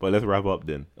real. But let's wrap up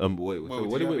then. Wait. Well, So do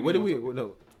what you did we? have What did any we? more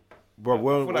No, bro, I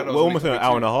feel like that we're was almost only an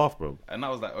hour and a two. half, bro. And that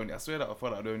was like only. I swear that I thought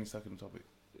that was the only second topic.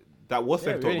 That was Yeah,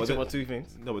 second we only talk, talked but about two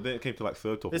things. no, but then it came to like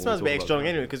third talk. This when we one's a bit talked extra about-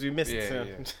 anyway because we missed. Yeah, so.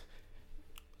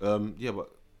 yeah. Yeah,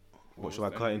 but what was shall I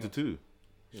the cut ending into two?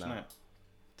 Snap.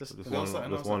 Just, Just There one, was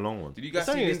something just else one long one. Did you guys It's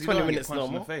see only Lindsay 20 Lohan get minutes punched in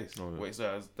the normal. face? No, no. Wait,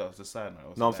 sorry, that was the side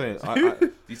note. No, I'm saying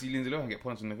Do you see Lindsay Lohan get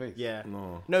punched in the face? yeah.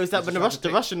 no. No, is that She's when trying to the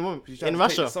take- Russian woman She tried in to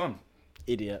take the Russia? son.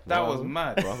 Idiot. That What was happened?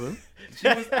 mad. What happened? She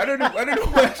was, I don't know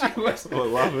where she was.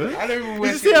 What happened? I don't even Did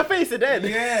where you she see her face at the end?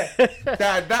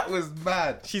 Yeah, that was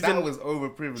mad. She's that in- was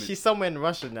overprivileged. She's somewhere in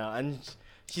Russia now, and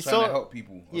she trying to saw. help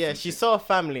people. or Yeah, some she shit. saw a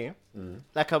family,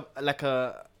 like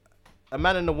a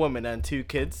man and a woman and two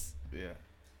kids, Yeah.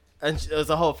 and it was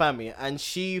a whole family. And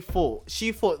she thought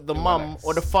the They were, mum like,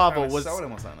 or the father trying to was sell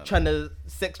them or something like trying to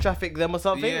sex traffic them or that.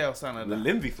 something. Yeah, or something like that.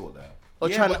 Lindsay thought that. Or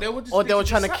Yeah, trying but to, they were just or they were literally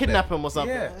trying to sat kidnap there. him or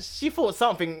something. Yeah. She thought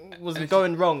something was And she-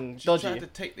 going wrong, She dodgy, tried to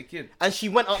take the kid. and she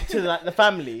went up to like the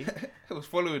family It was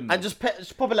following them. and just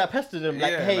probably like pestered them,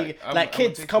 like, Yeah, hey, like, I'm like gonna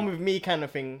kids, take come you. with me, kind of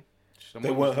thing. They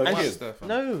weren't her kids.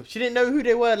 No, she didn't know who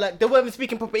they were. Like they weren't even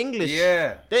speaking proper English.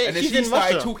 Yeah. And then she's she in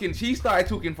started Russia. talking. She started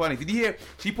talking funny. Did you hear?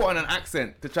 She put on an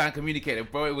accent to try and communicate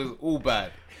it, bro. It was all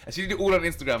bad. And she did it all on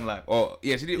Instagram live. Oh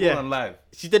yeah, she did it all on live.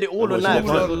 She did it all Well, on she live.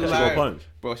 got All punched. on She got live. punched.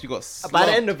 Bro, she got slugged. By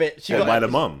the end of it, she got By the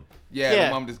mum. Yeah,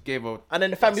 the mum just gave her. and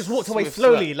then the family just walked away Swift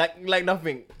slowly, like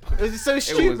nothing. It was so It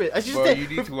stupid. was, and she's bro, there. you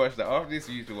need to watch that. After this,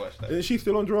 you need to watch that. Isn't she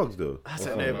still on drugs though? I What's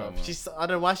don't up, know, man? bro. I don't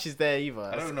know why she's there either.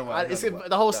 I don't know why. It's, but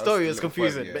the whole that story was is still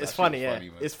confusing, funny, but it's that shit funny. was Yeah, funny,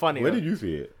 man. it's funny. Where man. did you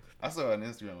see it? I saw it on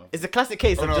Instagram. Man. It's a classic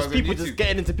case Oh, of no, just it was on people just YouTube.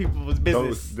 getting into people's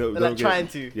business, Don't like trying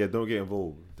to. Yeah, don't get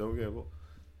involved. Don't get involved.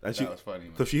 And she, That was funny,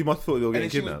 man. so she must have thought they were And getting then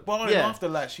she was kidnapped. balling Yeah. after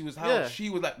like she was how Yeah. she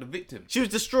was like the victim. She was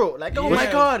distraught, like, oh my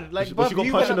Yeah. god, like, But she got bruv,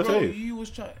 you punched in were the Bro, face. you was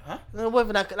trying, huh?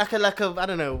 whether like a I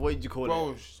don't know what did you call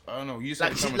Bro, it. I don't know. You just Like,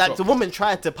 had she, someone like shot- the woman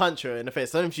tried to punch her in the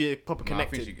face. I don't know if she proper Nah,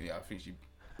 connected. I think she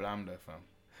blamed her, fam.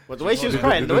 But the way she was Did-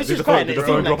 crying, the way she was crying, Did it the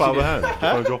phone seemed like drop out she of her did. hand? The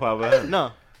phone drop out of her hand?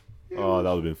 No, Oh, that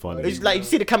would have been funny. it's like you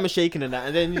see the camera shaking and that,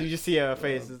 and then you just see her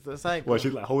face. It's like Well,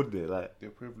 she's like holding it, like. The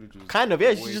privilege was kind of, yeah.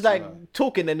 way She's just too like high.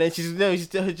 talking, and then she's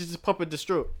just proper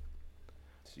distraught.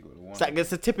 She got the one. It's like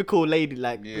it's a typical lady,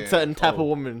 like Yeah. a certain type Oh. of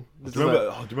woman. It's Do you remember?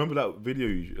 like- Do you remember that video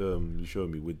you showed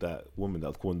me with that woman that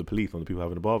was calling the police on the people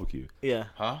having a barbecue? yeah.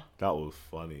 Huh? That was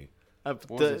funny. was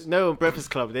this? No, Breakfast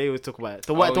Club. They always talk about it.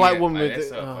 The white yeah, woman. like, With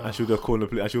that's so And she was just calling the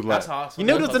police. And she was like, That's how. you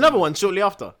know, there was another one shortly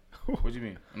after. What do you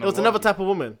mean? There was another type of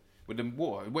woman. with the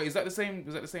water. Wait, is that the same?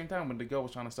 Was that the same time when the girl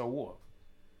was trying to sell water?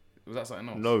 Was that something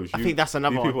else? "No, I think that's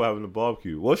another these one. people having a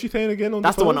barbecue." What was she saying again on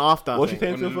That's the phone? one after, I What was she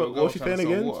think. saying? To When the the phone? girl What was she was trying saying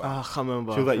to sell again? water. I can't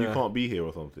remember. She was like, yeah. "You can't be here"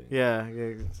 or something. Yeah.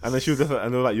 And then she was just,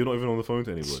 and they were like, "You're not even on the phone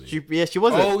to anybody." She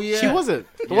wasn't. Oh, yeah. She wasn't.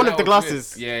 The Yeah, one that with the was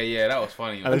glasses. good. Yeah, that was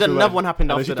funny. And Man. then then she was another one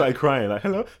happened and then after she started that. crying like,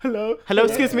 "Hello." Hello,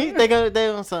 excuse me. They go. They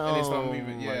was like, And they oh, started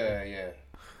moving. my Yeah. God.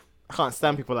 I can't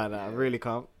stand people like that. I really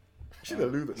can't. She's a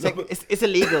loser. It's, like, it's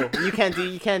illegal. You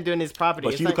can't do in his property.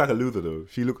 But It's she like, looked like a loser though.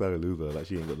 She looked like a loser. Like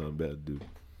she ain't got nothing better to do.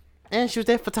 and she was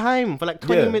there for time, for like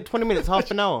 20 Yeah. minutes, 20 minutes, half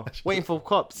an hour, waiting for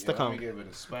cops to Yeah, let come. me give it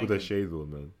a spanking. With her shades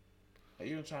on, man. Are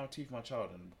you gonna try and teeth my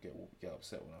child and get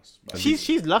upset when I smack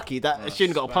She's lucky that Nah, she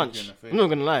didn't got a spank you punch. in the face. I'm not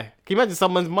gonna lie. Can you imagine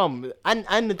someone's mum and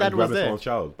the dad And was grabbing there? someone's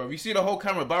child. But you see the whole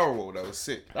camera barrel roll, that was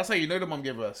sick. That's how you know the mum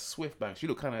gave her a swift bang. She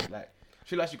looked kind of like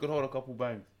she could hold a couple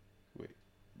bangs. Wait,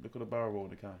 look at the barrel roll in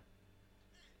the camera.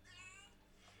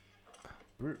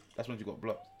 Brute. That's when she got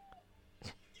blocked.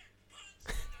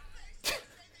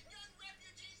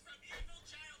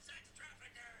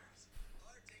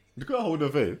 You can't hold her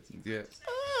face. Yeah.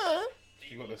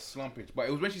 She got the slumpage, but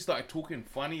it was when she started talking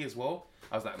funny as well.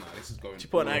 I was like, nah, this is going. She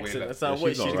put an all the way accent. left. That's how Yeah, what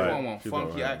she's she not She right. put on one She's not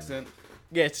funky right. accent.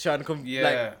 Yeah, to try and come. Yeah.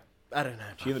 Like, I don't know.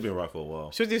 She hasn't been right for a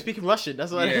while. She was even speaking Russian.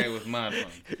 That's why. Yeah, it was mad, man.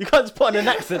 You can't just put on an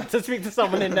accent to speak to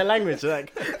someone in their language.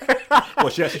 Like, Well,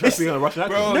 she actually tried speaking on a Russian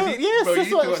accent. Bro, no, you- yes, bro, that's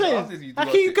you what do I'm it saying. after you do How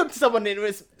it. can you come to someone in?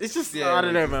 It's just Yeah, I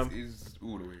don't know, man. It's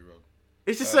all the way wrong.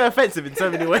 It's just so offensive in so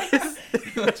many ways.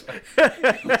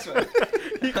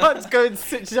 You can't just go and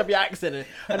switch up your accent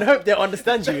and hope they'll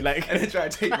understand you. Like, And then try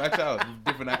to take my child with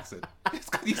a different accent. It's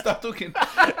 'cause you start talking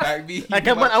like me. like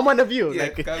I'm one of you. Yeah,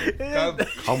 Like, come.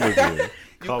 Come with you.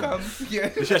 You come. Yeah.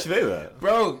 Did she actually say that?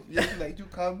 Bro, yeah, like you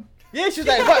come. yeah, she's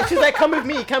like, what? She's like, come with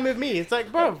me. It's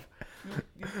like, bro,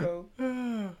 You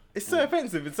go. it's so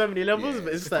offensive in so many levels, Yeah.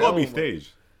 but it's just It's like, gotta be oh,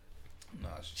 staged. Nah,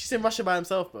 she's in Russia by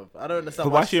herself, bro. I don't understand.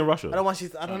 But why is she in Russia? I don't know why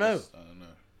she's. I don't know. I don't know.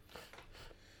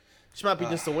 She might be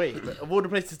just away. But of all the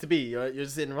places to be, you're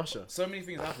just in Russia. So many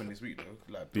things happened this week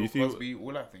though. Like Do you Bill see- Cosby,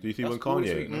 all that thing. do you see That's when all this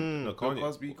Kanye- week, man. No, Bill Kanye-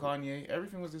 Cosby, Kanye,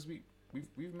 everything was this week.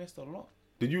 We've missed a lot.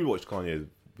 Did you watch Kanye's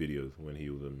videos when he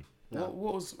was No.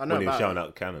 What was I know when he was about shouting it.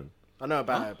 out Cannon? I know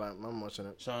about it, but I'm watching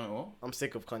it. Shine all? I'm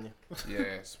sick of Kanye.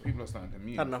 Yes, people are starting to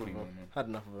mute. Had enough of fully, him. man. Had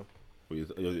enough of him.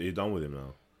 But you're done with him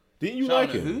now. Didn't you Shine like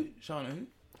at him? who? Shine at who?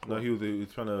 No, he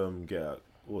was trying to get out.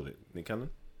 What was it? Nick Cannon?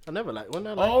 I never like when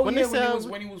I Oh when yeah, they say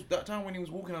when he was that time when he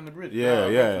was walking on the bridge. Yeah, I yeah.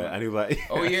 remember that. And he was like,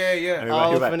 Oh yeah, and yeah. he was like, Oh,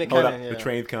 he was for Nick like, Cannon, the yeah.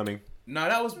 train's coming. No,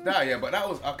 that was that. Yeah, but that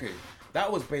was okay.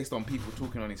 That was based on people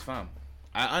talking on his fam.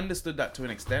 I understood that to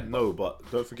an extent. No, but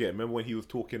don't forget. Remember when he was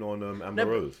talking on Amber No,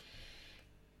 Rose?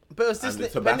 But it was just And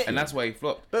Nick, Sebastian. And that's why he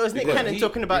flopped. But it was Nick Because Cannon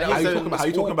talking about that his was- own- How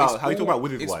you talking it's about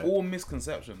with his it's wife? all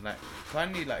misconception. Like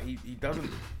Kanye, like he doesn't.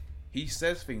 He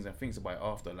says things and thinks about it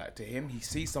after. Like to him, he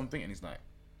sees something and he's like,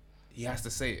 he has to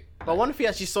say it. But I wonder if he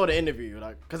actually saw the interview,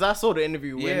 like, because I saw the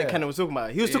interview when Yeah. Nick Cannon was talking about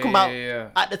it. He was Yeah, talking about yeah.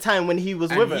 at the time when he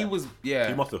was And with he her. was, yeah.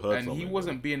 He must have heard And he something,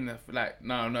 wasn't being like,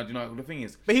 no. You know, the thing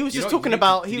is, But he was you just know- talking you-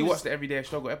 about- You he was- watched the Everyday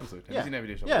Struggle episode. Have Yeah. you seen the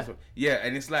Everyday Struggle Yeah. episode? Yeah,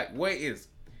 and it's like what it is.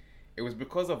 it was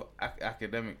because of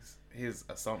academics. His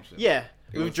assumption. Yeah,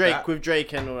 It with was Drake, that- with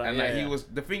Drake and all that. And yeah, like yeah. he was,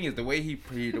 the thing is, the way he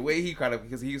kind of,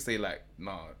 because he would say like,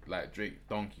 nah, like Drake,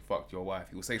 donkey fucked your wife.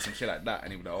 He would say some shit like that,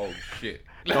 and he'd be like, oh shit,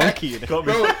 Donkey. Bro,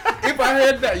 if I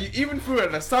heard that, even through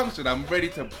an assumption, I'm ready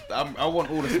to. I want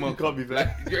all the smoke. Can't be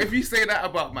fair. Like, if you say that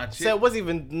about my chick, So it wasn't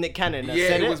even Nick Cannon that yeah,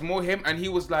 said it it. was more him, and he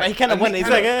was like, But he kinda and went, Nick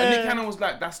he's like, Cannon- and Nick eh. Cannon was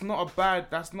like, that's not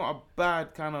a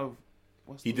bad kind of.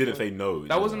 What's He the didn't word? say no.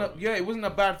 That wasn't it wasn't a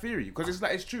bad theory because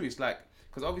it's true. It's like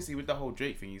because obviously with the whole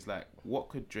Drake thing, he's like, what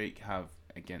could Drake have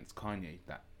against Kanye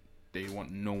that they want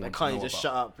no one Like, to can't know you just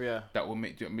about? shut up? Yeah. That will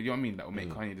make, you know what I mean? That will make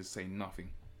Kanye just say nothing.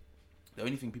 The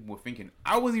only thing people were thinking,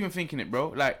 I wasn't even thinking it, bro.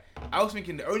 Like I was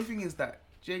thinking the only thing is that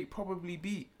Drake probably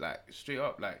beat, like straight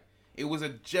up, like it was a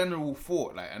general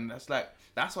thought, like, and that's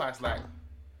why it's like.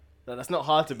 That's not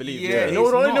hard to believe. Yeah, in it's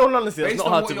all not. honesty, that's Based not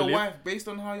on hard what to your believe. wife, based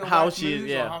on how your How wife she is,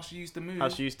 moves yeah. or how she used to move, How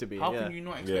she used to be, How yeah. can you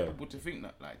not expect people to think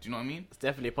that? Like, do you know what I mean? It's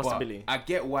definitely a But possibility. I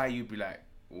get why you'd be like,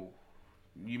 oh,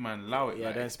 you man, allow it. Yeah,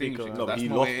 like, don't speak extinguish on it, it. 'cause No, but that's he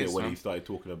not lost what it is, when fam. he started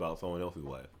talking about someone else's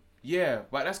wife. Yeah,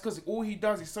 but that's because all he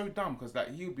does is so dumb. Because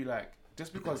like he would be like,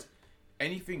 just because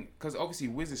anything, because obviously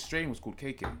Wiz's strain was called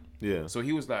KK. Yeah. So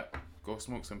he was like, go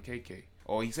smoke some KK,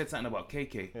 or he said something about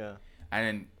KK. Yeah. And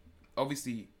then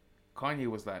obviously Kanye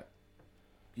was like,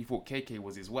 he thought KK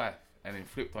was his wife, and then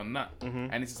flipped on that.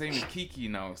 And it's the same with Kiki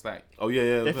now. It's like, Oh yeah,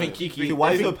 yeah. They think Kiki. See, why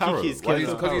they is he so think paranoid? Kiki's Why is he killing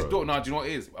so because his paranoid? daughter. No, do you know what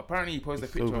it is? Apparently, he posted a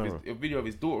He's so picture of paranoid. a video of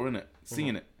his daughter in it,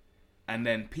 singing it, and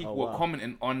then people Oh, wow. were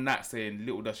commenting on that, saying,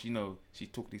 "Little does she know, he's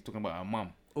talking about her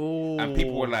mum." Ooh. And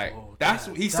people were like, Oh, "That's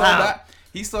damn. he saw Damn. that.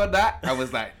 He saw that." I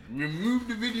was like, "Remove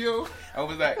the video." I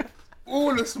was like,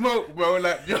 "All the smoke, bro."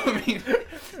 Like, do you know what I mean?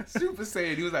 Super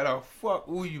Saiyan. He was like, "Oh fuck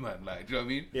all you, man." Like, do you know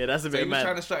what I mean? Yeah, that's a So bit he was mad.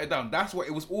 trying to shut it down. That's what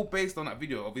it was all based on, that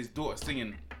video of his daughter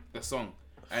singing the song,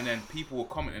 and then people were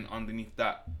commenting underneath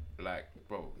that, like,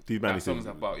 "Bro, These man that need song's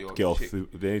to about your get off. chick."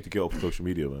 They need to get off social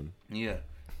media, man. Yeah.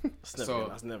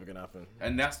 That's never gonna happen.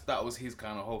 And that was his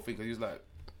kind of whole thing, because he was like,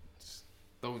 just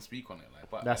don't speak on it, like.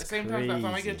 But That's at the same time, like, fam,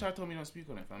 I crazy. get tried to tell me don't speak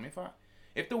on it, fam.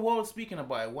 If the world's speaking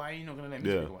about it, why are you not gonna let me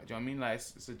Yeah. speak about it? Do you know what I mean? Like,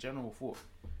 it's a general thought.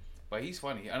 But he's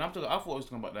funny, and I thought I was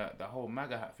talking about that whole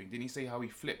MAGA hat thing. Didn't he say how he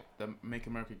flipped the "Make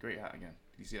America Great" hat again?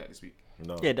 Did you see that this week?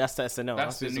 No. Yeah, that's SNL.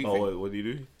 That's the his- new- Oh, what do you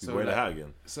do? He's So, wearing a like- hat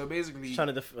again. So basically,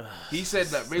 trying to he said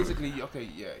that basically, okay,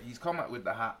 yeah, he's come up with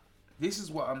the hat. This is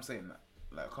what I'm saying.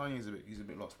 Like Kanye's he's a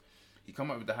bit lost. He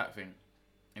come up with the hat thing,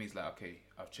 and he's like, okay,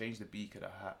 I've changed the beak of the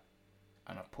hat,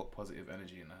 and I've put positive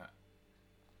energy in the hat,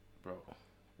 bro.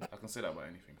 I can say that about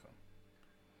anything, fam.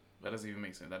 That doesn't even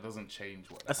make sense. That doesn't change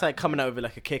what. That's like coming out with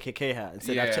like a KKK hat and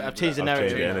said, Yeah, I've changed the I've changed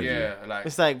narrative. the energy. Yeah, like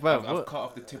It's like, bro, I've what? cut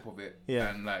off the tip of it. Yeah.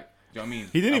 and like, do you know what I mean?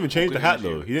 He didn't I've even put change the good hat energy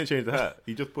though. in it. He didn't change the hat.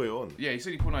 He just put it on. Yeah, he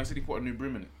said he put a new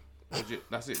brim in it. Legit,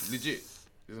 that's it. Legit.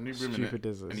 There's a new brim Stupid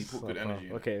in is it, and he put so good far. energy.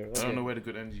 In it. Okay, I okay. don't know where the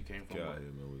good energy came from. Yeah, but-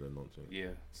 man, with that nonsense. Yeah,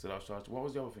 so that was charged. What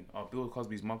was the other thing? Oh, Bill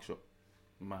Cosby's mugshot.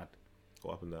 Mad.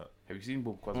 What happened that? Have you seen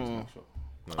Bill Cosby's mugshot?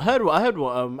 I heard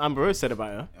what Amber Rose said about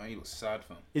her. Oh, he looks sad,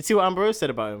 fam. You see what Amber Rose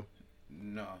said about him?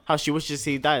 No. How she wishes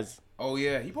he dies. Oh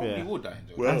yeah, he probably Yeah. will die in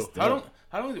jail. Well,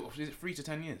 how long is it? Is it 3 to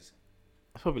 10 years?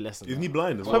 It's probably less than Isn't that. he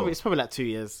blind as It's well? probably, it's probably like 2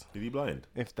 years, Is he blind?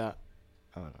 if that.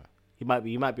 I don't know. He might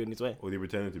be on his way. Or is he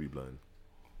pretending to be blind?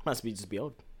 Must be just be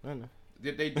old. I don't know.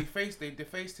 They defaced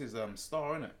his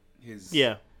star, innit? His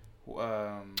Yeah,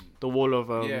 um the wall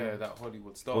of yeah, that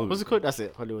Hollywood star. Oh, What's it called? That's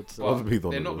it. Hollywood. Well, Star. Cosby's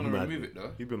on they're a not gonna madness. remove it,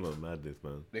 though. He's been on madness,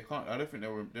 man. They can't. I don't think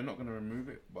they're not gonna remove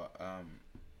it, but yeah.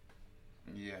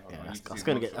 hold Yeah, on, I that's, need to see that's his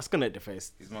gonna mugshot. get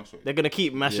defaced. His mugshot. They're gonna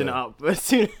keep mashing Yeah. it up as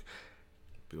soon.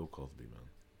 Bill Cosby, man.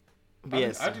 But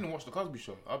yes, I didn't watch the Cosby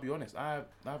Show. I'll be honest. I've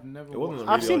never. It wasn't watched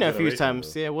a I've really seen it a old few generation,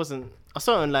 times. though. Yeah, it wasn't. I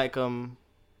saw it on like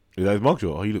Is that his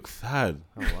mugshot? Oh, he looks sad.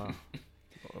 Oh wow.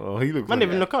 Oh, he looks. Man, Like,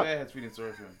 even look up. Claire has feeling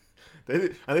sorry for him.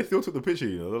 and they still took the picture.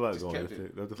 You know, they're like, Just going. kept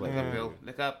it. They're just like, Look up, Bill.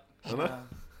 Look up.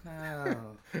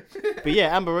 No. But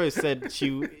yeah, Amber Rose said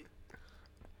she.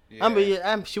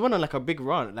 Yeah. She went on like a big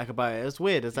rant like about it. It was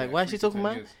weird. It's like, Yeah, why is 3 she to talking 10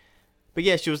 about? years. But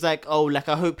yeah, she was like, oh, like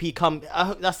I hope he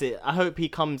that's it. I hope he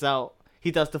comes out.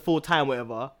 He does the full time,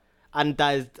 whatever, and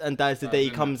dies the day he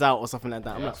in comes out or something like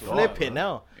that. I'm Yeah, like, that's flip hard, it man.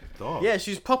 now. Dark. Yeah,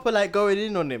 she's proper like going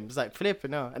in on him. It's like flip it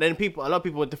now. And then a lot of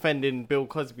people were defending Bill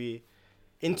Cosby,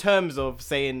 in terms of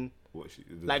saying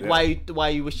like why are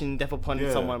you wishing death upon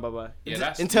Yeah. someone, blah blah. Yeah,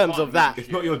 that's- in you terms can't of that. It's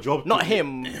not your job. Not to,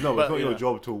 him, No, but, it's not you your know.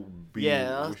 job to be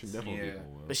Yeah, wishing death on yeah. people. Man.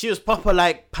 But she was proper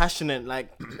like passionate,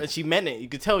 like, and she meant it. You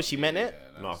could tell she meant it.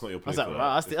 No, it's not your I place was like, for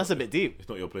wow, that. that's a bit deep. It's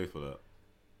not your place for that.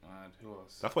 And who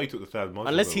else? That's why he took the sad mugshot.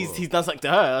 Unless as he's well. done something to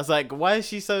her. I was like, why is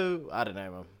she so? I don't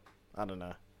know, man. I don't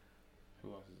know.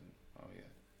 Who else is in? Oh yeah,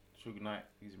 Suge Knight.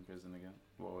 He's in prison again.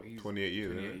 Well, he's 28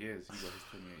 years, 28 isn't it? years. He got his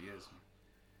 28 years.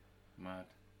 Mad.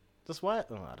 Just why?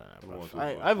 Oh, I don't know, bro. want to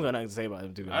I haven't got nothing to say about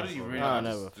him. To be How honest. did you really? I don't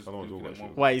know, bro. Just I don't do looking that at shit.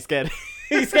 one- Why he's scared?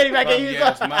 He's scared back at you.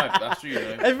 Yeah, it's mad. That's true. You know.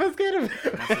 Everyone's scared of him.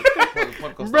 That's it. The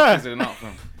podcast Bruh. starts fizzling out,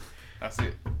 fam. That's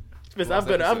it. Listen, I've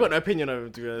got an opinion of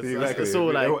him. To be honest. Exactly. It's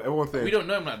all like Everyone's saying. We don't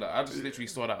know him like that. I just literally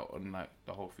saw that on like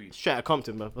the whole feed. straight at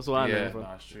Compton, bro. That's all I know, Yeah, bro.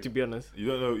 nah, it's true. To be honest. You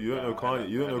don't know Nah, Kanye.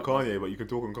 You don't I know don't Kanye, but you can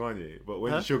talk on Kanye. But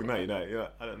when Huh? you Suge Knight,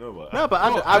 I don't know about. No,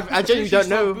 but Bro, I genuinely literally don't saw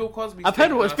know. Bill Cosby's I've heard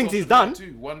thing, what and I things saw he's Suge done. Knight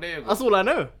too, one day ago. That's all I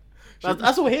know.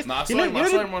 That's all his. Nah, I you know,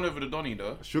 saw the- him run over the Donny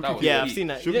though. Suge That was Yeah, I've peak. seen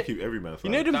that. Suge keep every man. You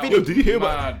know them That video. was Yo, did you hear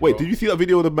mad, about? Wait, bro. did you see that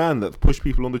video of the man that pushed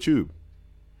people on the tube?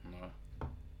 No.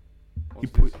 He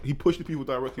What's this? he pushed the people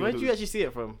directly. Where onto did you actually see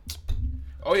it from?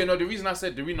 Oh yeah, no. The reason I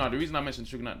mentioned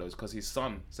Suge Knight though is because his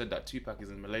son said that Tupac is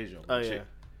in Malaysia. Oh and yeah. shit.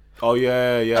 Oh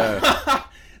yeah.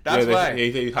 That's Yeah, why.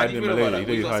 he's How do hiding you in feel about Malaysia. that? He What said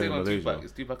you he's got hiding saying in on Malaysia. Tupac?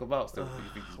 Is Tupac about still? Do you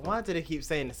think he's Why did they keep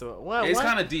saying this? Why? It's why-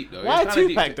 kind of deep though. why It's kinda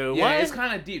Tupac, deep though? Yeah, Why- it's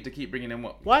kind of deep to keep bringing him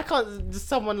up. Why can't just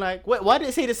someone like? Why did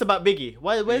it say this about Biggie?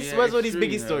 Where's Yeah, all it's these true,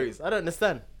 Biggie yeah. stories? I don't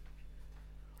understand.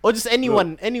 Or just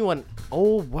anyone.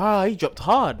 Oh wow, he dropped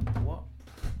hard. What?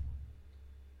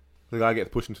 The guy gets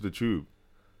pushed into the tube.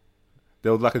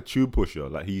 There was like a tube pusher.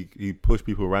 Like he pushed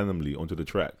people randomly onto the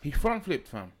track. He front flipped,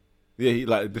 fam. Yeah, he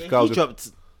like this Yeah, guy he was just,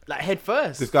 dropped like head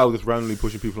first. this guy was just randomly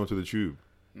pushing people onto the tube.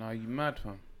 Nah, you mad,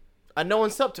 fam. And no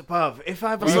one stopped it, bruv. If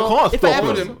I ever Well, you saw, can't if stop I ever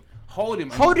Hold him. him. Hold him.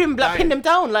 and hold he's him, like pin dying. him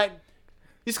down, like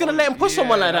he's gonna let him push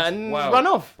someone like that that's and wild. run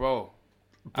off. Bro.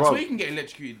 I Bro. swear you can get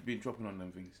electrocuted being dropping on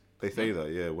them things. They say that,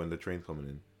 yeah, when the train's coming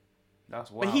in. That's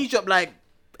wild. But he dropped like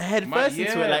head Man, first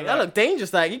into yeah, it, like that like- looked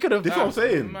dangerous. Like he could have, This is what I'm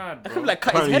saying. Mad, I bro. could have like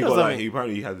cut his Apparently, head he or got, like, something.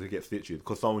 apparently he had to get stitches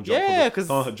because someone jumped. Yeah, because 'cause-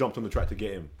 someone had jumped on the track to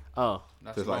get him. Oh,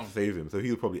 That's Just like long. to save him. So he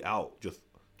was probably out just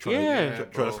trying Yeah. to, trying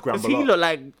bro. to does scramble he up. look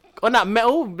like on that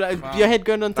metal, like Wow. your head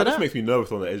going onto That just that? makes me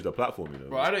nervous on the edge of the platform, you know.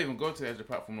 Bro, I don't even go to the edge of the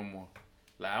platform no more.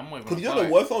 Like, I'm not even. Because you gonna don't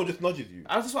know lie. what someone just nudges you.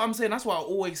 That's just what I'm saying. That's why I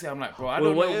always say I'm like, bro, I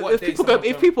Well, don't know what if day people go, someone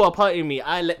if tell- people are partying me,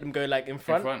 I let them go like in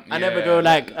front. front, I never yeah. go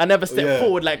like I never step Yeah.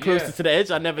 forward like closer Yeah. to the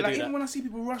edge. I never Like do even that. when I see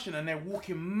people rushing and they're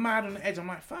walking mad on the edge, I'm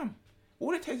like, fam,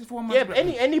 all it takes is for one man. Yeah, to but be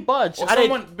like, any budge, or I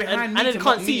someone didn't, behind and me I to didn't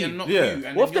knock can't me see and you. knock Yeah. you. And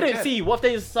then What if they you're didn't dead. see you? What if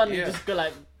they just suddenly Yeah. just go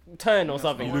like turn or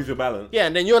something? You lose your balance. Yeah,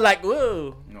 and then you're like,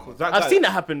 whoa. No. That I've guy- seen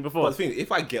that happen before. But the thing,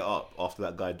 if I get up after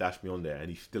that guy dashed me on there and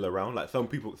he's still around, like some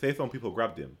people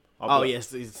grabbed him. I'll be Oh like,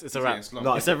 yes, it's a wrap. It's long.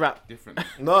 No, It's a wrap. Different.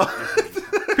 No,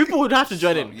 People would have to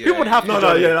join in. Yeah, People would have to no,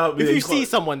 join in. no. If you can't- see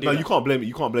someone do no, that. you can't blame me.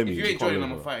 You can't blame me. If you ain't can't joining,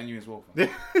 blame I'm me. fighting you as well. No,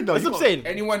 That's you what I'm can't- saying.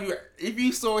 Anyone who, if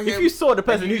you saw him, If you saw the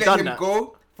person and you who's let done him that.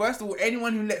 go, first of all,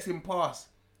 anyone who lets him pass,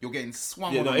 you're getting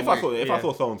swung. Yeah, on no. the If way. I Yeah.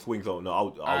 saw someone swing something,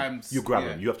 no, I'm you grab yeah.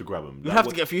 him. You have to grab him. You Like, have to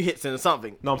what- get a few hits in or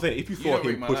something. No, I'm saying if you You saw don't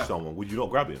him make my push life. someone, would you not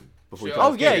grab him before you Straight try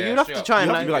Oh to yeah, escape? you'd have to straight try up. and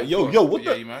You have to be like. like, yo, what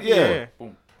the? you man. Yeah.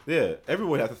 Boom. Yeah,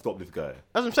 everyone has to stop this guy. That's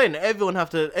what I'm saying. Everyone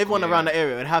Yeah. around the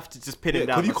area would have to just pin Yeah, him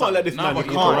down. because you or can't let something. this No, man but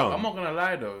just you walk can't. around. I'm not gonna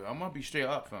lie though. I'm gonna be straight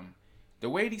up, fam. The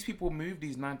way these people move,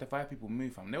 these 9 to 5 people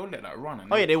move, fam, they'll let that run.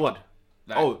 And Oh yeah, they'll they would. cut.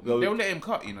 Like, Oh, they'll they'll- let him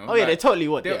cut. You know. Oh yeah, Like, they totally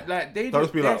would. they'll- Yeah. Like they They'll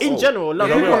just be like, In oh. general, like,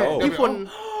 Yeah, people, they'll be like, oh.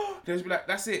 people, they'll just be like,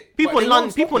 that's it. People But in they London-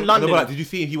 won't people stop in him. London- No, but like, did you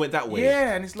see him? He went that way.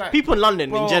 Yeah, and it's like people in London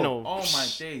bro, in general. Oh my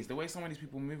days, the way some of these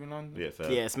people move in London, Yeah,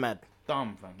 fair. Yeah, it's mad.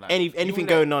 dumb, fam. Like, Anything you let-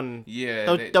 going on,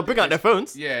 Yeah, they'll bring out their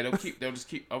phones. Yeah, they'll just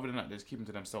keep. Other than that, they'll just keep them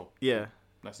to themselves. Yeah,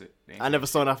 That's it. They ain't I never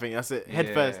saw nothing. That's it. Head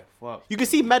yeah, first. Fuck. You can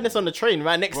see madness on the train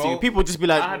right next to you. Bro, People just be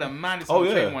like, I had a madness Oh, on the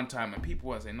yeah. train one time, and people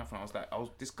weren't saying nothing.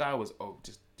 This guy was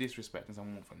just disrespecting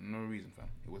someone for no reason, fam.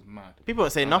 It was mad. people are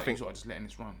saying I was nothing. Like, you sort of just letting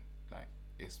this run. Like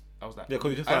I was like, Yeah,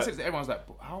 'cause it's just I like- said to everyone, I was like,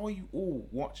 "But how are you all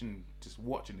watching this? So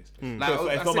Like, it's I not said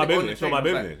my it on the business. It's not train, my I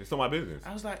was like- business. It's not my business.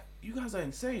 I was like, you guys are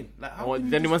insane. Like, how What, can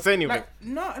you did anyone just- say anything? Like,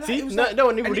 no, like, See, it was no, like, no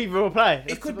one and would even reply.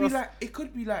 it could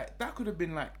be like that could have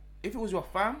been like if it was your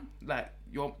fam, like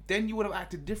then you would have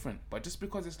acted different. But just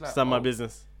because it's like It's not my oh,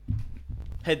 business.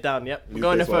 Head down. Yep. Go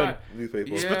on the phone. Newspaper.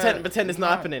 Yeah. Pretend it's not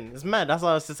mad. happening. It's mad. That's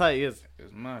how society is. It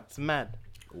was mad. It's mad.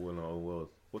 Oh, in our world.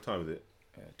 What time is it?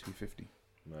 250.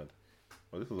 Mad.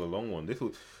 Oh, this was a long one. This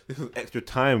was extra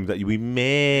time that we Yeah,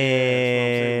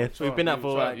 made. that's what I'm saying. We've been out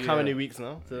for like how Yeah. many weeks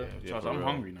now? So Yeah, Charles, for I'm real.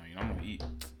 hungry now. You know, I'm gonna eat.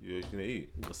 You're just gonna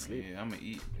eat. go sleep. Yeah, I'm gonna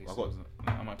eat. I got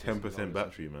I'm at 10%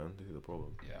 battery, man. This is the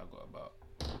problem. Yeah, I got about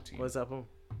 14. What's up, home?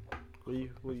 What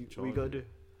you gotta do?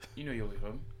 You know your way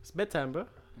home. It's bedtime, bro.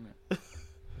 Yeah.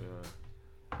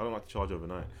 I don't like to charge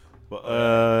overnight. But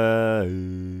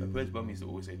The Bridge Bum used to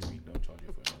always say to me, "Don't charge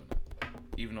your phone overnight,"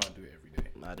 even though I do it every day.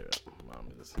 I do it. Mom,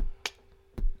 this.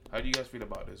 How do you guys feel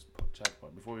about those charge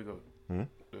pad? Before we go, Hmm?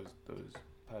 those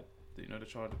pad, you know the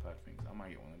charger pad things. I might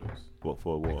get one of those. what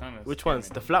for They what? kinda Which scare ones?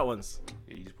 me. The flat ones.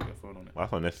 Yeah, you just put your phone on it.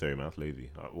 That's not necessary, man. That's lazy.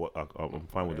 I'm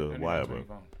fine with the Only wire, like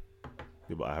bro. £20.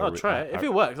 Yeah, but I'll try it. If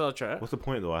it works, I'll try it. What's the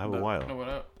point though? I have a wire. No,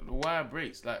 but the wire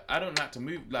breaks. Like I don't like to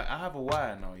move. Like I have a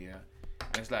wire now, yeah.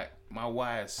 And it's like my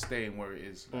wire is staying where it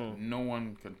is. Like, no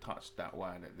one can touch that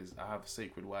wire. I have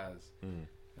sacred wires.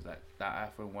 It's like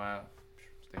that iPhone wire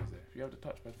stays there. If you have the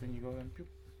touchpad thing, you go and put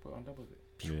it on top of it.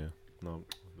 Yeah. No,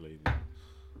 lazy.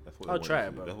 That's what I'll try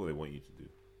it, bro. That's what they want you to do.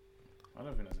 I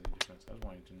don't think that's any difference. I just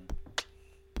want you to know.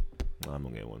 No, I'm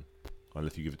not getting one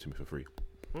unless you give it to me for free.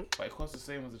 But it costs the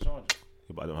same as the charger.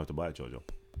 Yeah, but I don't have to buy a charger.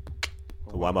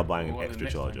 So why am I buying an What extra the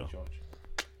next time charger? you charge?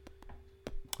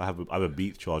 I have a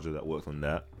Beats charger that works on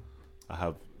that. I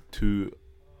have 2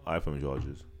 iPhone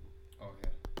chargers. Okay,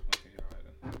 you're right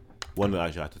then. One that I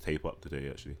actually had to tape up today.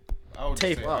 Actually, I would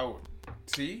Tape say up. I would.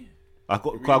 See? I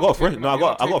got You're a fresh. taping No, up- I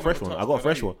got you're a not fresh taping one. up I got a the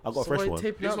fresh touchpad, one. I got a So why fresh you one.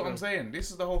 taping This up, is what man? I'm saying.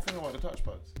 This is the whole thing about the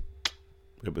touchpads.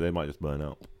 Yeah, but they might just burn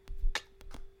out.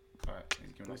 Alright,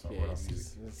 he's giving us our Yeah, word on it's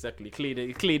music. exactly.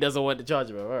 Clee doesn't want the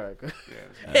charger, bro. All right.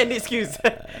 Yeah, Any excuse.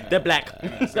 They're black.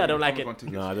 I don't like it.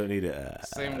 No, I don't need it.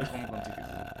 Same with Comic-Con tickets.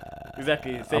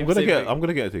 Exactly. Same. I'm gonna same get. thing. I'm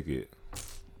gonna get a ticket.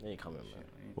 You ain't coming, man.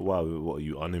 Wow, what are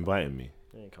you uninviting me?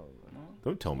 You ain't coming, man.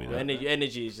 Don't tell me Your that.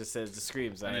 energy just says the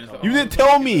screams. And Like, then come it's on. You didn't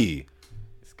tell me.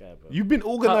 This guy, bro. You've been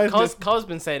organized. Carl's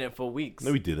been saying it for weeks.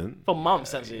 No, he didn't. For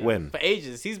months, actually. When? For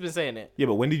ages. He's been saying it. Yeah,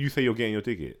 but when did you say you're getting your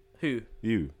ticket? Who?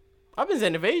 You. I've been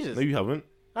saying it for ages. No, you haven't.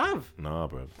 I have. Nah,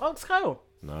 bruv. Ask Kyle.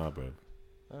 Nah, bruv.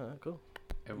 Alright, cool.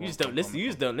 Everyone You just don't come listen. You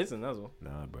just Comic-Con. don't listen. That's all.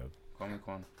 Nah, bruv.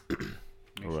 Comic-Con. Make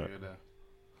Alright. sure you're there.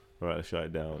 Alright, let's shut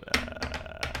it down.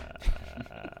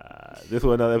 This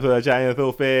was another episode of Chatting and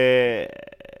Filthy.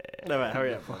 Alright,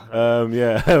 hurry up. Man.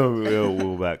 Yeah,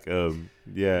 we're back. Find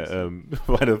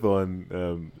us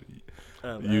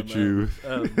on YouTube,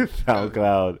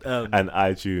 SoundCloud, and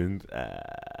iTunes.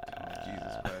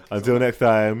 Jesus Christ. Until next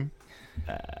time.